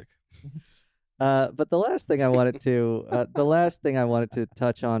rap music. But the last thing I wanted to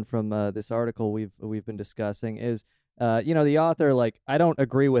touch on from this article we've been discussing is, you know, the author, like, I don't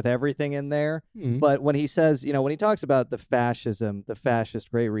agree with everything in there, but when he says, you know, when he talks about the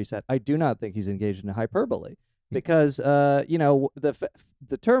fascist Great Reset, I do not think he's engaged in hyperbole. Because, you know,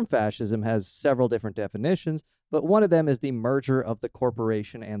 the term fascism has several different definitions, but one of them is the merger of the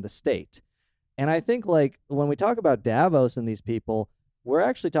corporation and the state. And I think, like, when we talk about Davos and these people, we're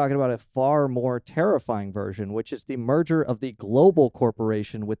actually talking about a far more terrifying version, which is the merger of the global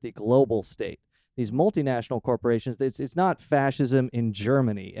corporation with the global state. These multinational corporations, it's not fascism in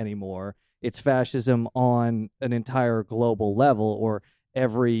Germany anymore. It's fascism on an entire global level, or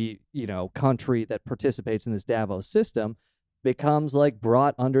every, you know, country that participates in this Davos system becomes like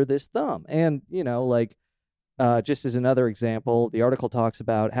brought under this thumb. And, you know, like, just as another example, the article talks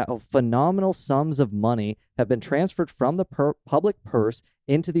about how phenomenal sums of money have been transferred from the public purse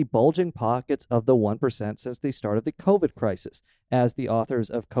into the bulging pockets of the 1% since the start of the COVID crisis, as the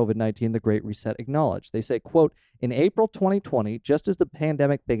authors of COVID-19, The Great Reset, acknowledge. They say, quote, in April 2020, just as the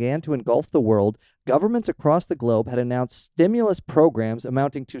pandemic began to engulf the world, governments across the globe had announced stimulus programs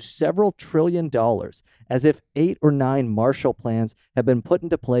amounting to several $1 trillion, as if 8 or 9 Marshall Plans had been put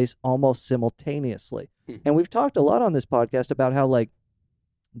into place almost simultaneously. And we've talked a lot on this podcast about how, like,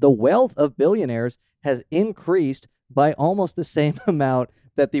 the wealth of billionaires has increased by almost the same amount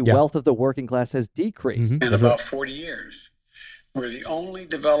that the wealth of the working class has decreased. In about 40 years. We're the only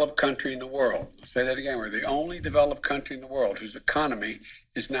developed country in the world. I'll say that again. We're the only developed country in the world whose economy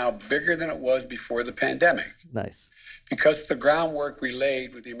is now bigger than it was before the pandemic. Nice. Because of the groundwork we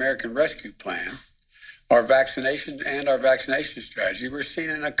laid with the American Rescue Plan, our vaccination strategy, we're seeing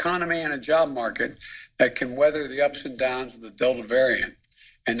an economy and a job market that can weather the ups and downs of the Delta variant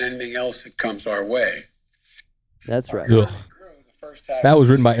and anything else that comes our way. That's right. first half. That was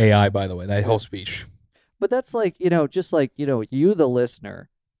written by AI, by the way, that whole speech. But that's like, just like, you, the listener,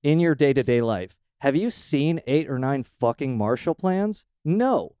 in your day-to-day life, have you seen 8 or 9 fucking Marshall Plans?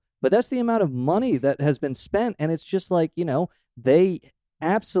 No. But that's the amount of money that has been spent. And it's just like, they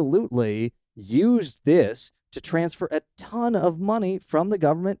absolutely used this to transfer a ton of money from the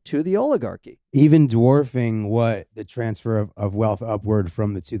government to the oligarchy. Even dwarfing what the transfer of wealth upward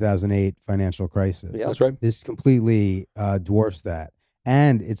from the 2008 financial crisis. Yeah, that's right. This completely dwarfs that.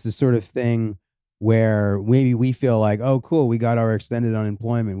 And it's the sort of thing where maybe we feel like, oh, cool, we got our extended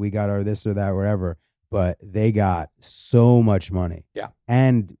unemployment, we got our this or that, whatever. But they got so much money. Yeah.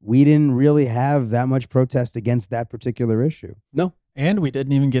 And we didn't really have that much protest against that particular issue. No. And we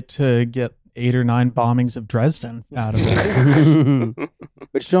didn't even get 8 or 9 bombings of Dresden out of it.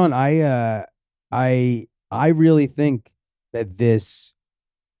 But Sean, I really think that this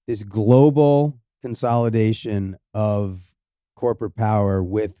global consolidation of corporate power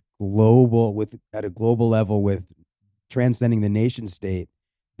at a global level with transcending the nation state,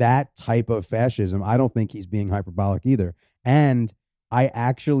 that type of fascism, I don't think he's being hyperbolic either. And I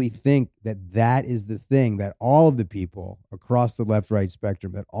actually think that is the thing that all of the people across the left-right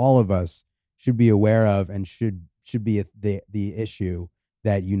spectrum, that all of us should be aware of and should be the issue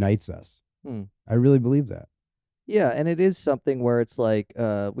that unites us. I really believe that. Yeah, and it is something where it's like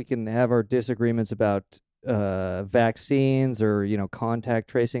we can have our disagreements about vaccines or contact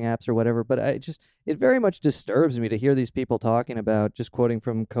tracing apps or whatever, but it very much disturbs me to hear these people talking about, just quoting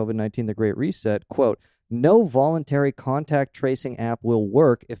from COVID-19 The Great Reset, quote, "No voluntary contact tracing app will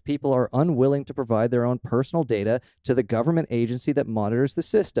work if people are unwilling to provide their own personal data to the government agency that monitors the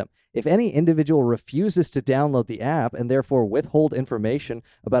system. If any individual refuses to download the app and therefore withhold information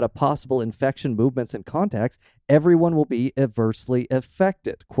about a possible infection, movements, and contacts, everyone will be adversely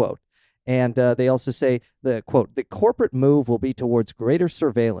affected," quote. And they also say, quote, "The corporate move will be towards greater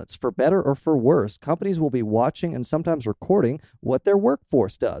surveillance. For better or for worse, companies will be watching and sometimes recording what their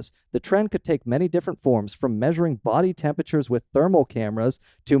workforce does. The trend could take many different forms, from measuring body temperatures with thermal cameras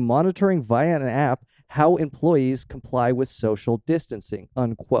to monitoring via an app how employees comply with social distancing,"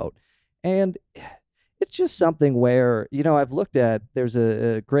 unquote. And it's just something where, I've looked at, there's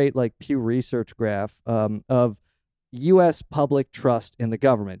a great Pew Research graph of U.S. public trust in the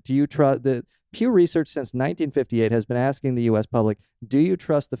government. Do you trust the Pew Research since 1958 has been asking the U.S. public, do you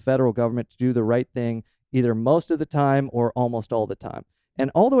trust the federal government to do the right thing either most of the time or almost all the time?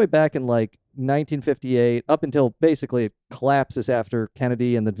 And all the way back in 1958, up until basically it collapses after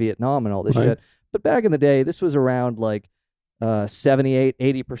Kennedy and the Vietnam and all this shit. But back in the day, this was around 78,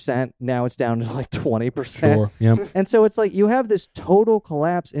 80%. Now it's down to 20%. Sure. Yep. And so it's you have this total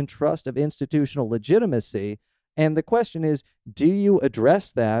collapse in trust of institutional legitimacy. And the question is, do you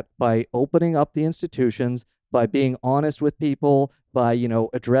address that by opening up the institutions, by being honest with people, by,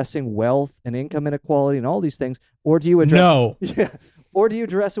 addressing wealth and income inequality and all these things? Or do you address Or do you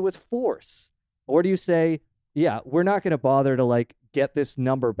address it with force? Or do you say, yeah, we're not going to bother to get this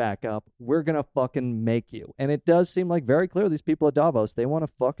number back up. We're going to fucking make you. And it does seem very clear these people at Davos, they want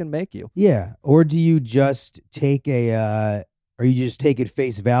to fucking make you. Yeah. Or do you just take at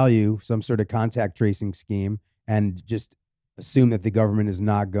face value, some sort of contact tracing scheme, and just assume that the government is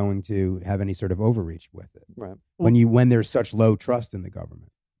not going to have any sort of overreach with it, right? When there's such low trust in the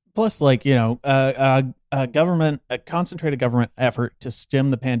government. Plus, a concentrated government effort to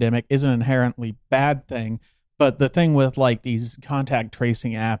stem the pandemic is an inherently bad thing. But the thing with these contact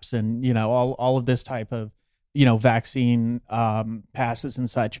tracing apps and all of this type of vaccine passes and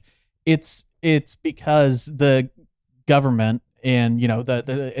such, it's because the government and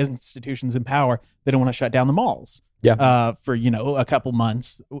the institutions in power, they don't want to shut down the malls for a couple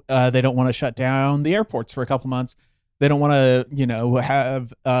months. They don't want to shut down the airports for a couple months. They don't want to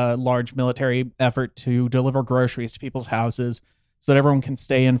have a large military effort to deliver groceries to people's houses so that everyone can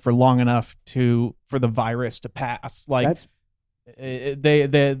stay in for long enough for the virus to pass. All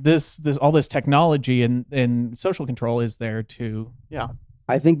this technology and social control is there to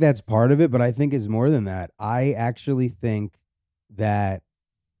I think that's part of it, but I think it's more than that. I actually think that,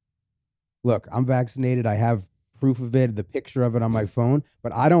 look, I'm vaccinated. I have proof of it, the picture of it on my phone,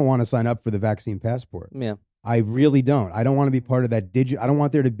 but I don't want to sign up for the vaccine passport. Yeah. I really don't. I don't want to be part of that I don't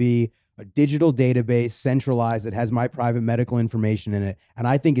want there to be a digital database centralized that has my private medical information in it. And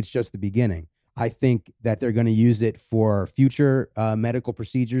I think it's just the beginning. I think that they're going to use it for future medical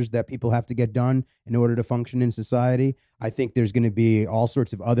procedures that people have to get done in order to function in society. I think there's going to be all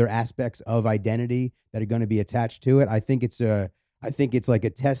sorts of other aspects of identity that are going to be attached to it. I think it's like a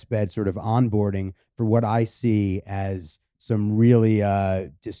test bed sort of onboarding for what I see as some really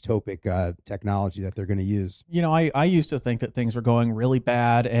dystopic technology that they're going to use. You know, I used to think that things were going really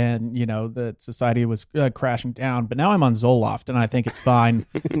bad and, you know, that society was crashing down, but now I'm on Zoloft and I think it's fine.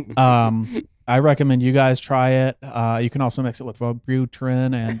 I recommend you guys try it. You can also mix it with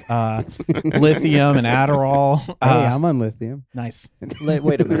Wellbutrin and lithium and Adderall. Hey, I'm on lithium. Nice.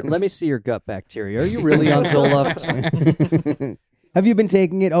 Wait a minute. Let me see your gut bacteria. Are you really on Zoloft? Have you been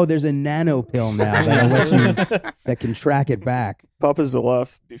taking it? Oh, there's a nano pill now that'll let you, that can track it back. Papa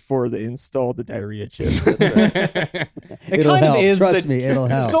Zoloft before they installed the diarrhea chip. It'll help. Trust me, it'll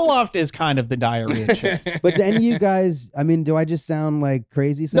help. Zoloft is kind of the diarrhea chip. But to any of you guys, I mean, do I just sound like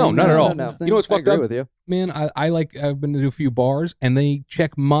crazy? No, not at all. No. You know what's fucked agree up? with you. Man, I've been to a few bars and they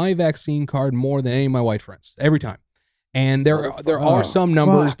check my vaccine card more than any of my white friends every time. And there are some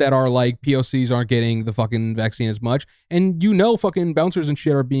numbers that are like POCs aren't getting the fucking vaccine as much. And you know fucking bouncers and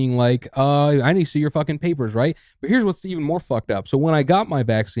shit are being like, I need to see your fucking papers, right? But here's what's even more fucked up. So when I got my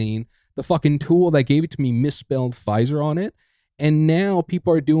vaccine, the fucking tool that gave it to me misspelled Pfizer on it. And now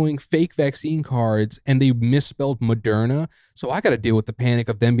people are doing fake vaccine cards and they misspelled Moderna. So I got to deal with the panic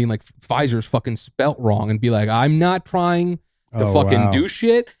of them being like, Pfizer's fucking spelt wrong, and be like, I'm not trying to do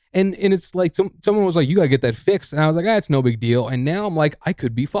shit. And it's like someone was like, you got to get that fixed. And I was like, it's no big deal. And now I'm like, I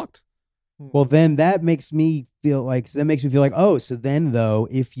could be fucked. Well, then that makes me feel like, oh, so then though,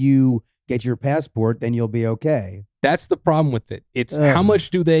 if you get your passport, then you'll be okay. That's the problem with it. It's how much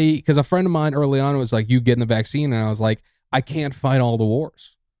do they, because a friend of mine early on was like, you getting the vaccine? And I was like, I can't fight all the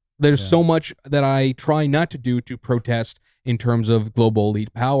wars. There's so much that I try not to do to protest in terms of global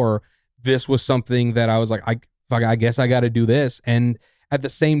elite power. This was something that I was like, I guess I got to do this. And at the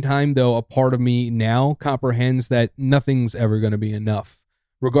same time, though, a part of me now comprehends that nothing's ever going to be enough.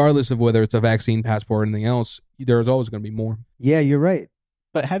 Regardless of whether it's a vaccine, passport, or anything else, there's always going to be more. Yeah, you're right.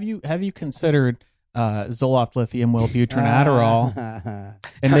 But have you considered Zoloft, lithium, Wellbutrin, Adderall,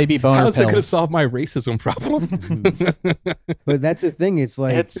 and maybe boner pills? How's that going to solve my racism problem? But that's the thing. It's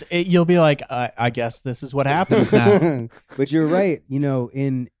like you'll be like, I guess this is what happens now. But you're right. You know,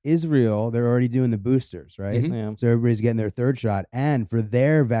 in Israel, they're already doing the boosters, right? Mm-hmm. Yeah. So everybody's getting their third shot, and for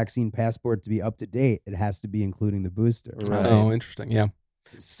their vaccine passport to be up to date, it has to be including the booster. Right. Oh, interesting. Yeah.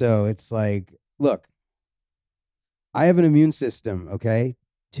 So it's like, look, I have an immune system, okay?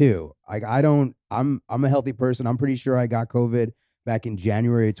 Too. Like I'm a healthy person. I'm pretty sure I got COVID back in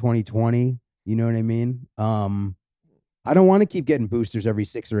January of 2020. You know what I mean? I don't want to keep getting boosters every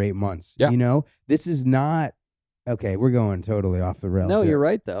 6 or 8 months. Yeah. You know, this is not okay. We're going totally off the rails. No, here. you're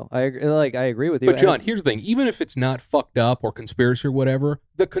right though. I agree with you. But John, here's the thing. Even if it's not fucked up or conspiracy or whatever,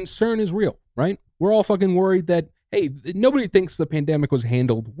 the concern is real, right? We're all fucking worried that, hey, nobody thinks the pandemic was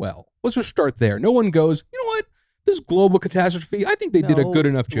handled well. Let's just start there. No one goes, you know what? This global catastrophe, I think they did a good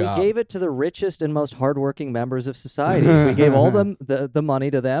enough job. We gave it to the richest and most hardworking members of society. We gave all them the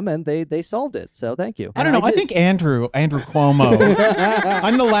money to them, and they solved it. So thank you. I don't know. I think Andrew Cuomo.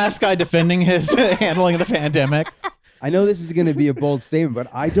 I'm the last guy defending his handling of the pandemic. I know this is going to be a bold statement, but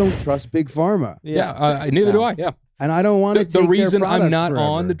I don't trust Big Pharma. Yeah, neither do I. Yeah. And I don't want to take the reason their I'm not forever.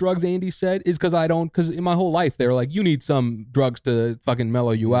 on the drugs Andy said is because in my whole life they were like, you need some drugs to fucking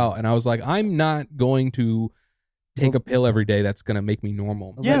mellow you out, and I was like, I'm not going to take a pill every day that's going to make me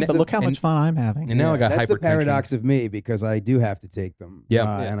normal. Yeah, but look how much fun I'm having. And now I got hypertension. That's the paradox of me, because I do have to take them.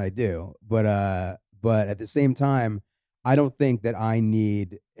 Yeah. And I do. But at the same time, I don't think that I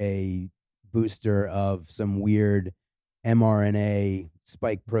need a booster of some weird mRNA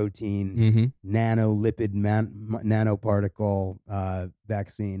spike protein nanolipid nanoparticle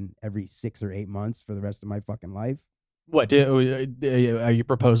vaccine every 6 or 8 months for the rest of my fucking life. What, are you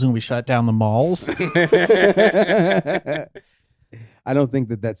proposing we shut down the malls? I don't think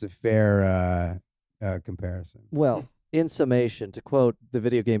that that's a fair comparison. Well, in summation, to quote the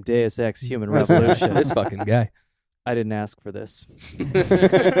video game Deus Ex Human Revolution. This fucking guy. I didn't ask for this.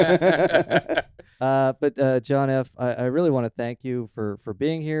 But John F., I really want to thank you for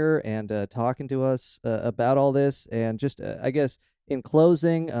being here and talking to us about all this. And just, I guess, in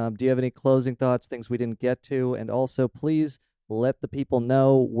closing, do you have any closing thoughts, things we didn't get to? And also, please let the people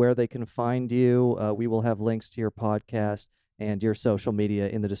know where they can find you. We will have links to your podcast and your social media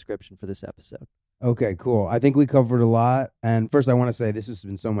in the description for this episode. Okay, cool. I think we covered a lot. And first, I want to say this has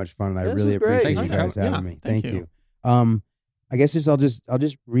been so much fun, and I really appreciate you guys having me. Thank you. I guess I'll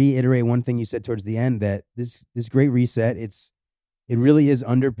just reiterate one thing you said towards the end, that this great reset, it really is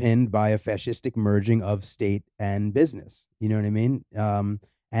underpinned by a fascistic merging of state and business. You know what I mean?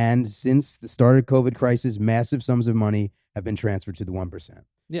 And since the start of COVID crisis, massive sums of money have been transferred to the 1%.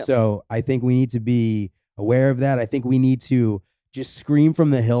 Yeah. So I think we need to be aware of that. I think we need to just scream from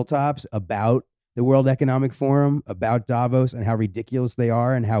the hilltops about the World Economic Forum, about Davos and how ridiculous they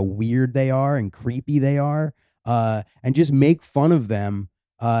are and how weird they are and creepy they are, and just make fun of them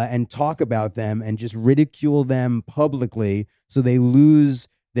and talk about them and just ridicule them publicly so they lose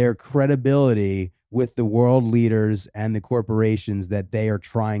their credibility with the world leaders and the corporations that they are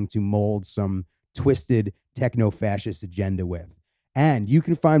trying to mold some twisted techno-fascist agenda with. And you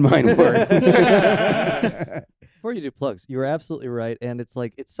can find mine work. Before you do plugs, you're absolutely right. And it's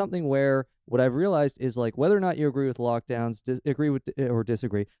like, it's something where what I've realized is like, whether or not you agree with lockdowns, agree with or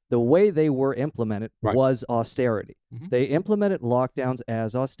disagree, the way they were implemented was austerity. Mm-hmm. They implemented lockdowns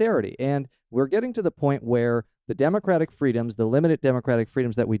as austerity. And we're getting to the point where the democratic freedoms, the limited democratic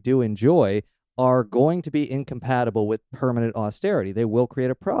freedoms that we do enjoy, are going to be incompatible with permanent austerity. They will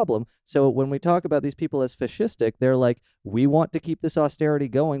create a problem. So when we talk about these people as fascistic, they're like, we want to keep this austerity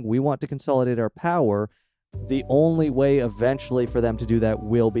going. We want to consolidate our power. The only way eventually for them to do that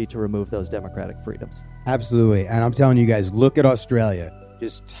will be to remove those democratic freedoms. Absolutely. And I'm telling you guys, look at Australia.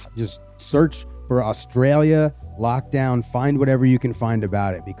 Just search for Australia lockdown. Find whatever you can find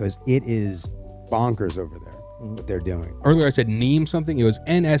about it, because it is bonkers over there. What they're doing. Earlier I said name something. It was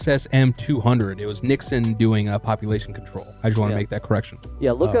NSSM 200. It was Nixon doing population control. I just want to make that correction.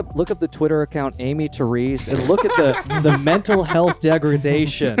 Yeah, look up the Twitter account Amy Therese and look at the mental health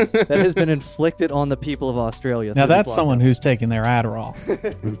degradation that has been inflicted on the people of Australia. Now that's someone who's taking their Adderall.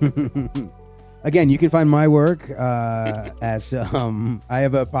 Again, you can find my work at I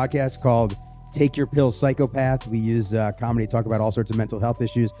have a podcast called Take Your Pill Psychopath. We use comedy to talk about all sorts of mental health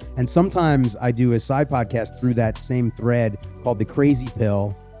issues. And sometimes I do a side podcast through that same thread called The Crazy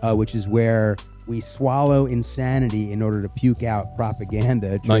Pill, which is where we swallow insanity in order to puke out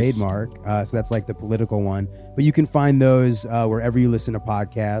propaganda, trademark. So that's like the political one. But you can find those wherever you listen to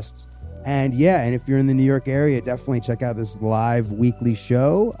podcasts. And yeah, and if you're in the New York area, definitely check out this live weekly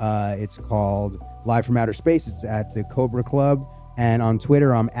show. It's called Live from Outer Space. It's at the Cobra Club. And on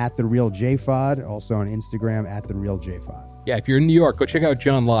Twitter, I'm at @TheRealJFod. Also on Instagram, @TheRealJFod. Yeah, if you're in New York, go check out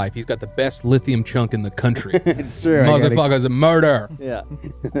John live. He's got the best lithium chunk in the country. It's true. Motherfucker's a murder. Yeah.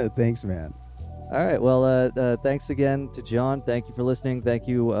 Thanks, man. All right. Well, thanks again to John. Thank you for listening. Thank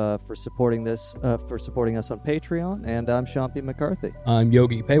you for supporting this, for supporting us on Patreon. And I'm Sean P. McCarthy. I'm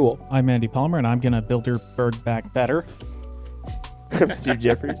Yogi Paywolf. I'm Andy Palmer, and I'm going to build your bird back better. I'm Steve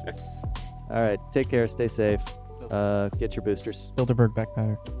Jeffers. All right. Take care. Stay safe. Get your boosters. Bilderberg back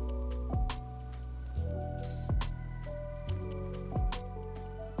better.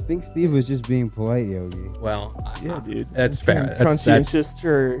 I think Steve was just being polite, Yogi. Well, yeah, dude. That's fair. Conscientious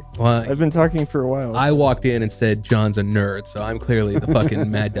for. Well, I've been talking for a while. I walked in and said John's a nerd, so I'm clearly the fucking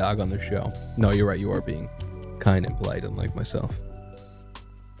mad dog on the show. No, you're right. You are being kind and polite, unlike myself.